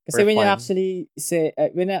kasi when fun.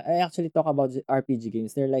 When I actually talk about RPG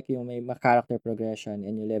games, they're like yung may character progression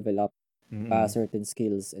and you level up certain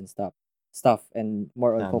skills and stuff and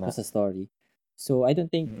more on focus sa story. So I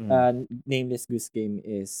don't think Nameless Goose Game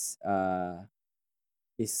is an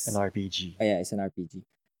RPG. It's an RPG.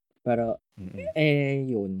 Pero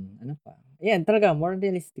yun, ano pa? Ayan, talaga more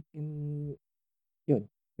realistic yun.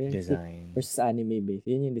 Design versus anime based.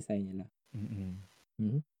 Yun yung design nila.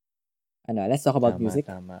 Let's talk about music.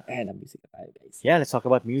 Tama. Music tayo, guys. Yeah, let's talk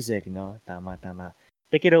about music, no? Tama.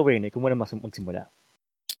 Take it away, Nick. Kung muna magsimula.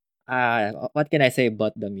 What can I say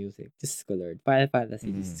about the music? Just colored. Final Fantasy,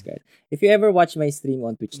 Jesus Christ. If you ever watch my stream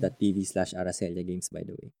on twitch.tv/Aracelia Games, by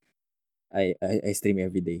the way, I stream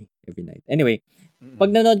every day, every night. Anyway, pag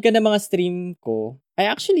nanood ka ng mga stream ko, I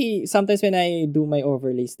actually, sometimes when I do my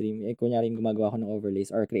overlay stream, kunyari gumagawa ko ng overlays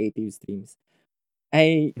or creative streams,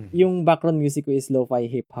 yung background music ko is lo-fi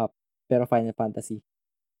hip-hop, pero Final Fantasy.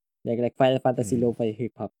 Like Final Fantasy lo-fi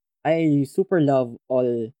hip-hop. I super love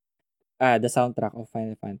all the soundtrack of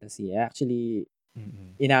Final Fantasy. Actually,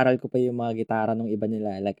 inaral ko pa yung mga gitara ng iba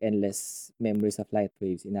nila, like Endless Memories of Light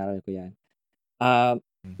Waves. Inaral ko yan.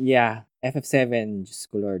 Yeah, FF7, Diyos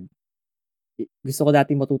ko Lord. Gusto ko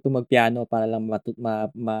dati matuto mag-piano para lang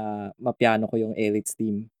ma-piano ko yung Aerith's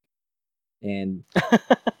theme. And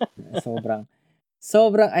sobrang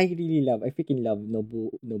I freaking love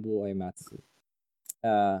Nobuo Uematsu.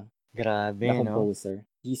 Grabe, na composer. No?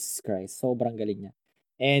 Jesus Christ, sobrang galing niya.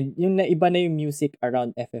 And yung iba na yung music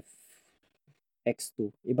around FF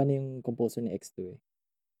X2. Iba na yung composer ni X2 eh.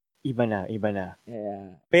 Iba na.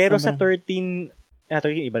 Yeah. Pero sa 13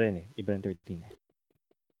 iba rin eh. Iba ng 13 eh.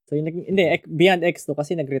 So, beyond X2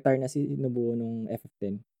 kasi nag-retire na si Nobuo nung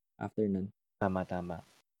FF10 after nun. Tama.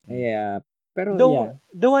 Yeah. Pero,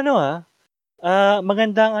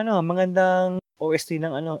 magandang OST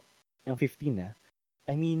ng ng 15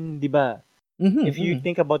 I mean, di ba? If you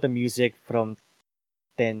think about the music from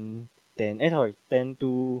 10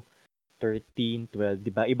 to 13, 12,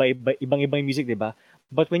 di ba? Ibang-ibang music, di ba?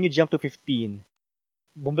 But when you jump to 15,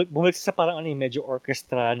 bumalik sa parang medyo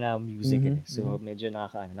orchestra na music So medyo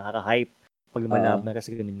nakaka-hype pag lumalab na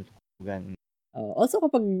kasi ganun yung tugan. Also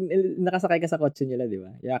kapag nakasakay ka sa kotse nila, di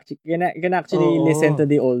ba? You can actually listen to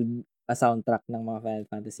the old soundtrack ng mga Final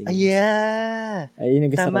Fantasy games. Yeah. Ayun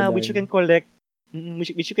yung gusto ko doon.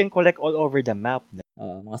 Which you can collect all over the map.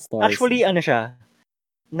 Mga stories. Actually,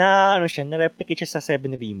 na-replicate siya sa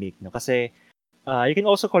 7 remake, no? Kasi you can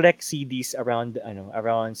also collect CDs around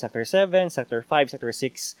Sector 7, Sector 5, Sector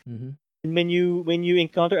 6. And when you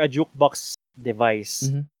encounter a jukebox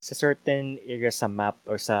device sa certain areas sa map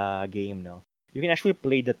or sa game, no, you can actually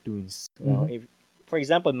play the tunes. You know? If, for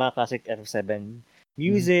example, mga classic FF7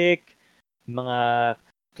 music, mga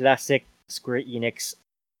classic Square Enix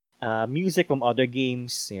music from other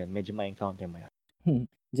games, yun, medyo ma-encounter mo yan.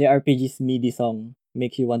 JRPG's MIDI song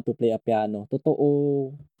makes you want to play a piano.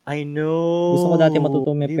 Totoo. I know. Gusto ko dati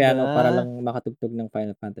matutong may piano Diba? para lang makatugtog ng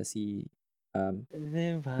Final Fantasy.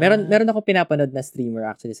 Diba? Meron ako pinapanood na streamer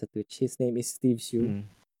actually sa Twitch. His name is Steve Shu.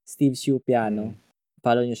 Steve Shu Piano.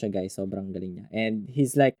 Follow niyo siya, guys. Sobrang galing niya. And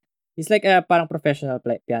he's like a parang professional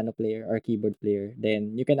piano player or keyboard player.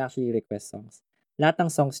 Then you can actually request songs. Lahat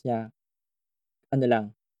ng songs niya, ano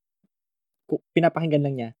lang, pinapakinggan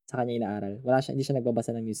lang niya sa kanya inaaral. Hindi siya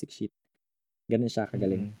nagbabasa ng music sheet. Ganun siya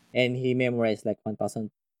kagaling. And he memorized like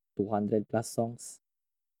 1,200 plus songs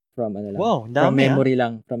from ano lang. Wow, from dami memory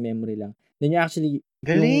lang. Then you actually,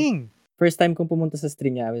 galing! First time kong pumunta sa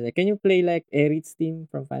stream niya, I was like, can you play like Aerith's theme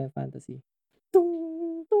from Final Fantasy?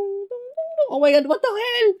 Tung, tung, tung, tung. Oh my God, what the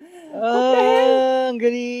hell? What the hell? Ang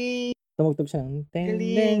galing! Tumugtog siya ng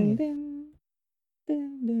Galing!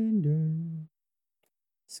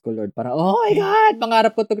 School Lord, parang, oh my God,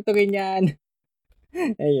 pangarap ko tugtugin yan.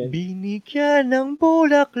 Ayun. Binigyan ng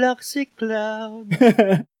bulaklak si Cloud.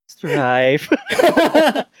 Strife.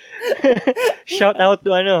 Shout out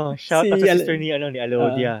to sa sister ni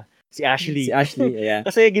Alodia. Si Ashley. Yeah.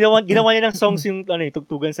 Kasi ginawa niya ng songs yung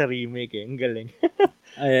tugtugan sa remake eh. Ang galing.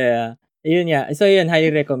 Yeah. Ayun nga. So yun,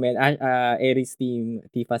 highly recommend. Aries team,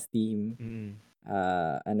 Tifa's team.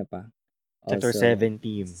 Ano pa? Sector 7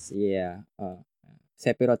 team. Yeah.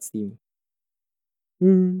 Sephiroth's team.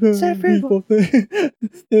 Sephiroth.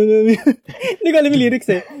 Hindi ko alam yung lyrics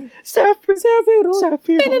eh. Sephiroth.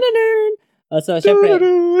 So, syempre,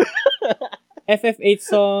 FF8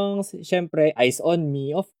 songs, syempre, Eyes on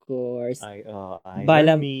Me, of course.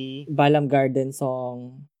 Balam Garden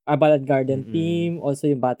song, Ballad Garden theme, also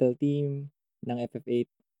yung battle theme ng FF8.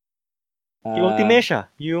 Yung Ultimesha,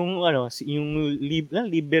 yung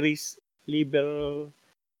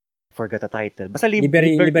forgot the title. Basta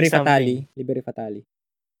Liberi Fatali.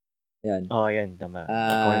 Yan. Oh, yan. Tama.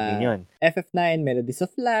 According yun. FF9, Melodies of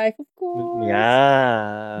Life, of course.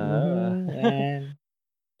 Yeah.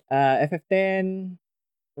 FF10,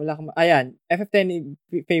 wala akong... Ayan. FF10,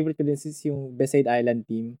 favorite ko din is yung Besaid Island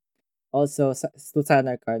team. Also,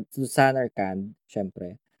 Susanar Kand,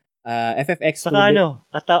 syempre. FFX2.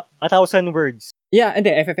 Saka 1,000 words. Yeah, hindi.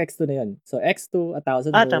 FFX2 na yun. So, X2,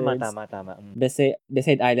 1,000 words. Tama.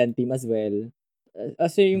 Besaid Island team as well.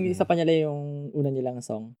 So, yung isa pa nila yung una nilang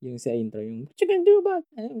song, yung sa intro, yung what you gonna do about,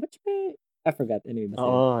 what you gonna... I forgot. Anyway,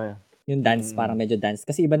 basta yung dance, parang medyo dance.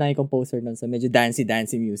 Kasi iba na yung composer nun, so medyo dancey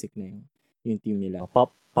music na yung team nila.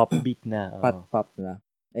 Pop beat na. Pop na.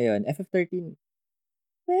 Ayun, FF13.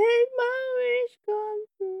 Make my wish come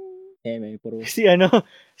true. May puro. Si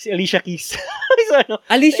Alicia Keys.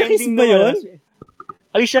 Alicia Keys ba yun?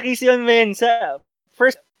 Alicia Keys yun, men. Sa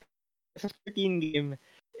first 13 game,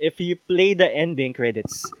 if you play the ending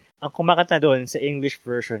credits, ang kumakanta doon sa English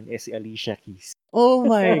version is si Alicia Keys. Oh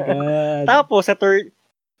my God. Tapos, sa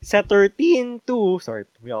 13-2, sa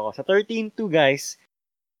 13-2, guys,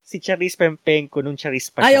 si Charisse Pempenko nung Charisse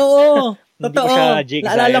pa siya. Ay, oo! Hindi ko siya Jake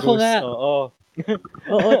Cyrus. Naalala ko nga. Oo,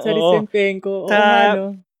 Charisse Pempenko.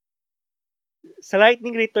 Sa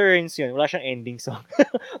Lightning Returns yun, wala siyang ending song.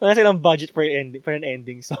 Wala silang budget for an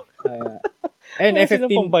ending song. And wala FF15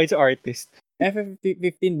 silang pambayad sa artist.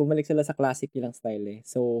 FF15, bumalik sila sa classic nilang style eh.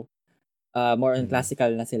 So, more on classical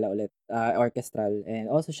na sila ulit. Orchestral. And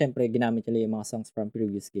also, syempre, ginamit nila yung mga songs from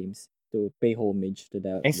previous games to pay homage to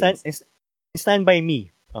the Stand By Me.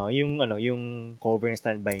 Yung cover ng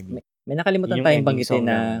Stand By Me. May nakalimutan tayong banggitin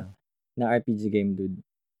na RPG game, dude.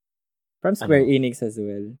 From Square Enix as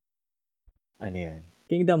well. Ano yan?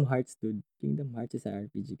 Kingdom Hearts, dude. Kingdom Hearts is an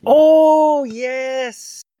RPG game. Oh,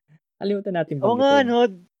 yes! Kalimutan natin banggitin. Oo nga,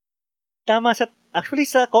 tama actually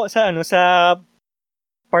sa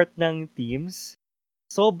part ng teams,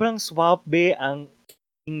 sobrang swabe ang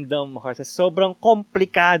Kingdom Hearts. Sobrang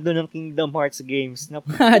komplikado ng Kingdom Hearts games. Na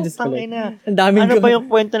putang ina. Ano ba yung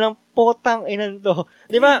kwento ng putang inan to?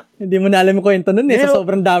 Di ba? Hindi mo na alam yung kwento nun eh. So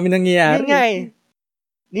sobrang dami nangyayari. Yun nga eh.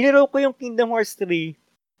 Nilaro ko yung Kingdom Hearts 3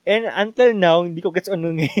 and until now, hindi ko gets ano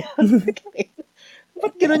nangyayari.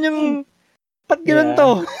 Ba't gano'n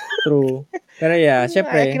to? True. Pero yeah,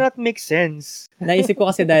 syempre. I cannot make sense. Naisip ko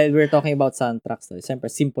kasi dahil we're talking about soundtracks. So, syempre,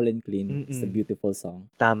 simple and clean. It's a beautiful song.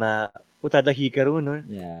 Tama. Utada Hikaru, no?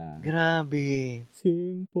 Yeah. Grabe.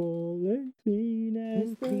 Simple and clean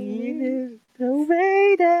as the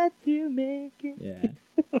way that you make it. Yeah.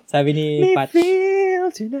 Sabi ni Patch,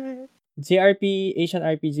 JRP, Asian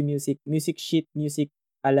RPG music sheet music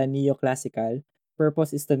ala neo-classical.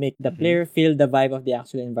 Purpose is to make the player feel the vibe of the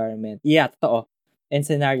actual environment. Yeah, totoo. And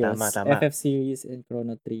scenarios. Tama. FF series and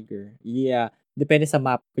Chrono Trigger. Yeah. Depende sa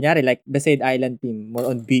map. Kunyari, like, Besaid Island team. More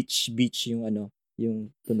on beach yung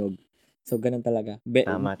yung tunog. So, ganun talaga.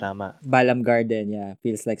 Tama. Balam Garden, yeah.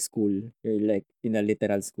 Feels like school. You're like in a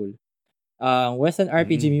literal school. Western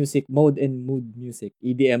RPG music, mode and mood music.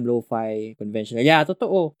 EDM, lo-fi, conventional. Yeah,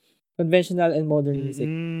 totoo. Conventional and modern music.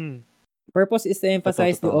 Purpose is to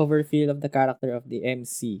emphasize the Totoo. overfeel of the character of the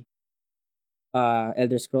MC.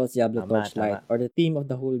 Elder Scrolls, Diablo, Torchlight, or the theme of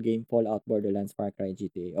the whole game, Fallout, Borderlands, Far Cry,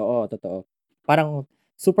 GTA. Oo, totoo. Parang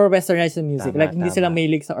super westernized yung music. Like, hindi sila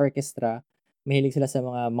mahilig sa orchestra. Mahilig sila sa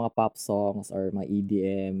mga pop songs or mga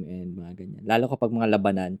EDM and mga ganyan. Lalo kapag mga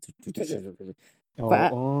labanan.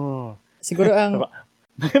 Oo. Siguro ang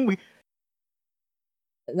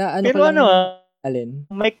Pero ko lang, alin?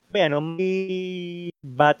 May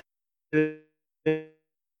battle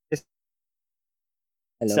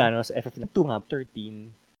Hello? sa FF2 nga,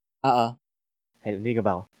 13. Oo. Hello, hindi ka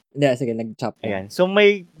ba ako? Hindi, sige, nag-chop ka. Ayan. So,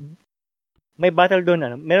 may battle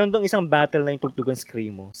doon, meron doon isang battle na yung tugtugan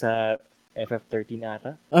Screamo sa FF13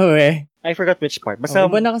 ata. Oh, eh. I forgot which part. Basta,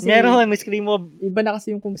 meron, may Screamo. Iba na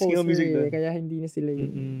kasi yung composer music kaya hindi na sila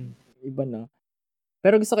yung iba na.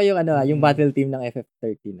 Pero gusto ko yung yung battle team ng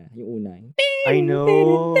FF13 yung una. I know.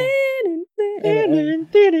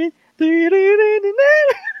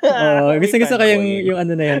 Gusto ko yung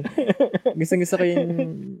ano na yan. Gusto ko yung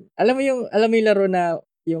alam mo yung laro na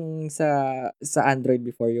yung sa Android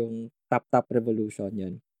before yung Tap Revolution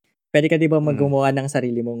yun. Pwede ka 'di ba gumawa ng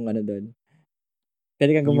sarili mong ano doon?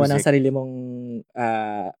 Pwede kang gumawa ng sarili mong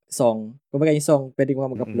song. Kumbaga yung song, pwede mo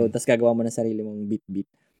mag-upload tapos gagawa mo ng sarili mong beat.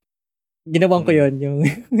 Ginawan ko yun, yung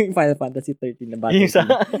Final Fantasy 13 na battle.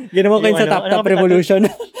 Ginawan ko yun sa Tap Revolution.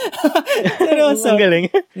 Seryoso. Ang galing.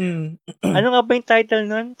 Ano nga ba yung title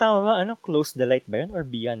nun? Tama ba? Close the Light ba yun? Or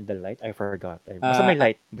Beyond the Light? I forgot. Basta may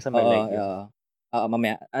light. Light. Oo,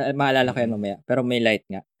 mamaya. Maalala ko yan mamaya. Pero may light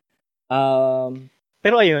nga.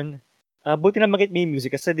 Pero ayun, buti na mag-get may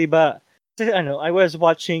music. Kasi diba, I was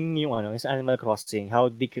watching yung Animal Crossing,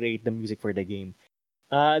 how they create the music for the game.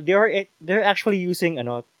 They're actually using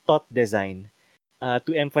thought design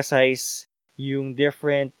to emphasize yung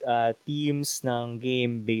different themes ng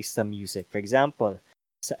game based sa music. For example,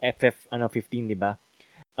 sa FF15, di ba?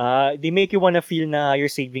 They make you wanna feel na you're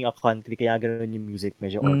saving a country, kaya ganoon yung music,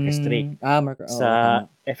 medyo orchestrate. Sa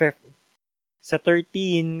sa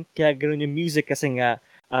 13, kaya ganoon yung music kasi nga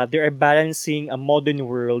they are balancing a modern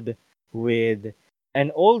world with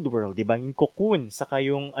an old world, di ba? Yung cocoon, saka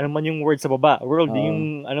yung ano man yung word sa baba, world,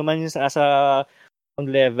 yung ano man yung sa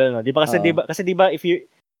level, no? Di ba kasi di ba if you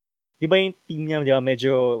di ba yung team niya, di ba,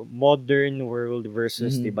 medyo modern world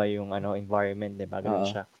versus di ba yung environment, di ba? Ganun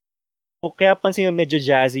siya. O kaya pansin mo medyo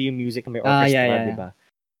jazzy yung music, may orchestra, di ba?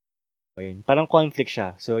 Ayun, parang conflict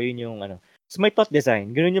siya. So yun yung So may thought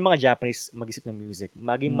design. Ganun yung mga Japanese mag-isip ng music.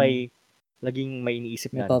 Laging may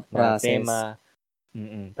iniisip na tema.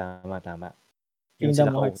 Tama.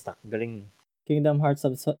 Kingdom Hearts. Galing. Kingdom Hearts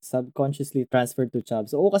subconsciously transferred to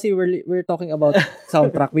Chubbs. So, kasi we're talking about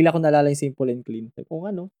soundtrack. Bila ko nalala yung Simple and Clean.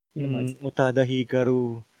 Ano? Utada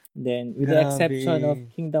Hikaru. Then, with the exception of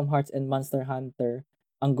Kingdom Hearts and Monster Hunter,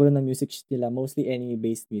 ang gulo ng music sheet nila, mostly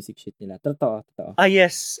anime-based music sheet nila. Totoo.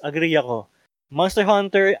 Yes, agree ako. Monster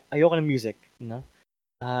Hunter, ayoko ng music. No?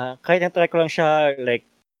 Kahit na-try ko lang siya, like,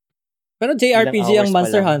 pero JRPG ang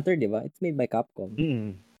Monster Hunter, di ba? It's made by Capcom.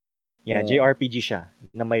 Yeah, JRPG siya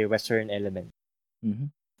na may western element.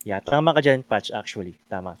 Yeah, tama ka dyan, Patch, actually.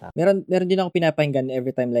 Tama. Meron din ako pinapahinggan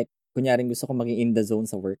every time, like, kunyaring gusto ko maging in the zone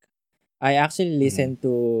sa work. I actually listen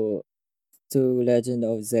to Legend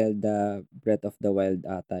of Zelda Breath of the Wild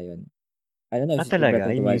ata yun. I don't know if it's talaga?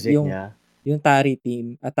 Yung music niya? Yung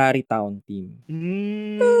Atari Town team.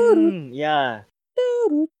 Yeah.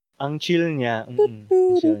 Ang chill niya.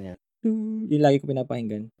 Yung lagi ko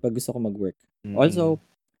pinapahinggan pag gusto ko mag-work. Also,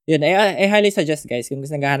 yun, I highly suggest guys, kung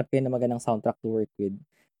gusto naghahanap kayo ng magandang soundtrack to work with,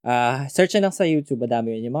 search na lang sa YouTube,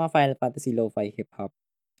 madami yun. Yung mga Final Fantasy lo-fi hip-hop.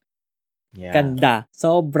 Yeah. Ganda.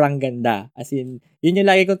 Sobrang ganda. As in, yun yung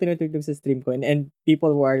lagi kong tinutugtog sa stream ko. And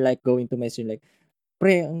people who are like going to my stream like,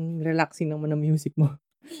 pre, ang relaxing naman ng music mo.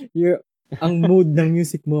 Ang mood ng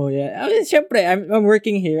music mo. Yeah. I mean, syempre, I'm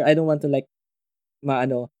working here. I don't want to like,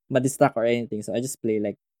 ma-distract or anything. So I just play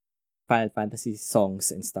like Final Fantasy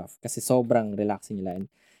songs and stuff. Kasi sobrang relaxing nila. And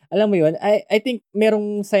alam mo yun, I think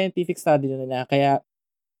merong scientific study na kaya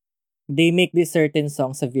they make these certain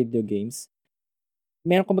songs sa video games.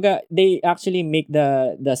 Meron, kumbaga, they actually make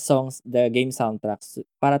the songs, the game soundtracks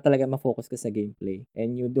para talaga ma-focus ka sa gameplay.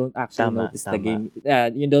 And you don't actually notice the game.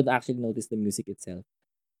 You don't actually notice the music itself.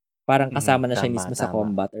 Parang kasama na siya mismo sa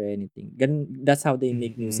combat or anything. That's how they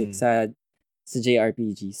make music sa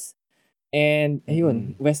JRPGs. And,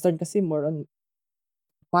 ayun, Western kasi more on,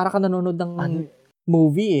 para ka nanonood ng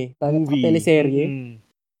movie eh. Teleserye.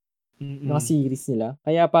 mga series nila.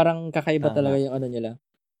 Kaya parang kakaiba talaga Tama. yung ano nila,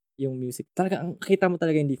 yung music. Talaga, kita mo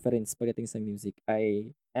talaga yung difference pagdating sa music. I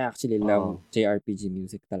actually love JRPG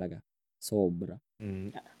music talaga. Sobra.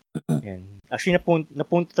 Yan. Actually,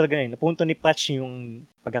 napunto talaga napunto ni Patch yung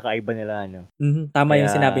pagkakaiba nila, ano. Tama Kaya,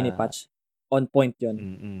 yung sinabi ni Patch. On point yun.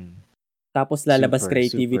 Tapos lalabas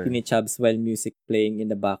creativity ni Chubbs while music playing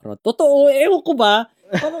in the background. Totoo, ewan ko ba?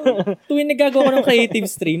 Parang tuwing nagagawa ko ng creative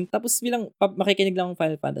stream, tapos bilang makikinig lang ng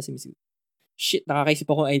Final Fantasy music. Shit, nakakaisip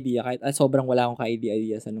akong idea kahit sobrang wala akong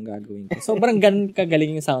ka-idea sa anong gagawin ko. Sobrang ganun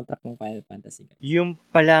kagaling yung soundtrack ng Final Fantasy. Yung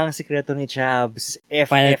pala ang sikreto ni Chubbs,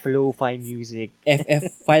 FF Lo-Fi music.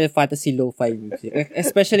 FF Final Fantasy Lo-Fi music.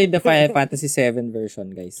 Especially the Final Fantasy 7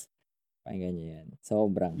 version, guys. Pakinggan niyo yan.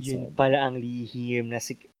 Sobrang. Pala ang lihim na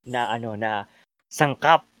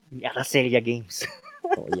sangkap ni Aracelia Games.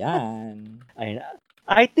 So, yan. Ayun.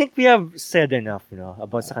 I think we have said enough,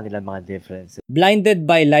 about sa kanilang mga differences. Blinded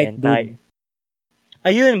by Light, dude.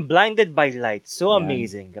 Ayun, Blinded by Light. So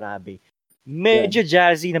amazing. Grabe. Medyo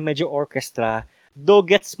jazzy na medyo orchestra. Though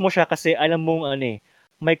gets mo siya kasi alam mong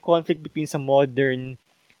may conflict between sa modern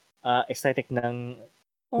aesthetic ng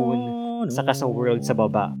Kun saka sa world sa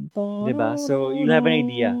baba. Diba? So, you'll have an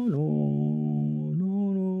idea.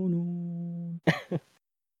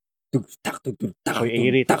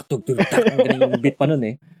 Ang beat pa nun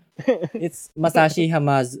eh. It's Masashi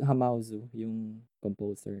Hamauzu, yung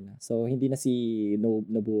composer na. So, hindi na si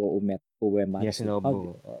Nobuo Uematsu. Yes,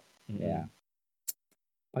 Nobuo. Yeah.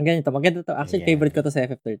 Maganda to. Actually, favorite ko to sa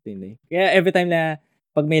FF13 eh. Kaya every time na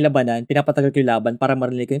pag may labanan, pinapatagal ko yung laban para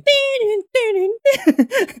marinig ko yung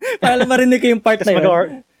para marinig ko yung part na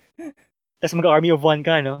yun. Tapos mag-Army of One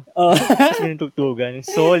ka, no? Oo. Tapos yung tugtugan.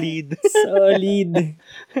 Solid.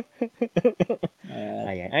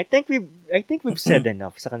 Ayan. I think we've said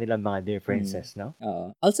enough sa kanilang mga differences, no?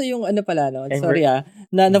 Oo. Also yung ano pala, no? Sorry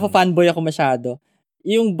nafa-fanboy ako masyado.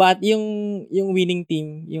 Yung winning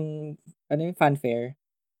team, yung fanfare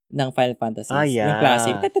ng Final Fantasy. Yung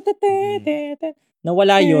classic.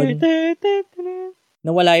 Nawala yun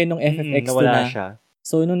nung FFX2 nawala na. Siya.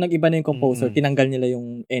 So, nung nag-iba na yung composer, tinanggal nila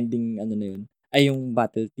yung ending, na yun. Ay, yung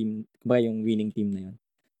battle team, kumbaga yung winning team na yun.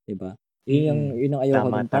 Diba? Yun ang ayaw ko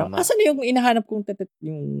dun. Parang, asan na yung inahanap kong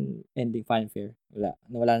yung ending fanfare? Wala.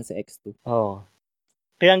 Nawala na sa X2.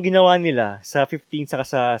 Kaya ang ginawa nila sa 15 saka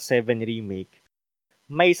sa 7 remake,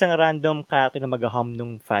 may isang random character na mag-hum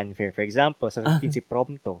nung fanfare. For example, sa 15 si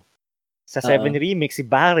Prompto. Sa 7 remake, si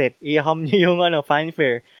Barret, i-hum niya yung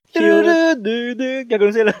fanfare. Cute.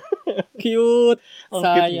 Gagawin sila. Cute.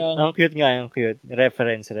 Sayang. Ang cute nga, ang cute.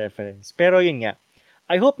 Reference. Pero yun nga.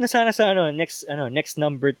 I hope na sana sa next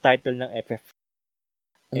numbered title ng FF.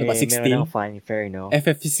 Ano ba, 16? Meron ng fanfare, no?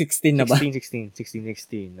 FF16 na ba? 16,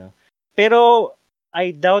 no? Pero,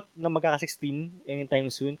 I doubt na magkaka-16 anytime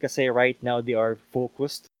soon kasi right now they are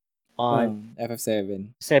focused on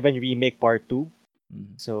FF7. 7 Remake Part 2.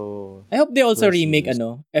 So, I hope they also remake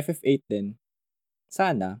FF8 din.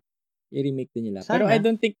 Sana. I-remake din nila. Pero I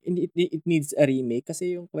don't think it needs a remake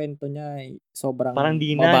kasi yung kwento niya ay sobrang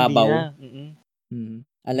mababaw.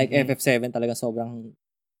 Unlike FF7 talaga sobrang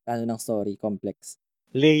ng story, complex.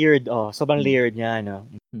 Layered, sobrang layered niya,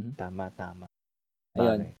 Tama.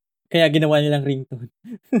 Ayun. Kaya ginawa nilang ringtone.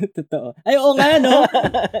 Totoo. Ay, oo nga, no?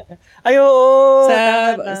 Ay, oo.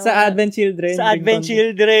 Sa Advent Children. Sa Advent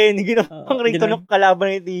Children. Ginawa ringtone ng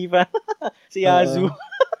kalaban ni Tifa. Si Yazu.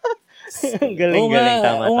 Galing.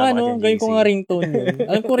 Tama. Oo nga, no? Gawin ko nga ringtone yun.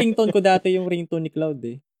 Alam ko ringtone ko dati yung ringtone ni Cloud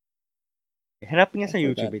eh. Hanapin nga sa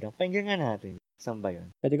YouTube. Pakinggan nga natin. Saan ba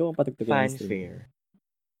yun? Pwede ko patugtugan. Fanfare.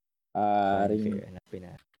 Hanapin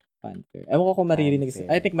na. Fanfare. Ewan ko kung maririnig.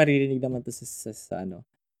 I think maririnig naman to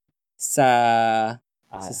sa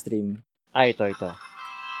stream. Ito.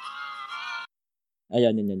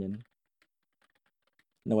 Ayan, yan.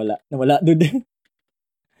 Nawala, dude.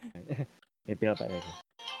 May pinapanood.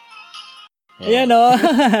 Ayan, no?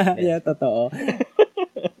 Yeah, totoo.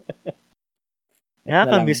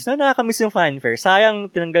 Nakakamiss yung fanfare. Sayang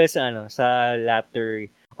tinanggal sa latter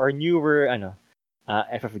or newer,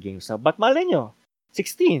 FF games. So, but malay nyo,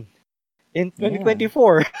 16 in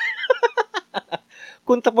 2024.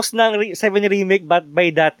 Kung tapos ng 7 remake by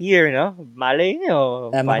that year, no? Malay nyo.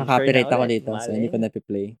 Makaka-copyright ako dito. So, hindi ko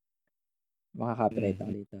na-play. Makaka-copyright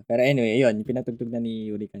ako dito. Pero anyway, yun. Pinatugtog na ni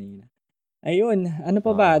Yuri kanina. Ayun. Ano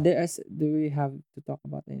pa ba? Do we have to talk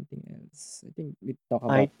about anything else? I think we talk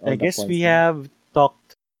about I guess we have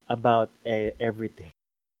talked about everything.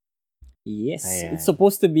 Yes. Ayan. It's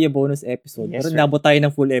supposed to be a bonus episode. Yes, pero nabot tayo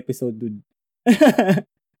ng full episode, dude.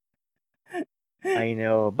 I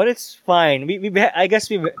know, but it's fine. I guess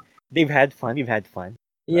they've had fun. We've had fun.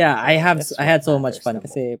 Yeah, I had so much fun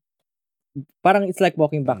kasi parang it's like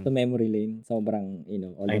walking back to memory lane. Sobrang,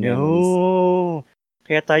 all the I memories. know.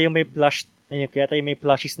 Kaya tayo may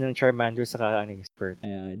plushies ng Charmander sa Spurt.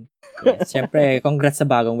 Ayan. Yes. Siyempre, congrats sa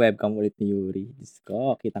bagong webcam ulit ni Yuri. Diyos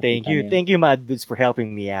ko, Thank you, Mad Dudes, for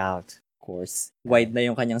helping me out. Of course. Wide na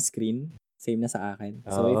yung kanyang screen. Same na sa akin.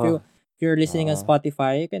 So, if you're listening on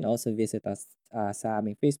Spotify, you can also visit us sa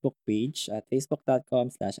aming Facebook page at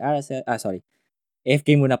facebook.com/RSL.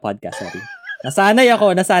 AFK Muna Podcast, sorry. Nasanay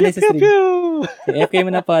sa stream. So, AFK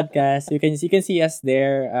Muna Podcast. You can see us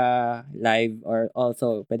there live, or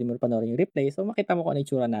also pwede mo panoorin yung replay. So, makita mo kung ano yung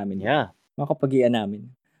tsura namin. Yeah. Makapagian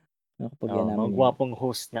namin. Mga gwapong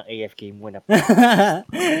host ng AFK Muna.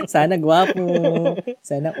 Sana gwapo.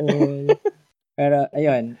 Sana all. Pero,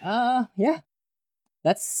 ayun. Yeah.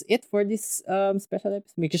 That's it for this special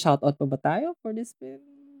episode. May shoutout pa ba tayo for this film?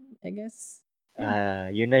 I guess.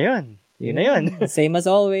 Yun na yun. Same as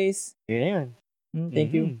always. Yun na yun.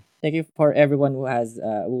 Thank you. Thank you for everyone who has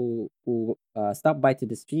who stopped by to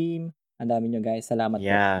the stream. Ang dami nyo guys. Salamat po.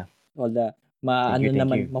 All the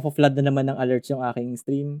mafo-flood na naman ng alerts yung aking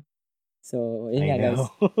stream. So, yun nga guys.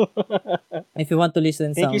 If you want to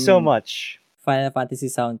listen Thank you so much. Final Fantasy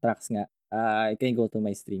soundtracks nga, you can go to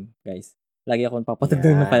my stream, guys. Lagi akong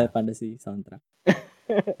papatugtog ng Final Fantasy soundtrack.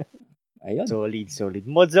 Ayun. Solid.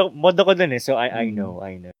 Mod ako dun so I know.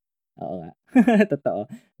 Oo nga. Totoo.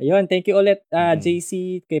 Ayun, thank you ulit,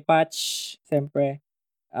 JC, kay Patch, siyempre.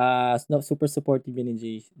 Super supportive ni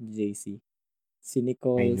JC. Si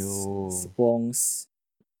Nichols, si Pongs,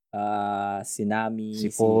 si Nami, si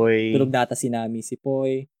Poy. Tulog Data si Nami, si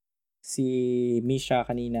Poy, si Misha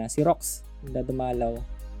kanina, si Rox, Dadumalaw,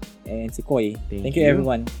 and si Koy. Thank you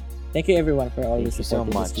everyone. Thank you everyone for always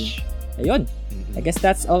supporting this team. Ayun. I guess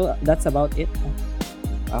that's about it.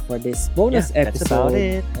 For this bonus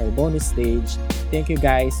episode or bonus stage. Thank you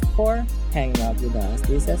guys for hanging out with us.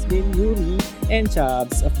 This has been Yuri and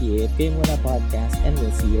Chubbs of the AFK Muna Podcast, and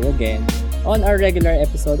we'll see you again on our regular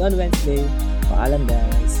episode on Wednesday. Paalam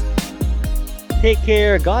guys. Take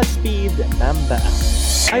care. Godspeed. Mamba.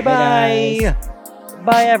 Bye-bye.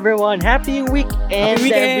 Bye everyone. Happy weekend,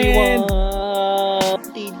 everyone.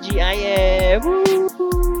 TGIF. Woo!